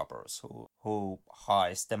 female robbers who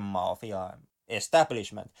heist the mafia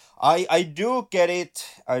establishment. I do get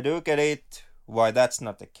it why that's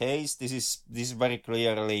not the case. This is very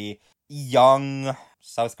clearly young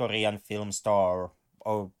South Korean film star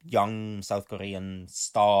or young South Korean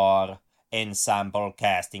star ensemble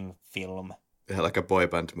casting film. Yeah, like a boy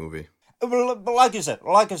band movie. Like you said,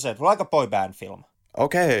 like a boy band film.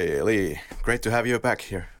 Okay, Lee, great to have you back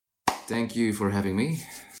here. Thank you for having me.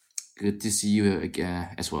 Good to see you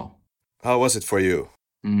again as well. How was it for you?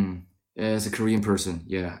 As a Korean person,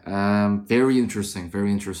 yeah. Very interesting.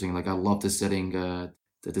 Like, I love the setting, the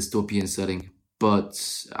dystopian setting.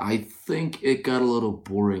 But I think it got a little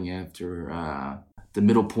boring after the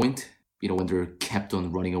middle point, when they're kept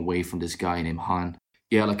on running away from this guy named Han.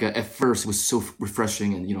 Yeah, like at first it was so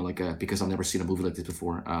refreshing and, because I've never seen a movie like this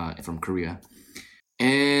before from Korea.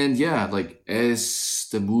 And yeah, like as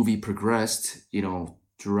the movie progressed,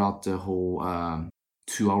 throughout the whole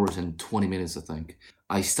 2 hours and 20 minutes, I think,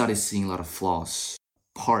 I started seeing a lot of flaws,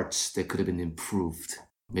 parts that could have been improved.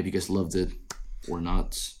 Maybe you guys loved it or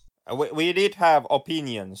not. We did have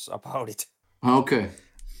opinions about it. Okay.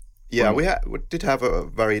 Yeah, we did have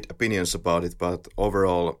varied opinions about it, but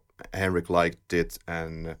overall, Henrik liked it,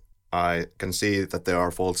 and I can see that there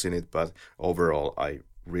are faults in it, but overall, I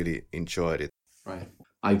really enjoyed it. Right.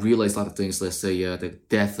 I realized a lot of things. Let's say the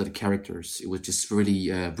death of the characters. It was just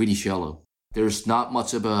really shallow. There's not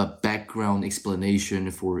much of a background explanation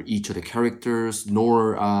for each of the characters,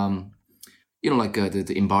 nor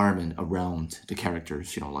the environment around the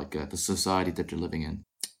characters. The society that they're living in.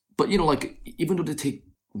 But even though they take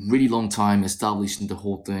really long time establishing the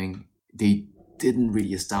whole thing, they didn't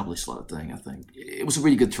really establish a lot of things. I think it was a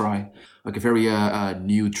really good try, like a very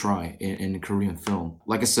new try in Korean film.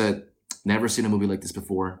 Like I said, never seen a movie like this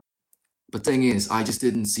before. But thing is, I just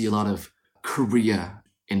didn't see a lot of Korea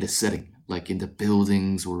in the setting, like in the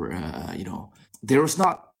buildings or it was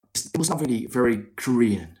not really very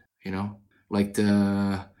Korean. Like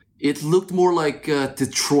it looked more like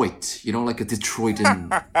Detroit. Like a Detroit in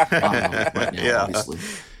right now, yeah. Obviously.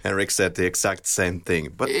 Henrik said the exact same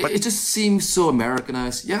thing, but it just seems so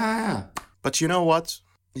Americanized. Yeah. But you know what?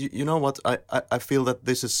 You know what? I feel that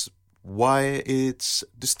this is why it's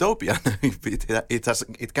dystopian.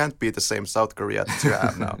 It can't be the same South Korea that you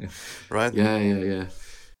have now, right? Yeah.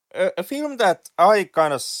 A film that I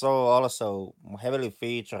kind of saw also heavily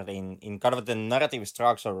featured in kind of the narrative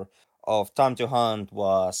structure of Time to Hunt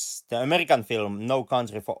was the American film No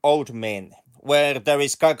Country for Old Men, where there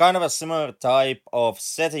is kind of a similar type of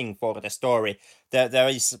setting for the story. There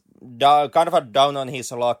is kind of a down on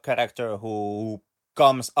his luck character who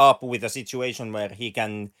comes up with a situation where he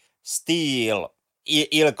can steal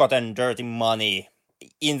ill-gotten dirty money,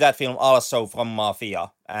 in that film also from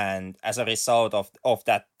mafia, and as a result of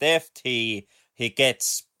that theft he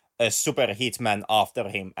gets a super hitman after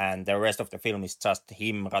him, and the rest of the film is just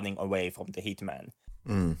him running away from the hitman.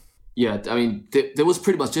 Yeah, I mean that was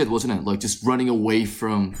pretty much it, wasn't it? Like just running away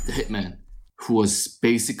from the hitman, who was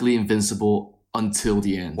basically invincible until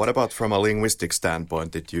the end. What about from a linguistic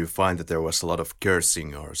standpoint? Did you find that there was a lot of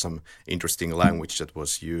cursing or some interesting language that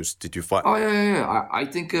was used? Did you find? Oh yeah. I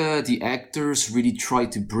think the actors really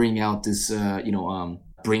tried to bring out this,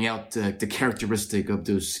 bring out the characteristic of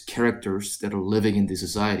those characters that are living in this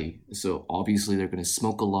society. So obviously they're going to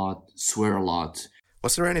smoke a lot, swear a lot.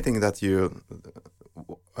 Was there anything that you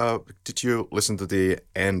did you listen to the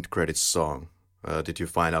end credits song? Did you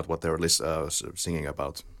find out what they were singing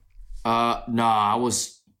about? No,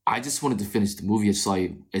 I just wanted to finish the movie. It's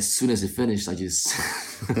like as soon as it finished, I just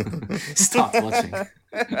stopped watching.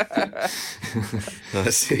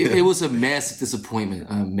 It was a massive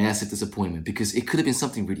disappointment because it could have been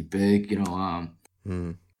something really big,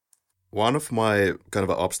 One of my kind of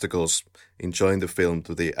obstacles enjoying the film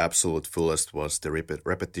to the absolute fullest was the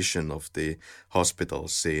repetition of the hospital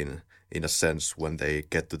scene, in a sense, when they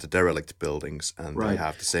get to the derelict buildings and they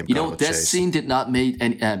have the same kind of that chase. scene did not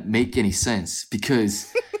make any sense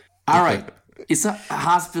because, all right, it's a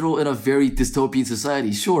hospital in a very dystopian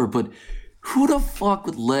society, sure, but who the fuck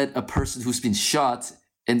would let a person who's been shot,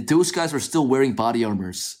 and those guys are still wearing body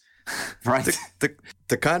armors, right?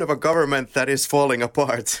 The kind of a government that is falling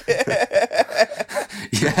apart.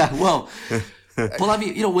 Yeah, well, I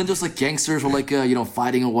mean, when there's like gangsters or like,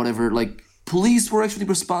 fighting or whatever, like police were actually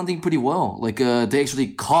responding pretty well. Like, they actually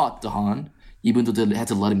caught the Han, even though they had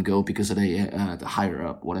to let him go because of the higher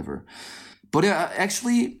up, whatever. But it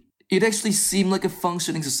actually seemed like a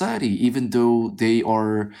functioning society, even though they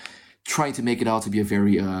are trying to make it out to be a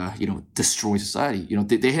very, destroyed society.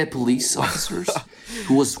 They had police officers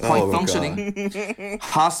who was quite functioning.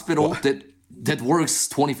 Hospital that works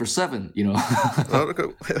 24/7.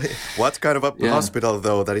 What kind of a hospital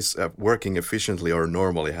though that is working efficiently or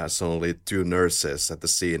normally has only 2 nurses at the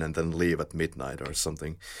scene and then leave at midnight or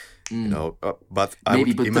something? But I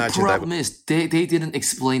would imagine the problem is they didn't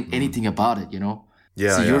explain anything about it.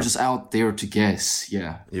 Yeah, so you're just out there to guess.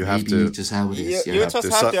 Yeah, you have to just how it is. You just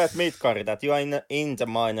have to admit, Karri, that you are in the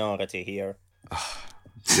minority here.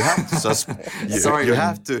 You have to Sorry, you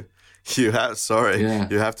have to. You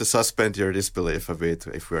have to suspend your disbelief a bit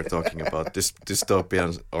if we're talking about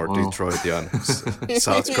dystopian or Detroitian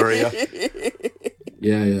South Korea.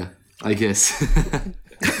 Yeah, I guess.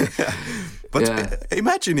 But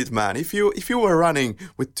imagine it, man. If you were running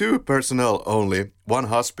with 2 personnel only, one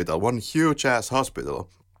hospital, one huge ass hospital,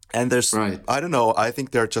 and there's I don't know. I think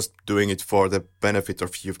they're just doing it for the benefit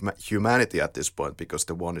of humanity at this point because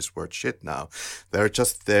the one is worth shit now. They're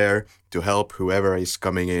just there to help whoever is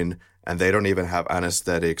coming in, and they don't even have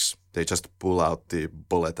anesthetics. They just pull out the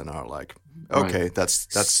bullet and are like, okay,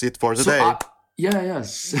 that's it for today. Yeah,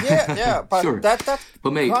 but sure. that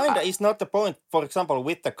kind of is not the point, for example,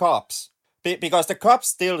 with the cops. Because the cops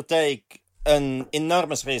still take an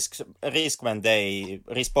enormous risk when they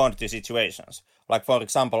respond to situations. Like, for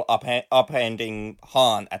example, upending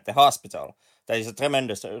Han at the hospital. There is a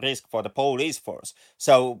tremendous risk for the police force.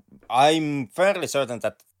 So I'm fairly certain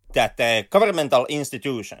that the governmental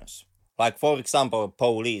institutions, like, for example,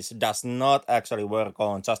 police, does not actually work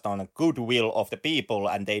just on the goodwill of the people,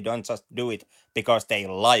 and they don't just do it because they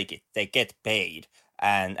like it. They get paid.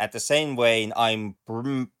 And at the same way, I'm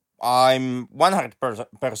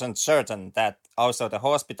 100% certain that also the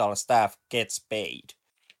hospital staff gets paid.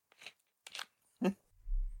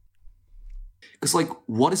 Because, like,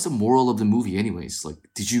 what is the moral of the movie anyways? Like,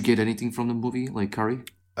 did you get anything from the movie, like, Karri?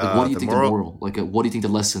 Like, what do you think the moral? Like, what do you think the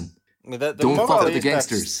lesson? Don't fuck with the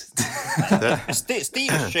gangsters.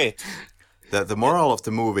 Steal shit. The moral of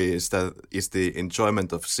the movie is the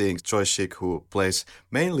enjoyment of seeing Choi Woo-shik, who plays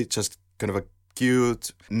mainly just kind of a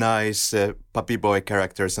cute, nice puppy boy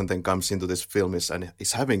characters, and then comes into this film and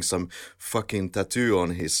is having some fucking tattoo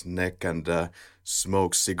on his neck and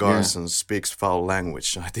smokes cigars and speaks foul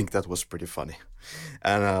language. I think that was pretty funny,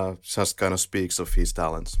 and just kind of speaks of his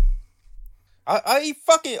talents. I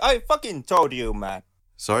fucking told you, man.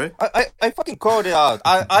 Sorry? I fucking called it out.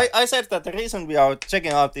 I said that the reason we are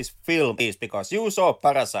checking out this film is because you saw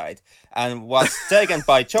Parasite and was taken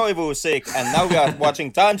by Choi Woo-shik, and now we are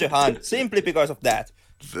watching Ahn Jae-hong simply because of that.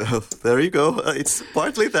 There you go. It's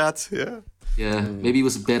partly that, yeah. Yeah, maybe it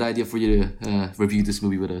was a bad idea for you to review this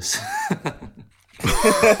movie with us.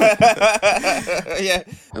 Yeah.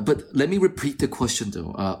 But let me repeat the question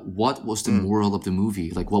though. What was the moral of the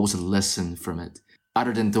movie? Like, what was the lesson from it?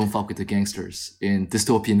 Other than don't fuck with the gangsters in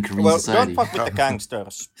dystopian Korean society. Don't fuck with the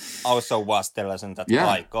gangsters also was the lesson that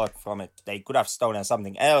I got from it. They could have stolen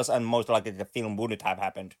something else, and most likely the film wouldn't have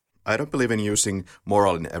happened. I don't believe in using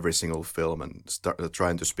moral in every single film and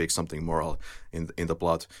trying to speak something moral in the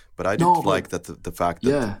plot. But I did like that the fact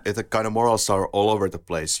that the kind of morals are all over the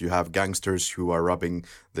place. You have gangsters who are robbing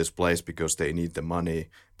this place because they need the money.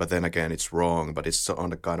 But then again, it's wrong. But it's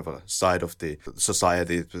on the kind of a side of the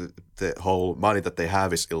society. The whole money that they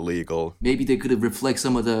have is illegal. Maybe they could reflect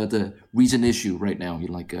some of the recent issue right now.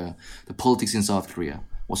 Like the politics in South Korea.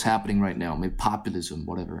 What's happening right now. Maybe populism,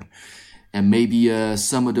 whatever. And maybe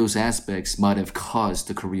some of those aspects might have caused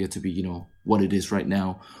the Korea to be, what it is right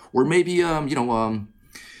now. Or maybe,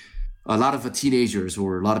 a lot of teenagers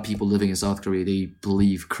or a lot of people living in South Korea, they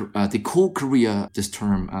believe, they call Korea this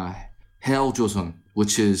term, Hell Joseon,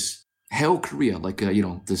 which is Hell Korea. Like,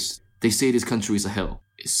 they say this country is a hell.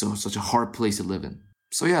 It's such a hard place to live in.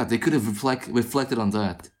 So yeah, they could have reflected on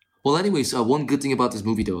that. Well, anyways, one good thing about this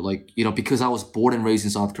movie though, because I was born and raised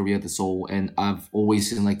in South Korea, the Seoul, and I've always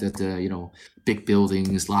seen big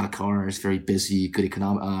buildings, a lot of cars, very busy, good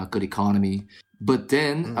economy. But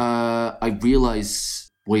then I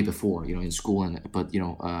realized way before, in school,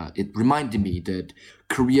 it reminded me that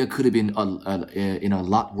Korea could have been in a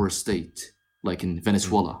lot worse state, like in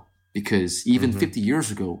Venezuela. Because even 50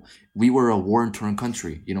 years ago, we were a war-torn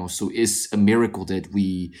country, so it's a miracle that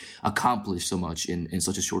we accomplished so much in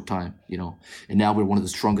such a short time, and now we're one of the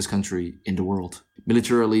strongest country in the world,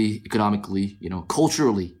 militarily, economically,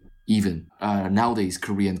 culturally, even. Nowadays,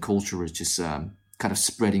 Korean culture is just kind of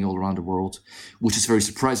spreading all around the world, which is very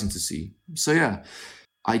surprising to see. So yeah,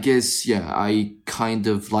 I guess, I kind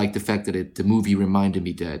of like the fact that the movie reminded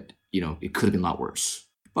me that, it could have been a lot worse.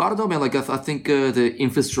 But I don't know, man. I think the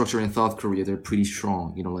infrastructure in South Korea, they're pretty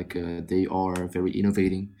strong. They are very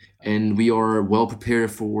innovating, and we are well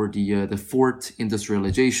prepared for the fourth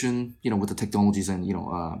industrialization. With the technologies and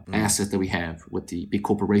assets that we have with the big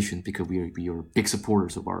corporation, because we are big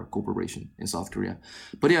supporters of our corporation in South Korea.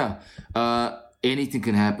 But anything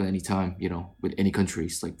can happen anytime. With any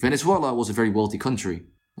countries. Like Venezuela was a very wealthy country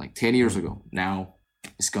like 10 years ago. Now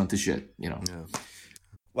it's gone to shit. Yeah.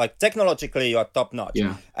 Like technologically, you are top notch,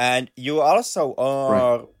 and you also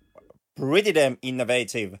are pretty damn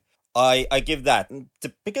innovative. I give that.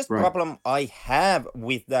 The biggest problem I have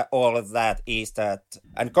with all of that is that,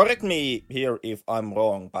 and correct me here if I'm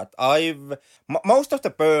wrong, but most of the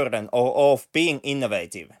burden of being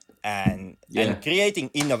innovative and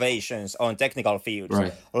creating innovations on technical fields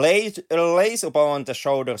lays upon the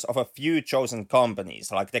shoulders of a few chosen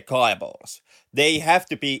companies, like the Kaiballs. They have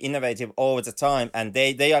to be innovative all the time, and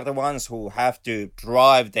they are the ones who have to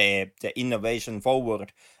drive the innovation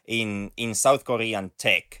forward in South Korean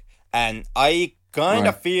tech. And I kind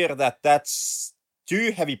of fear that that's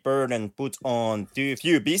too heavy burden put on too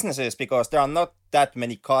few businesses, because there are not that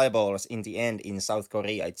many Kaiballs in the end in South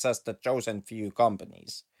Korea. It's just a chosen few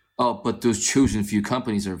companies. Oh, but those chosen few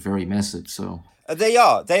companies are very massive, so... They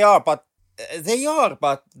are, but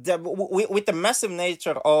with the massive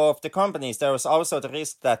nature of the companies, there is also the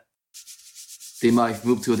risk that... they might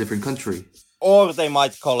move to a different country. Or they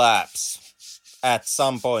might collapse at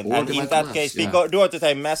some point. And in that case, because due to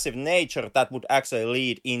their massive nature, that would actually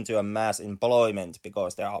lead into a mass employment,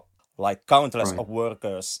 because there are like countless of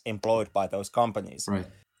workers employed by those companies. Right.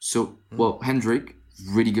 So, well, Henrik,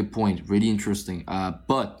 really good point, really interesting.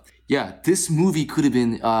 But yeah, this movie could have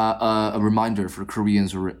been a reminder for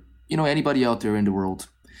Koreans or anybody out there in the world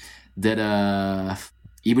that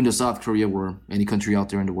even though South Korea or any country out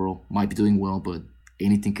there in the world might be doing well, but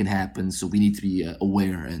anything can happen. So we need to be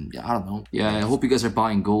aware. And I don't know. Yeah, I hope you guys are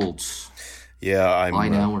buying gold. Yeah, buy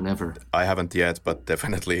now or never. I haven't yet, but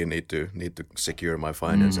definitely need to secure my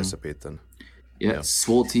finances a bit. And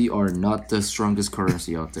Swolty are not the strongest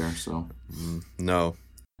currency out there. So no.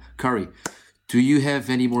 Karri, do you have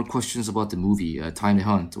any more questions about the movie, Time to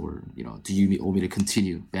Hunt, or do you want me to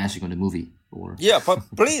continue bashing on the movie? Or but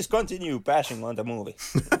please continue bashing on the movie.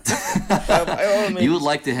 You would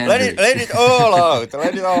like to handle let it all out.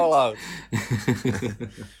 Let it all out.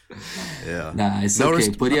 Yeah. Nah, it's okay.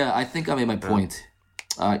 But yeah, I think I made my point.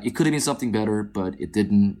 It could have been something better, but it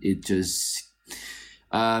didn't. It just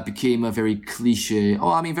became a very cliche.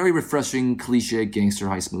 Very refreshing cliche gangster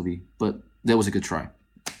heist movie. But that was a good try.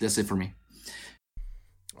 That's it for me.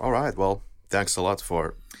 All right. Well, thanks a lot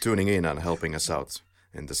for tuning in and helping us out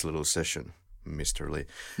in this little session, Mr. Lee.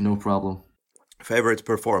 No problem. Favorite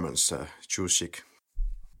performance, Woo-shik?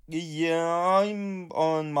 Yeah, I'm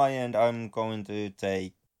on my end. I'm going to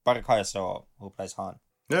take Park Hae-soo, who plays Han.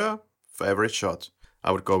 Yeah, favorite shot.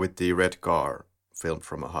 I would go with the red car filmed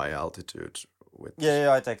from a high altitude.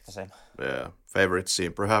 Yeah, I take the same. Yeah, favorite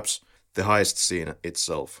scene, perhaps the heist scene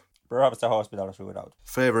itself. Perhaps the hospital shootout.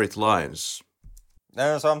 Favorite lines?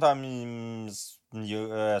 Sometimes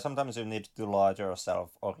you need to lie to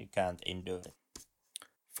yourself, or you can't endure it.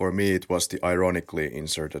 For me, it was the ironically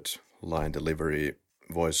inserted line delivery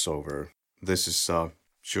voiceover. This is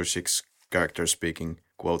Woo-shik's character speaking,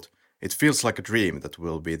 quote, "It feels like a dream that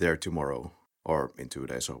will be there tomorrow." Or in 2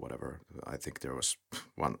 days or whatever. I think there was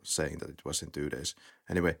one saying that it was in 2 days.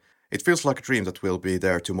 Anyway, "It feels like a dream that will be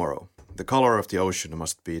there tomorrow. The color of the ocean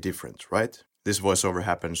must be different, right? This voiceover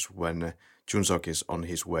happens when Jun-suk is on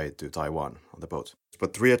his way to Taiwan on the boat.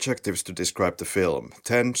 But 3 adjectives to describe the film.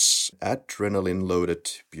 Tense, adrenaline-loaded,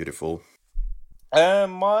 beautiful.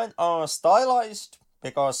 Mine are stylized,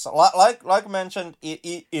 because like mentioned,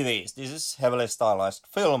 it is. This is heavily stylized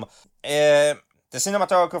film. The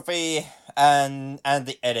cinematography and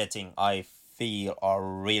the editing, I feel, are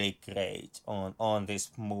really great on this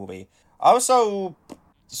movie. Also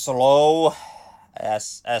slow,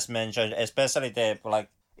 as mentioned, especially the like.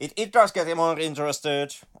 It does get more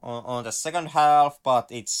interested on the second half, but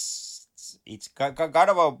it's kind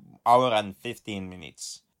of an hour and 15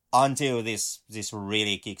 minutes until this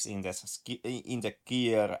really kicks in the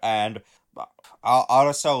gear, and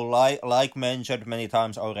also like mentioned many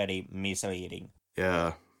times already, misleading.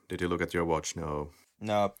 Yeah. Did you look at your watch? No.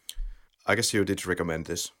 I guess you did recommend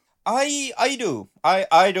this. I do.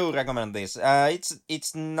 I do recommend this.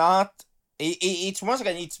 It's not. It's once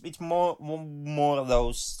again. It's more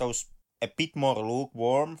those a bit more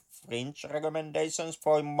lukewarm fringe recommendations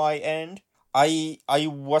from my end. I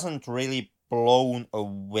wasn't really blown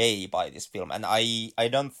away by this film, and I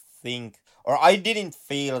don't think, or I didn't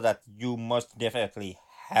feel that you must definitely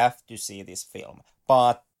have to see this film.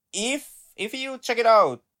 But if you check it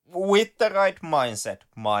out with the right mindset,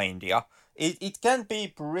 mind ya, it can be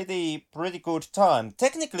pretty good time.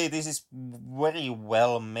 Technically, this is very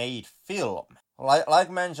well made film. Like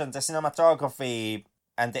mentioned, the cinematography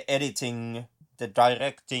and the editing, the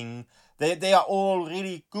directing, they are all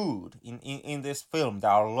really good in this film. There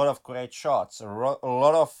are a lot of great shots, a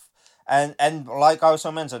lot of, and like I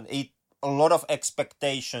also mentioned, a lot of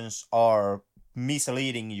expectations are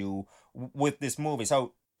misleading you with this movie.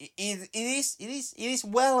 So it is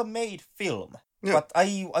well made film. Yeah. But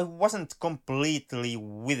I wasn't completely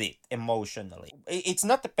with it emotionally. It's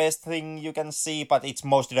not the best thing you can see, but it's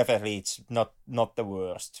most definitely it's not the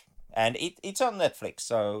worst. And it's on Netflix,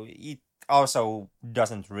 so it also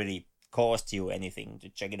doesn't really cost you anything to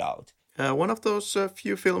check it out. One of those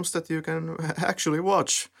few films that you can actually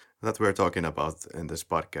watch that we're talking about in this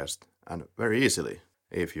podcast, and very easily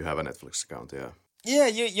if you have a Netflix account. Yeah. Yeah,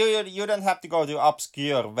 you don't have to go to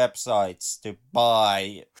obscure websites to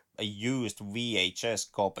buy a used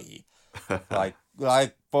VHS copy.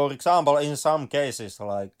 like for example, in some cases,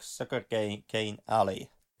 like Sugar Cane Alley.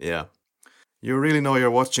 Yeah. You really know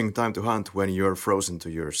you're watching Time to Hunt when you're frozen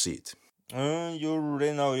to your seat. You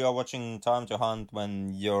really know you're watching Time to Hunt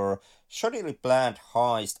when your shoddily planned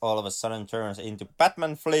heist all of a sudden turns into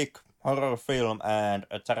Batman flick, horror film, and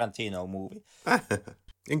a Tarantino movie.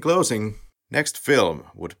 In closing, next film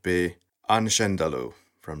would be Unshendalu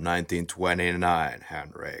from 1929,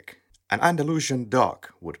 Henrik. An Andalusian dog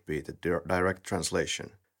would be the direct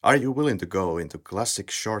translation. Are you willing to go into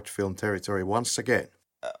classic short film territory once again?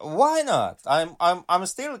 Why not? I'm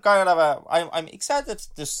still kind of I'm excited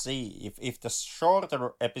to see if the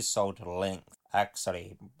shorter episode length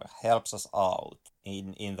actually helps us out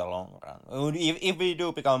in the long run. If we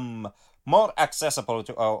do become more accessible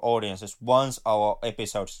to our audiences once our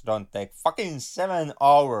episodes don't take fucking 7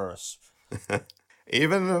 hours.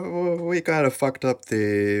 Even we kind of fucked up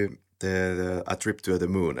the A Trip to the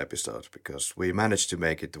Moon episode, because we managed to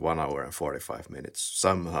make it 1 hour and 45 minutes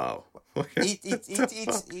somehow.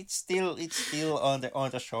 It's still on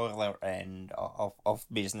the shorter end of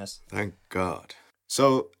business. Thank God.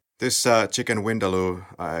 So this Chicken Vindaloo,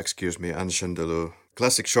 Unshendalu,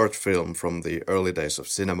 classic short film from the early days of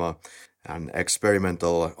cinema, an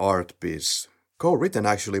experimental art piece, co-written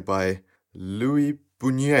actually by Louis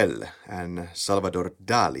Buñuel and Salvador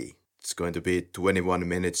Dali. It's going to be 21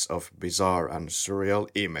 minutes of bizarre and surreal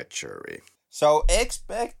imagery. So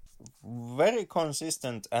expect very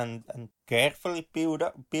consistent and carefully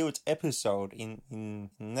built episode in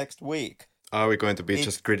next week. Are we going to be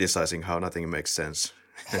just criticizing how nothing makes sense?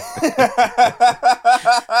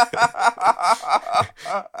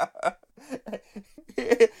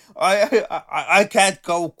 I can't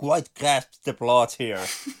quite grasp the plot here.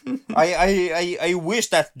 I wish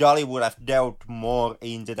that Dali would have delved more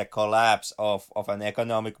into the collapse of an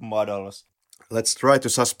economic models. Let's try to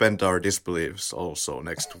suspend our disbeliefs also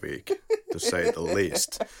next week, to say the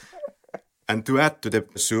least. And to add to the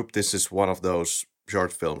soup, this is one of those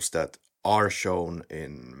short films that are shown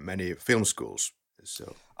in many film schools.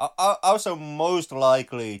 So also most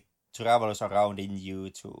likely travels around in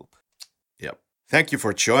YouTube. Yep. Thank you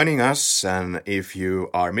for joining us, and if you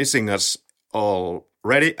are missing us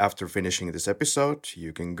already after finishing this episode,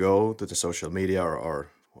 you can go to the social media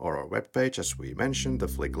or our webpage, as we mentioned,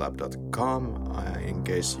 theflicklab.com, in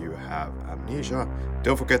case you have amnesia.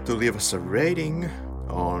 Don't forget to leave us a rating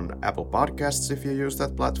on Apple Podcasts if you use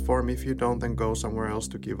that platform. If you don't, then go somewhere else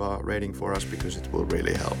to give a rating for us, because it will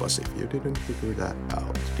really help us if you didn't figure that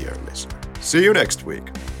out, dear listener. See you next week.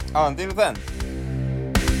 Until then.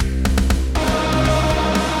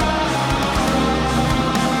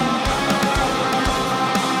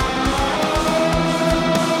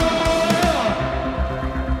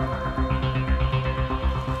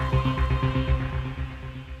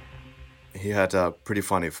 He had a pretty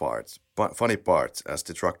funny part as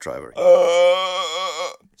the truck driver.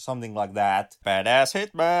 Something like that. Badass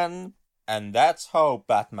hitman. And that's how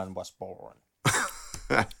Batman was born.